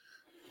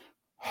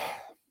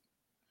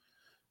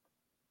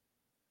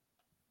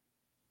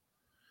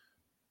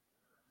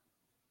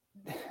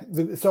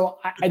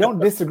I don't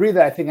disagree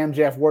that I think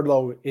MJF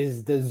Wardlow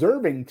is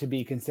deserving to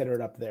be considered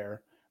up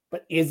there,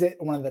 but is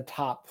it one of the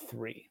top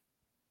 3?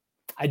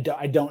 I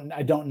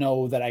don't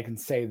know that I can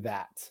say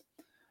that.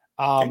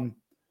 Okay.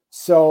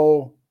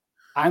 So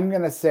I'm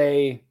gonna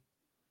say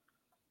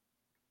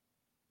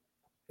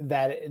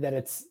that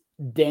it's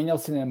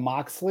Danielson and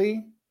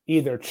Moxley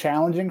either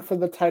challenging for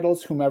the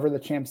titles, whomever the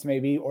champs may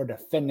be, or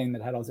defending the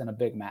titles in a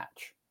big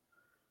match.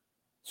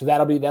 So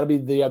that'll be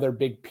the other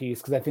big piece,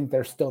 because I think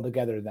they're still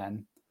together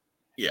then.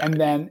 Yeah. And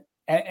then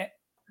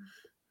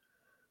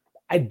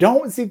I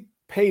don't see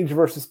Page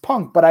versus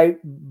Punk,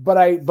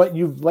 but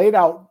you've laid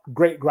out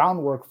great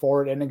groundwork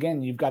for it. And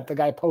again, you've got the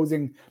guy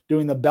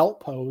doing the belt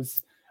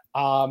pose.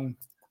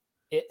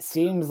 It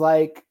seems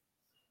like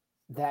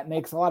that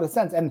makes a lot of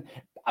sense.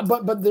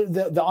 But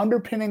the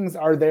underpinnings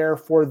are there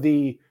for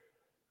the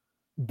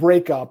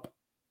breakup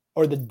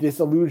or the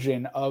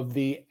dissolution of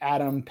the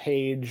Adam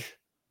Page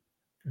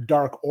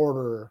Dark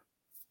Order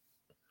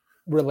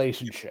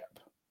relationship.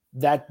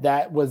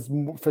 That was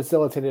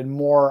facilitated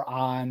more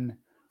on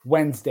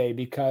Wednesday,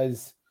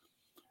 because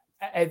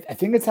I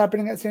think it's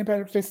happening at St.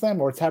 Patrick's Day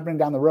Slam, or it's happening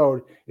down the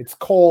road. It's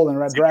Cole and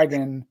Red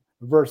Dragon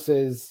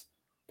versus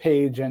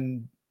Page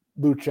and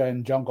Lucha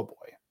and Jungle Boy.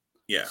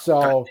 Yeah.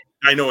 So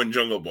I know, in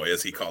Jungle Boy,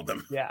 as he called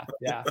them. Yeah.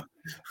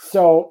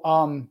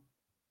 So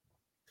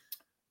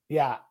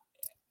yeah.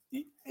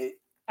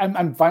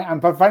 I'm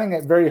finding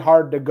it very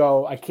hard to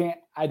go.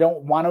 I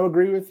don't want to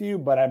agree with you,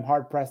 but I'm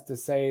hard pressed to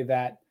say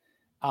that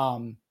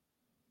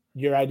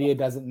your idea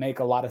doesn't make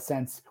a lot of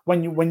sense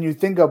when you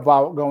think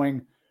about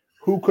going,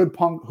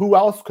 who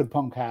else could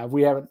Punk have?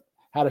 We haven't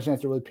had a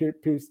chance to really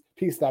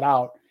piece that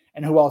out,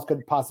 and who else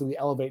could possibly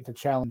elevate to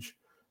challenge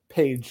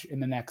Page in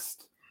the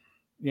next,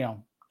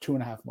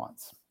 2.5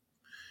 months.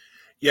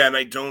 Yeah, and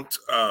I don't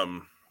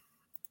think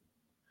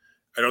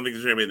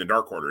there's anybody in the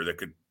Dark Order that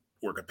could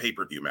work a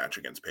pay-per-view match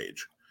against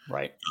Page.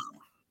 Right.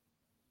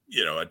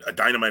 A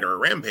Dynamite or a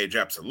Rampage,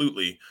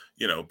 absolutely.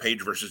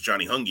 Page versus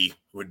Johnny Hungy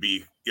would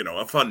be,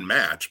 a fun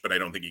match, but I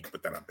don't think you can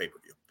put that on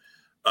pay-per-view.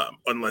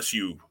 Unless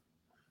you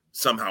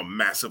somehow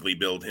massively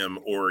build him,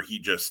 or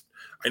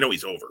I know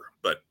he's over,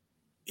 but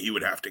he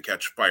would have to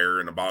catch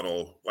fire in a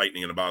bottle,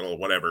 lightning in a bottle,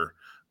 whatever,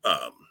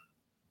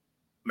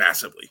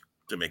 massively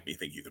to make me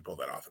think you could pull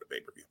that off at a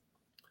pay-per-view.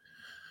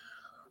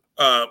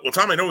 Well,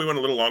 Tom, I know we went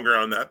a little longer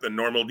on that than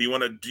normal. Do you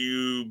want to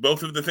do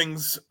both of the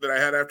things that I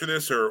had after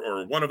this,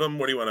 or one of them?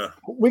 What do you want to?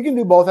 We can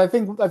do both. I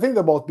think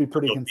they'll both be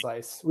pretty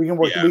concise. We can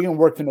work. Yeah. We can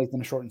work to make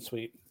them short and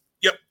sweet.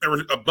 Yep, there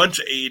were a bunch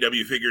of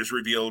AEW figures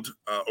revealed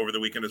over the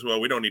weekend as well.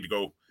 We don't need to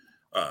go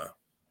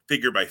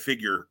figure by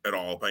figure at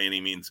all by any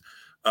means,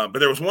 but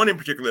there was one in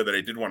particular that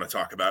I did want to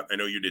talk about. I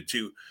know you did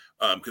too,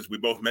 because we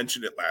both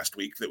mentioned it last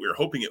week that we were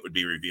hoping it would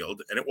be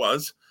revealed, and it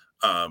was.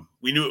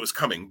 We knew it was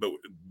coming, but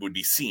would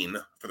be seen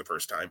for the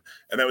first time.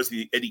 And that was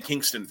the Eddie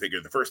Kingston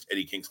figure, the first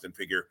Eddie Kingston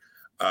figure.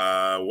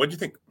 What did you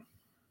think?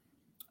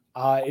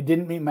 It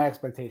didn't meet my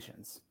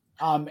expectations.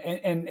 And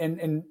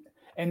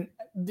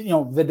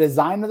the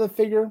design of the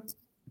figure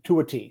to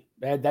a T.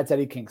 That's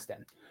Eddie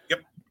Kingston.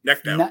 Yep,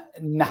 neck down.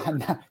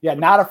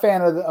 Not a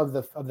fan of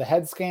the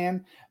head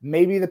scan.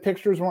 Maybe the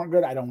pictures weren't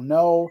good. I don't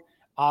know.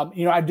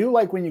 I do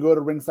like when you go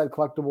to Ringside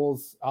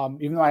Collectibles,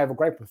 even though I have a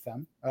gripe with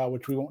them,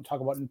 which we won't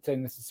talk about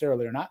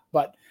necessarily or not.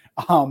 But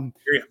you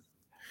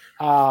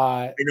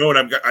know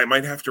what? I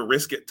might have to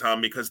risk it,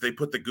 Tom, because they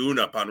put the Goon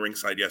up on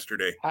Ringside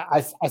yesterday.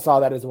 I saw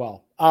that as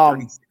well.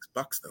 $36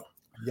 though.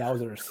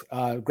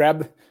 Yowzers!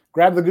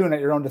 Grab the Goon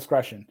at your own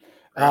discretion.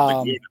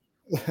 Grab the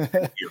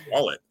Goon. Your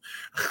wallet.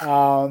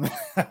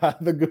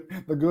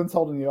 The Goon's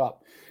holding you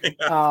up.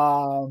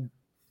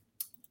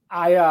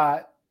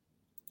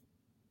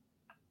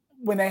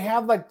 When they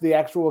have like the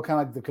actual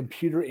kind of like the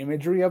computer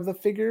imagery of the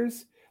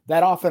figures,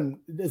 that often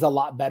is a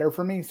lot better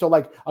for me. So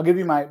like, I'll give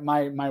you my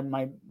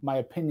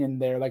opinion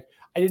there. Like,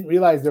 I didn't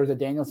realize there was a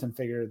Danielson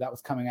figure that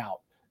was coming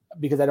out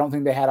because I don't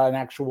think they had an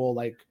actual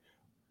like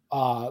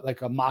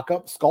a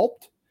mock-up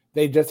sculpt.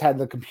 They just had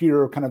the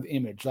computer kind of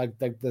image, like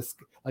this,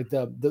 like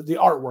the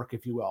artwork,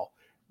 if you will.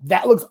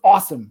 That looks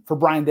awesome for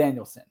Bryan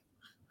Danielson.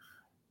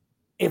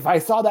 If I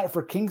saw that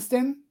for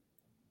Kingston,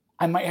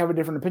 I might have a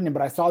different opinion,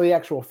 but I saw the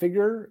actual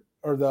figure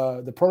or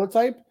the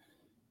prototype,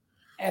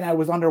 and I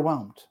was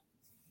underwhelmed.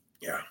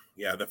 Yeah.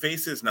 The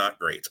face is not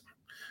great.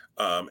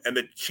 And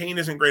the chain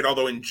isn't great,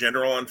 although in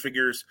general on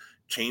figures,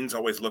 chains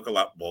always look a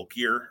lot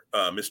bulkier.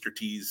 Mr.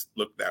 T's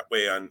look that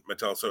way on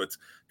Mattel, so it's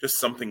just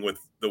something with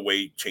the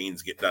way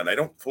chains get done. I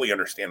don't fully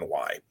understand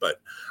why,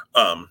 but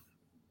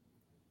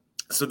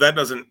so that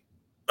doesn't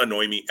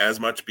annoy me as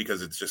much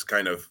because it's just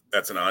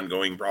that's an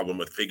ongoing problem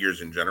with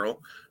figures in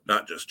general,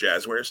 not just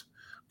Jazzwares.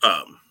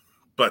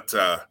 But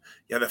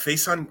the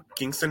face on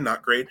Kingston,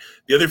 not great.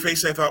 The other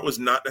face I thought was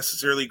not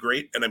necessarily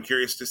great, and I'm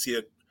curious to see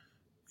it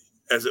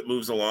as it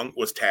moves along,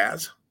 was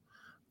Taz.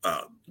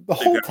 The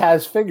whole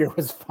Taz figure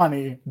was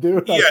funny,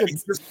 dude. Yeah,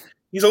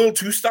 he's a little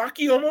too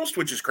stocky almost,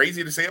 which is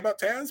crazy to say about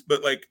Taz.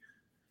 But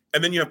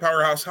and then you have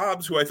Powerhouse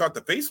Hobbs, who I thought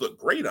the face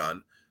looked great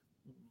on,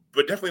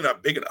 but definitely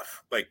not big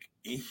enough.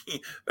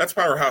 That's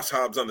Powerhouse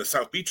Hobbs on the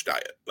South Beach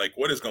diet.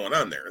 What is going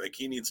on there?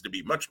 He needs to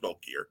be much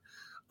bulkier.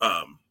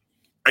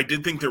 I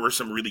did think there were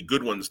some really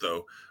good ones,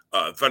 though.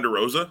 Thunder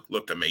Rosa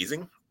looked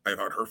amazing. I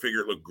thought her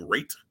figure looked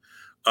great.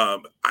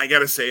 I got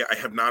to say, I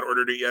have not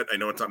ordered it yet. I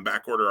know it's on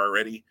back order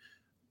already.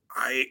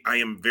 I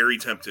am very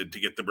tempted to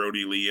get the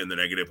Brody Lee and the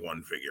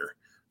 -1 figure.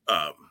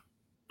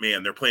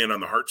 Man, they're playing on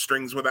the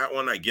heartstrings with that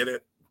one. I get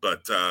it,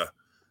 but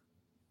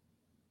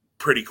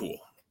pretty cool.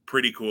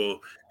 Pretty cool.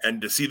 And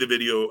to see the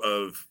video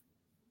of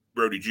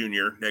Brody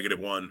Jr.,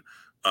 -1,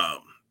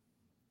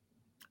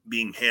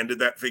 being handed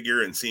that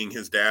figure and seeing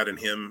his dad and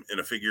him in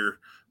a figure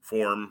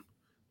form,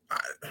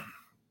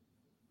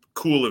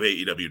 cool of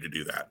AEW to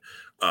do that.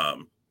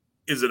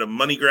 Is it a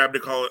money grab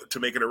to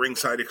make it a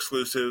Ringside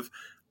exclusive?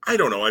 I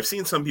don't know. I've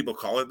seen some people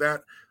call it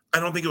that. I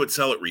don't think it would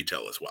sell at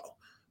retail as well.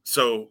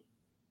 So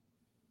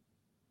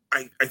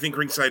I think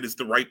Ringside is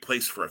the right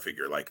place for a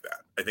figure like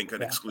that. I think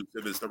an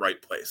exclusive is the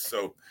right place.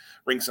 So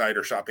Ringside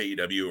or Shop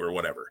AEW or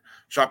whatever.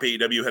 Shop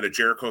AEW had a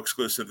Jericho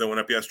exclusive that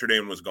went up yesterday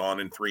and was gone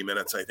in 3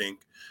 minutes, I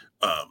think.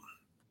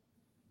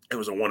 It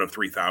was a 1 of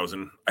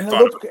 3,000.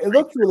 It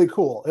looked really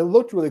cool. It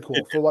looked really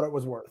cool for what it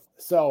was worth.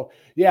 So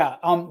yeah.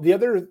 The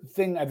other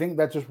thing I think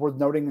that's just worth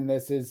noting in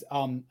this is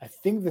I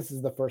think this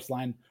is the first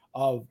line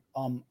of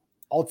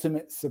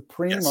Ultimate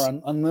Supreme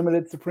or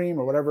Unlimited Supreme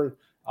or whatever.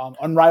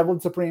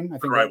 Unrivaled Supreme. I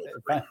think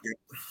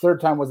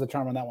third time was the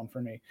charm on that one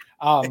for me.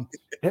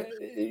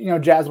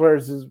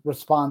 Jazzwares'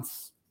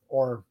 response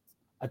or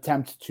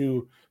attempt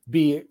to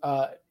be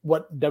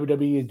what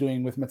WWE is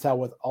doing with Mattel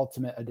with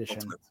Ultimate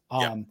Edition.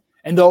 Yeah.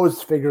 And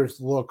those figures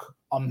look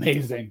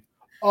amazing.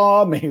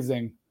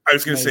 Amazing. I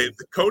was going to say,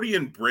 Cody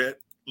and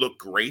Britt look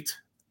great.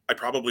 I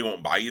probably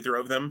won't buy either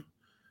of them.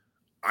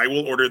 I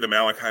will order the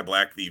Malachi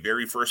Black the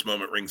very first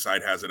moment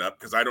Ringside has it up,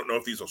 because I don't know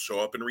if these will show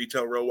up in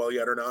retail real well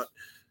yet or not.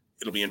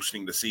 It'll be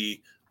interesting to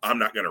see. I'm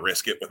not going to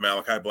risk it with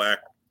Malachi Black.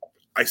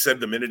 I said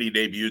the minute he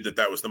debuted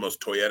that was the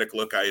most toyetic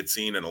look I had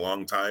seen in a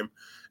long time.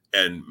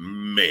 And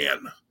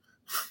man,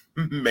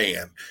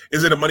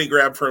 is it a money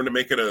grab for him to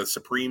make it a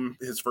Supreme,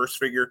 his first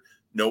figure?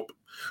 Nope.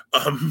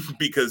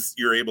 Because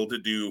you're able to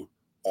do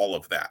all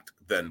of that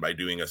then by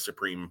doing a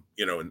Supreme,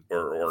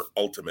 or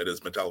Ultimate, as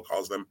Mattel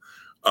calls them,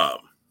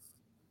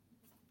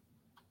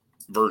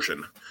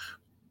 version.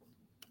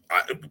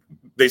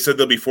 They said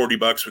they'll be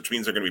 $40, which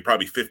means they're going to be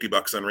probably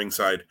 $50 on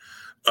Ringside.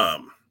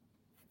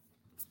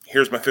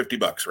 Here's my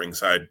 $50,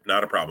 Ringside.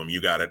 Not a problem.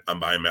 You got it. I'm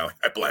buying Malachi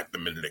Black the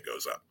minute it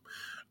goes up.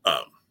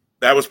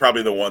 That was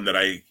probably the one that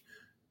I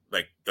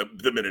like.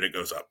 The minute it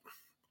goes up,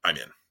 I'm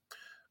in.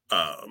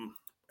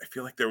 I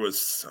feel like there was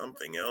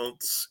something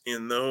else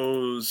in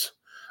those.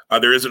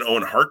 There is an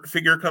Owen Hart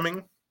figure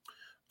coming.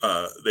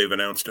 They've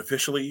announced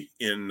officially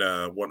in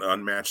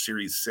on Match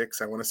Series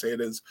 6, I want to say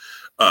it is.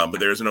 But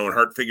there's an Owen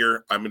Hart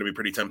figure. I'm going to be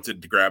pretty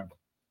tempted to grab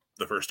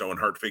the first Owen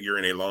Hart figure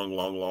in a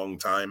long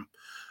time.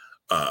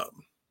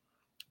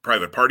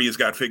 Private Party has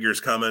got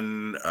figures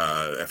coming.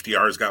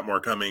 FTR's got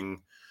more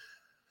coming.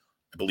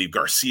 I believe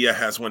Garcia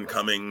has one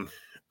coming.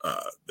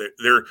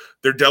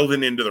 They're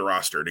delving into the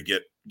roster to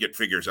get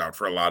figures out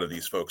for a lot of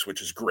these folks,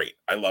 which is great.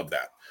 I love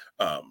that.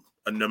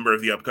 A number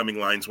of the upcoming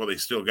lines, while they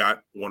still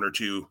got one or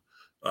two,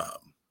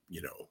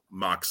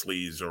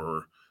 Moxleys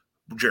or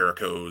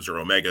Jerichos or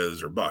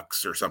Omegas or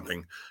Bucks or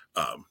something,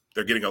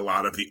 they're getting a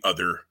lot of the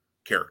other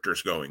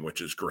characters going, which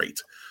is great.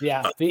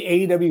 Yeah, the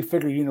AEW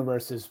figure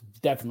universe is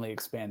definitely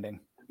expanding.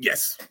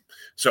 Yes.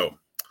 So,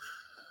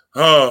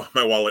 my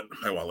wallet.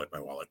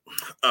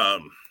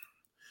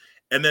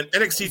 And then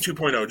NXT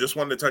 2.0, just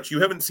wanted to touch. You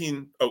haven't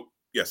seen,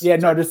 yes. Yeah,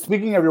 no, just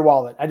speaking of your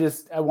wallet, I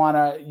want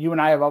to, you and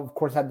I have, of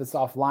course, had this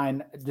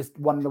offline. Just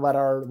wanted to let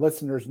our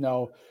listeners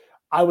know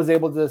I was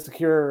able to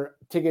secure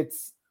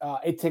tickets,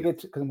 a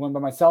ticket, because I'm going by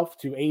myself,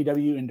 to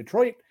AEW in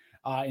Detroit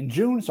in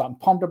June. So I'm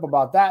pumped up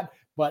about that.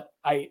 But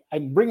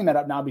I'm bringing that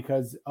up now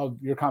because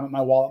of your comment,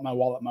 my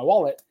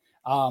wallet.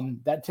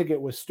 That ticket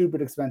was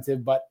stupid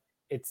expensive, but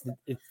it's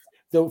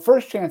the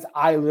first chance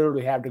I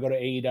literally have to go to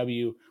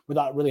AEW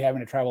without really having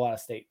to travel out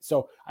of state.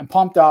 So I'm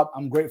pumped up.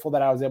 I'm grateful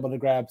that I was able to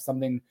grab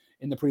something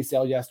in the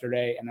pre-sale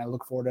yesterday, and I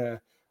look forward to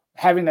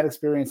having that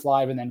experience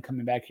live and then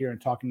coming back here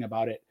and talking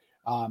about it,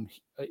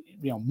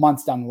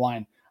 months down the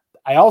line.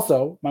 I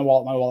also, my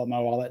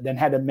wallet, then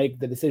had to make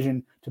the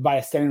decision to buy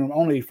a standing room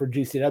only for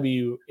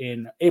GCW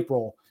in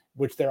April,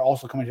 which they're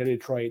also coming to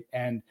Detroit.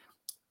 And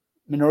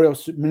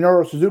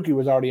Minoru Suzuki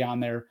was already on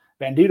there.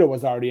 Bandito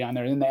was already on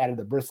there. And then they added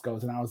the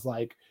Briscoes. And I was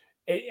like,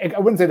 I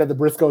wouldn't say that the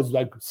Briscoes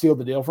like sealed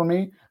the deal for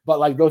me, but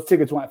like those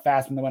tickets went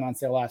fast when they went on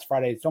sale last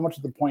Friday. So much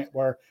to the point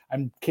where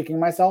I'm kicking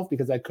myself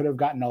because I could have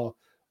gotten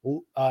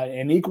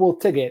an equal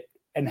ticket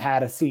and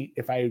had a seat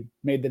if I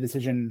made the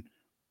decision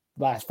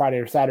last Friday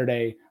or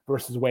Saturday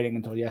versus waiting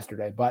until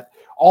yesterday. But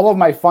all of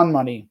my fun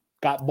money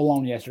got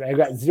blown yesterday. I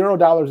got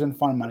 $0 in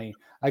fun money.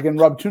 I can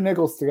rub 2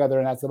 nickels together,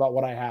 and that's about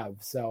what I have.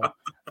 So,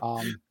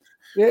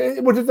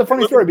 which is a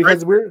funny story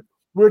because we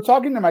were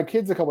talking to my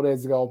kids a couple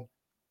days ago.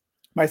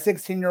 My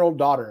 16-year-old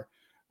daughter,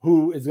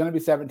 who is going to be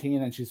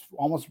 17, and she's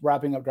almost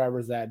wrapping up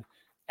driver's ed.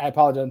 I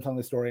apologize, I'm telling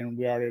the story, and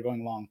we already are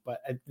going long, but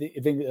I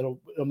think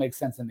it'll make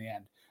sense in the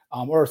end,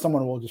 or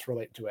someone will just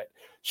relate to it.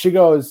 She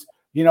goes,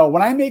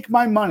 when I make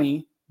my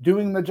money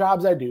doing the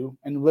jobs I do,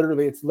 and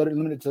literally it's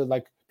limited to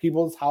like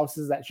people's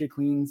houses that she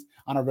cleans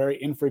on a very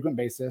infrequent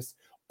basis,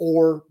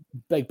 or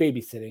like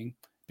babysitting,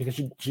 because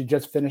she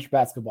just finished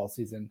basketball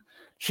season.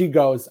 She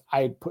goes,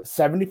 I put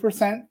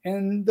 70%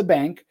 in the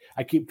bank.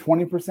 I keep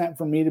 20%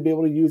 for me to be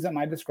able to use at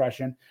my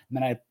discretion. And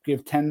then I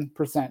give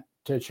 10%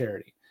 to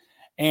charity.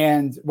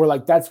 And we're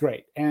like, that's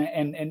great.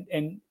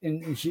 And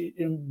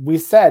we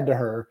said to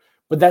her,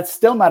 but that's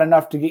still not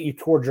enough to get you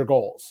towards your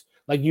goals.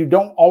 Like you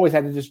don't always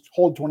have to just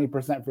hold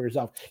 20% for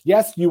yourself.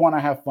 Yes, you want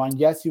to have fun.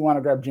 Yes, you want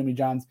to grab Jimmy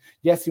John's.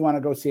 Yes, you want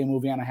to go see a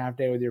movie on a half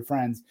day with your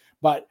friends.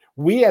 But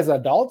we as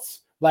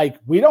adults, like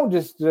we don't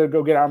just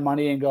go get our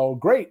money and go,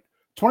 great,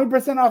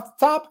 20% off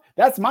the top.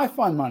 That's my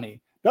fun money.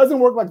 Doesn't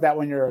work like that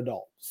when you're an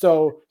adult.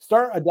 So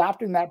start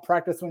adopting that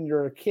practice when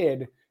you're a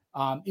kid.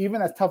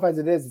 Even as tough as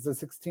it is, it's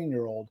a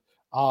 16-year-old.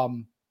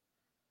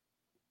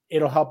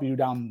 It'll help you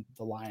down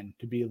the line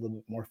to be a little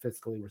bit more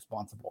fiscally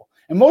responsible.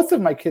 And most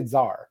of my kids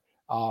are.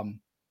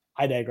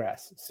 I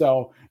digress.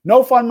 So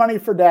no fun money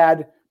for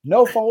dad.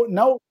 No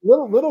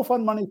little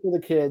fun money for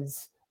the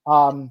kids.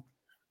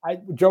 I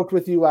joked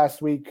with you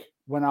last week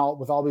when out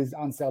with all these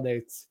on sale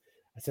dates.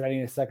 I said I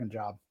need a second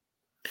job.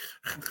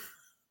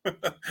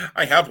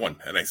 I have one,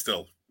 and I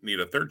still need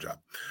a third job.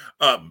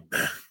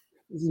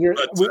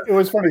 It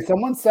was funny.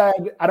 Someone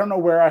said, I don't know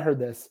where I heard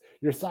this,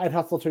 your side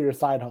hustle to your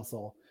side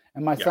hustle.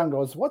 And my son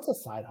goes, what's a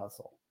side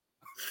hustle?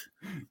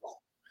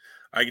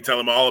 I can tell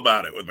them all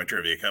about it with my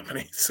trivia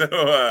company.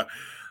 So,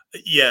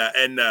 yeah.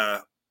 And,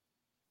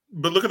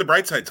 but look at the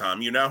bright side,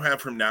 Tom. You now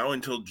have from now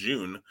until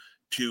June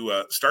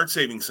to start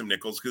saving some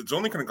nickels because it's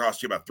only going to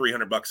cost you about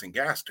 $300 in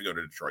gas to go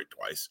to Detroit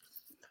twice.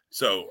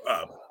 So,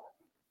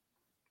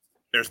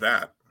 there's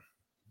that.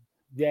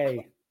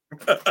 Yay.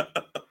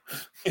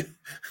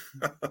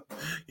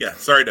 Yeah,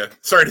 sorry to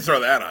throw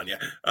that on you.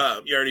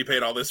 You already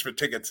paid all this for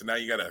tickets, and now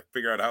you got to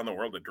figure out how in the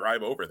world to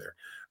drive over there.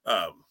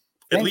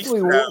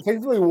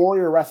 Thankfully,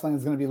 Warrior Wrestling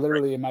is going to be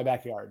literally in my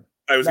backyard.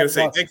 I was going to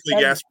say,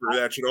 thankfully, gas for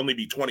that should only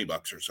be $20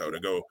 or so to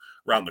go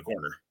around the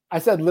corner. I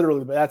said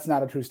literally, but that's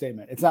not a true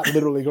statement. It's not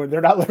literally going.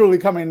 They're not literally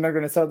coming. They're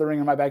going to set up the ring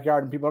in my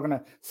backyard, and people are going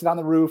to sit on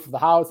the roof of the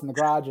house and the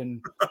garage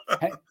and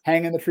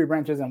hang in the tree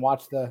branches and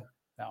watch the.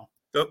 No.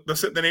 They'll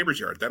sit in the neighbor's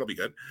yard. That'll be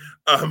good.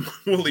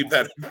 We'll leave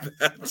that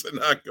to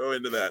not go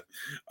into that.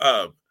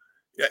 Yeah,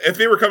 if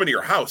they were coming to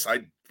your house,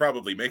 I'd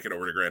probably make it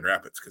over to Grand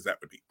Rapids because that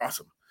would be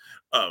awesome.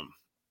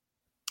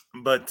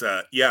 But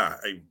yeah,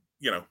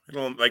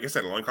 it'll, like I said,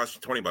 it'll only cost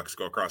you $20 to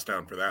go across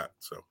town for that.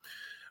 So,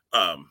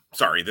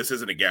 sorry, this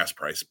isn't a gas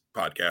price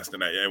podcast,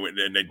 and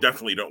I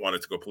definitely don't want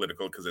it to go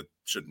political because it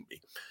shouldn't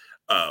be.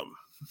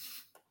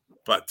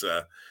 But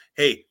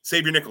hey,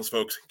 save your nickels,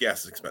 folks.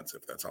 Gas is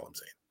expensive. That's all I'm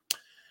saying.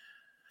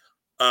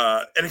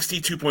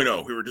 NXT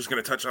 2.0. We were just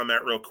going to touch on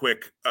that real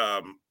quick.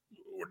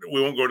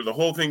 We won't go to the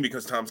whole thing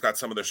because Tom's got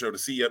some of the show to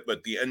see yet,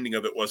 but the ending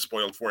of it was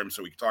spoiled for him,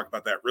 so we can talk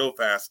about that real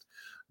fast.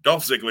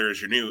 Dolph Ziggler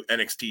is your new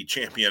NXT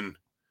champion.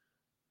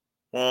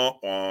 What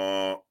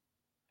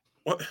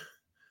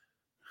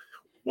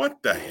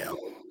the hell?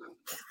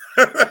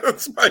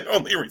 That's my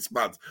only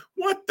response.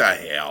 What the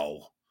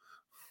hell?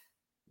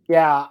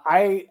 Yeah,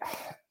 I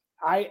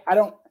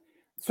don't.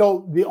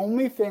 So the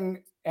only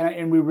thing,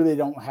 and we really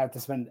don't have to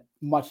spend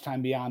much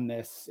time beyond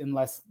this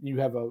unless you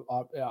have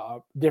a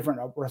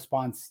different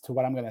response to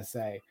what I'm going to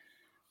say.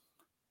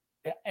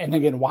 And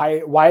again,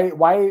 why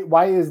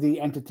is the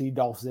entity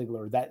Dolph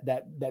Ziggler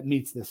that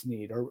meets this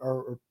need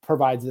or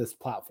provides this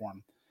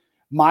platform?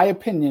 My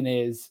opinion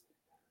is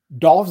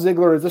Dolph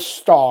Ziggler is a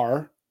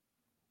star,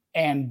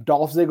 and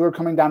Dolph Ziggler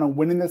coming down and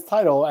winning this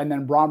title and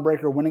then Braun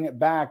Breaker winning it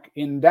back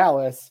in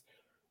Dallas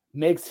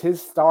makes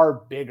his star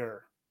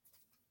bigger.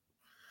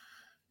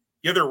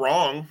 Yeah, they're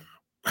wrong.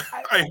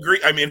 I agree.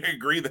 I mean, I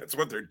agree that's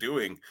what they're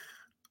doing.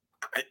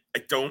 I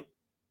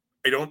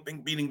don't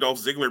think beating Dolph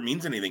Ziggler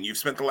means anything. You've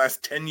spent the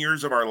last 10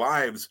 years of our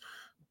lives,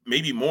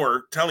 maybe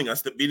more, telling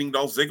us that beating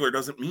Dolph Ziggler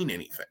doesn't mean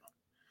anything.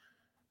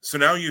 So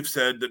now you've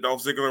said that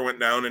Dolph Ziggler went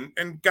down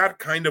and got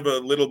kind of a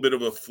little bit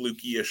of a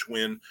fluky-ish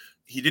win.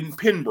 He didn't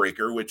pin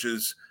Breaker, which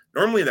is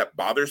normally that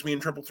bothers me in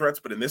triple threats,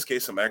 but in this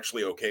case, I'm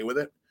actually okay with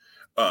it.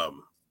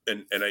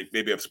 And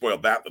maybe I've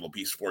spoiled that little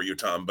piece for you,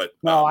 Tom. But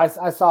no, I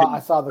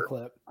saw the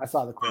clip. I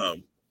saw the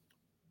clip.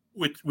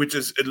 Which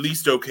is at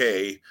least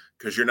okay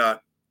because you're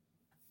not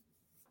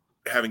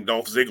having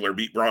Dolph Ziggler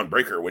beat Braun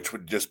Breaker, which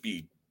would just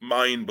be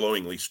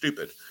mind-blowingly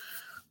stupid.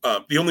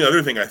 The only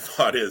other thing I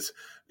thought is,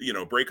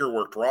 Breaker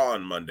worked Raw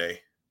on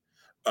Monday.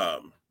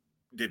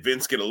 Did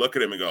Vince get a look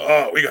at him and go,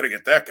 "Oh, we got to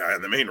get that guy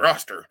on the main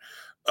roster"?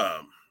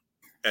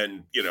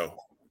 And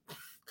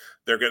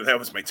that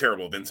was my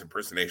terrible Vince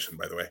impersonation,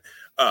 by the way.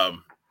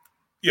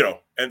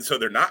 And so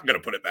they're not going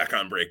to put it back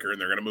on Breaker, and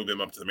they're going to move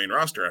him up to the main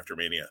roster after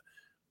Mania.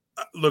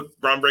 Look,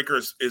 Braun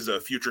Breaker is a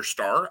future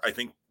star. I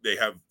think they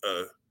have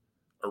a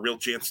real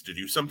chance to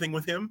do something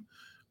with him.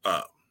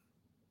 I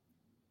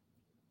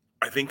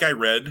think I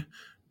read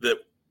that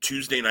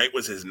Tuesday night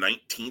was his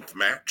 19th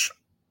match.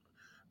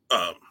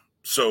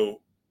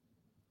 So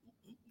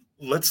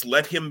let's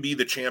let him be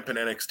the champ in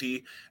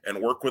NXT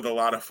and work with a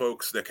lot of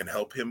folks that can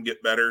help him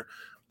get better.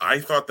 I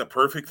thought the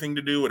perfect thing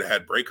to do would have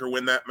had Breaker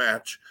win that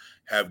match,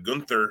 have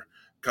Gunther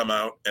come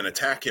out and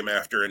attack him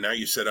after, and now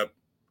you set up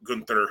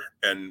Gunther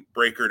and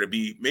Breaker to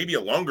be maybe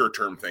a longer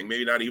term thing,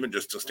 maybe not even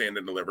just to stand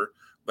and deliver,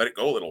 let it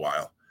go a little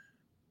while.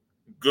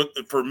 Good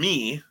for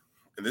me,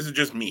 and this is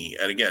just me,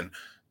 and again,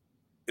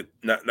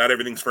 not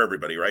everything's for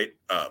everybody, right?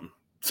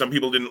 Some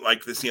people didn't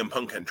like the CM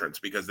Punk entrance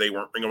because they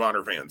weren't Ring of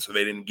Honor fans, so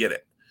they didn't get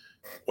it.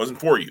 Wasn't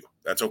for you.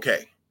 That's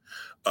okay.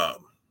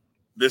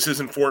 This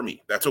isn't for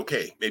me. That's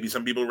okay. Maybe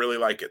some people really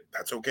like it.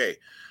 That's okay.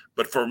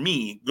 But for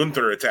me,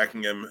 Gunther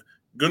attacking him,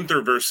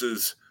 Gunther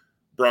versus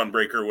Braun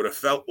Breaker would have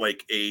felt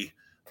like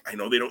I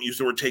know they don't use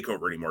the word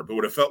takeover anymore, but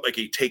would have felt like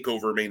a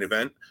takeover main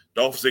event.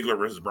 Dolph Ziggler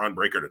versus Braun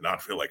Breaker did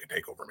not feel like a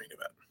takeover main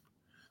event.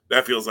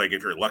 That feels like,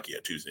 if you're lucky,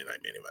 a Tuesday night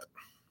main event.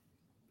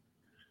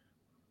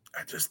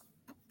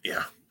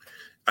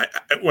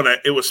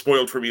 It was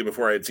spoiled for me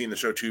before I had seen the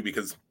show too,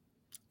 because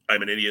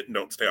I'm an idiot and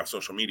don't stay off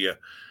social media.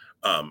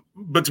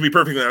 But to be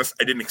perfectly honest,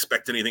 I didn't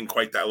expect anything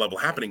quite that level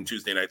happening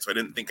Tuesday night, so I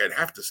didn't think I'd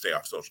have to stay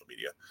off social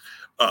media.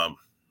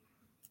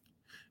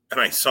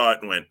 And I saw it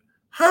and went,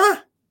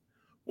 huh?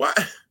 What?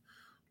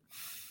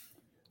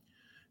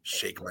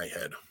 Shake my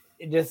head.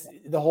 It just,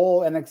 the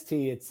whole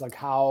NXT, it's like,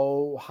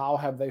 how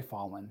have they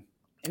fallen?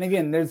 And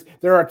again,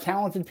 there are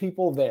talented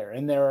people there,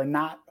 and there are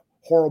not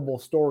horrible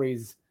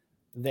stories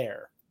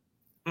there.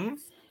 Mm-hmm.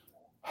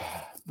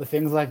 But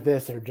things like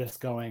this are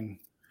just going,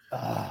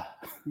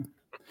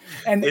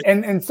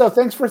 And so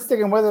thanks for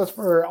sticking with us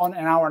for an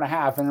hour and a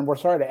half, and we're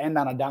sorry to end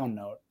on a down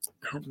note.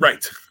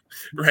 Right.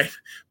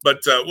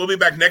 But we'll be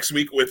back next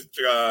week with,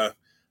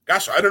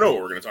 gosh, I don't know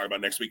what we're going to talk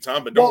about next week,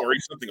 Tom, but don't worry,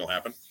 something will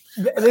happen.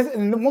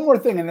 And one more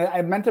thing, and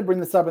I meant to bring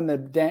this up in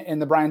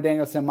the Bryan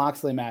Danielson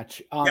Moxley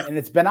match, and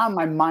it's been on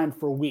my mind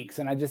for weeks,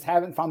 and I just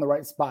haven't found the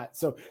right spot.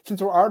 So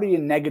since we're already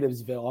in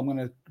Negativesville, I'm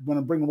gonna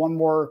bring one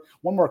more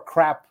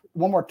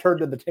turd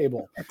to the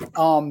table.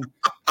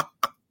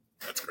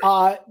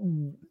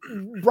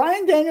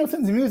 Bryan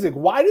Danielson's music.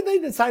 Why did they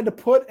decide to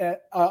put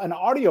an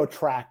audio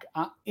track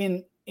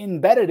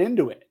embedded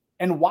into it?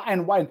 And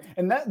why?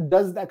 And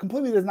that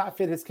completely does not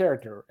fit his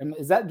character. And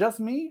is that just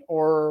me,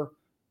 or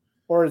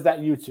is that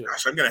you too?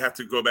 Gosh, I'm gonna have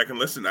to go back and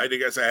listen. I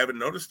guess I haven't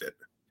noticed it.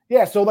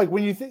 Yeah. So like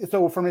when you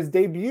so from his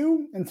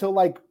debut until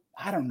like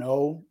I don't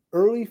know,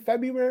 early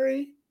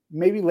February,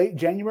 maybe late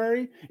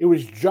January, it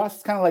was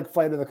just kind of like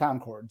Flight of the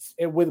Conchords,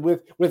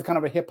 with kind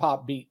of a hip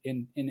hop beat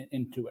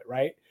into it,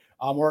 right?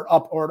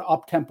 Or an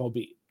up tempo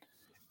beat.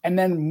 And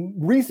then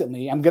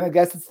recently, I'm gonna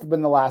guess it's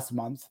been the last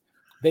month,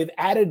 they've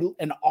added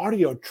an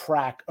audio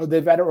track, or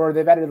they've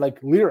added like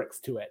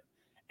lyrics to it,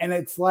 and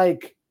it's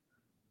like,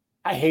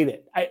 I hate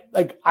it.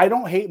 I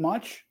don't hate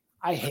much.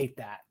 I hate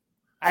that.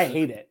 I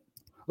hate it.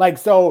 Like,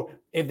 so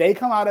if they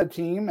come out a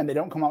team and they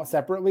don't come out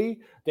separately,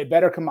 they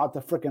better come out to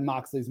frickin'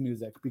 Moxley's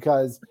music,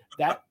 because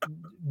that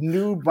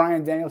new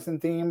Bryan Danielson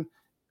theme,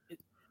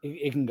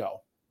 it can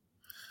go.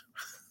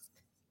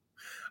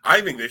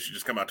 I think they should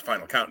just come out to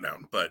Final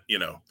Countdown, but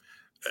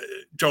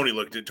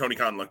Tony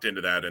Khan looked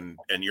into that,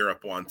 and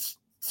Europe wants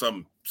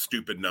some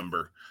stupid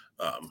number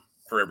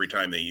for every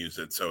time they use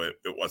it, so it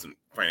wasn't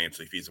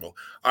financially feasible.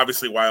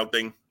 Obviously, Wild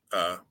Thing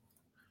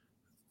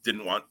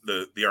didn't want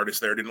the artist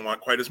there didn't want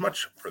quite as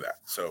much for that,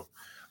 so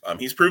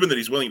he's proven that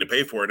he's willing to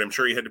pay for it. I'm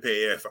sure he had to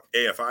pay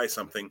AFI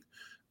something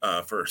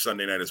for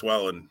Sunday night as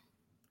well, and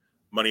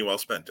money well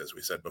spent, as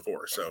we said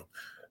before. So,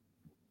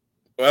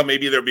 well,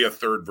 maybe there'll be a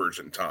third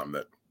version, Tom,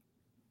 that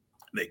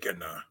they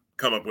can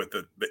come up with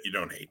that you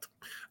don't hate.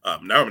 Now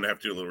I'm going to have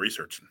to do a little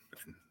research and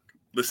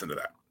listen to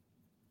that.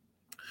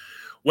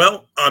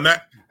 Well, on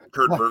that,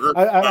 Kurt Berger.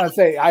 I want to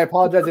say I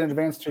apologize in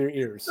advance to your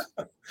ears.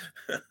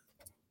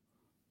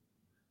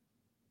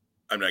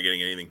 I'm not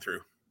getting anything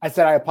through. I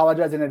said I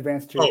apologize in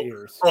advance to your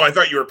ears. Oh, I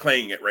thought you were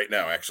playing it right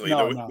now, actually.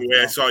 No, the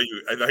way I saw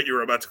you, I thought you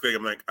were about to click.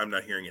 I'm like, I'm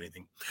not hearing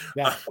anything.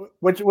 Yeah,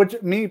 which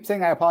me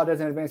saying I apologize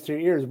in advance to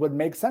your ears would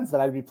make sense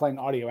that I'd be playing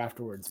audio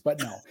afterwards. But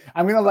no,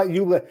 I'm gonna let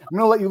you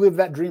live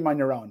that dream on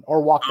your own,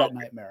 or walk that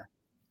nightmare.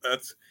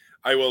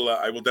 I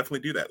will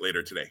definitely do that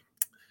later today.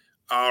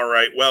 All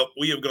right. Well,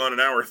 we have gone an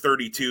hour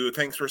 32.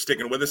 Thanks for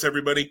sticking with us,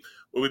 everybody.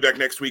 We'll be back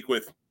next week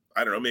with,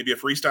 I don't know, maybe a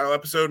freestyle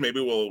episode. Maybe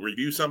we'll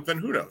review something.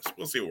 Who knows?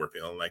 We'll see what we're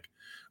feeling like.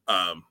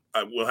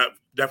 We'll have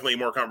definitely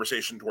more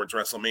conversation towards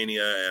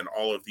WrestleMania and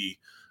all of the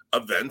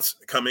events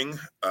coming.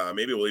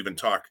 Maybe we'll even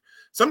talk.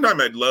 Sometime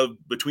I'd love,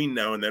 between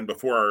now and then,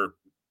 before our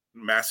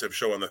massive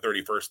show on the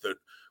 31st that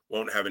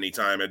won't have any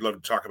time, I'd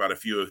love to talk about a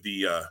few of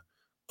the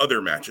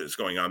other matches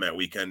going on that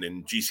weekend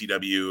in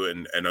GCW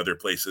and other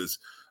places.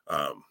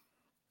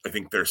 I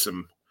think there's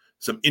some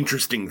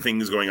interesting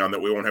things going on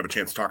that we won't have a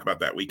chance to talk about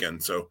that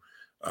weekend. So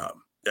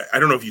I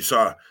don't know if you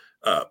saw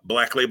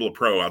Black Label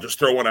Pro. I'll just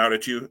throw one out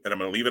at you, and I'm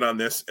going to leave it on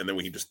this, and then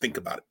we can just think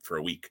about it for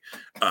a week.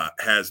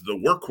 Has the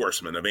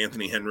Workhorsemen of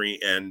Anthony Henry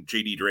and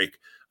JD Drake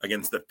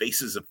against the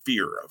Faces of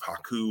Fear of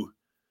Haku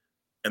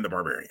and the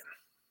Barbarian.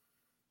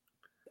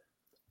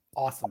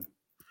 Awesome.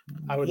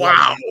 I would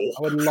wow.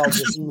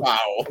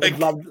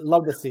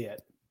 Love to see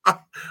it.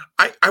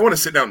 I want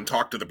to sit down and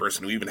talk to the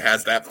person who even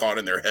has that thought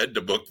in their head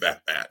to book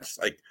that match.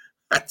 Like,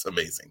 that's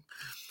amazing.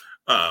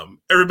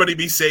 Everybody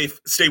be safe.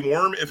 Stay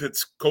warm if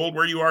it's cold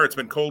where you are. It's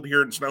been cold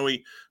here and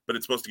snowy, but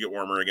it's supposed to get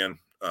warmer again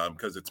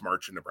because it's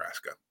March in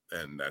Nebraska,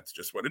 and that's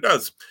just what it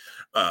does.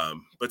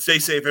 But stay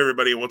safe,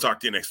 everybody. We'll talk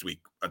to you next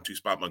week on Two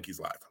Spot Monkeys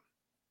Live.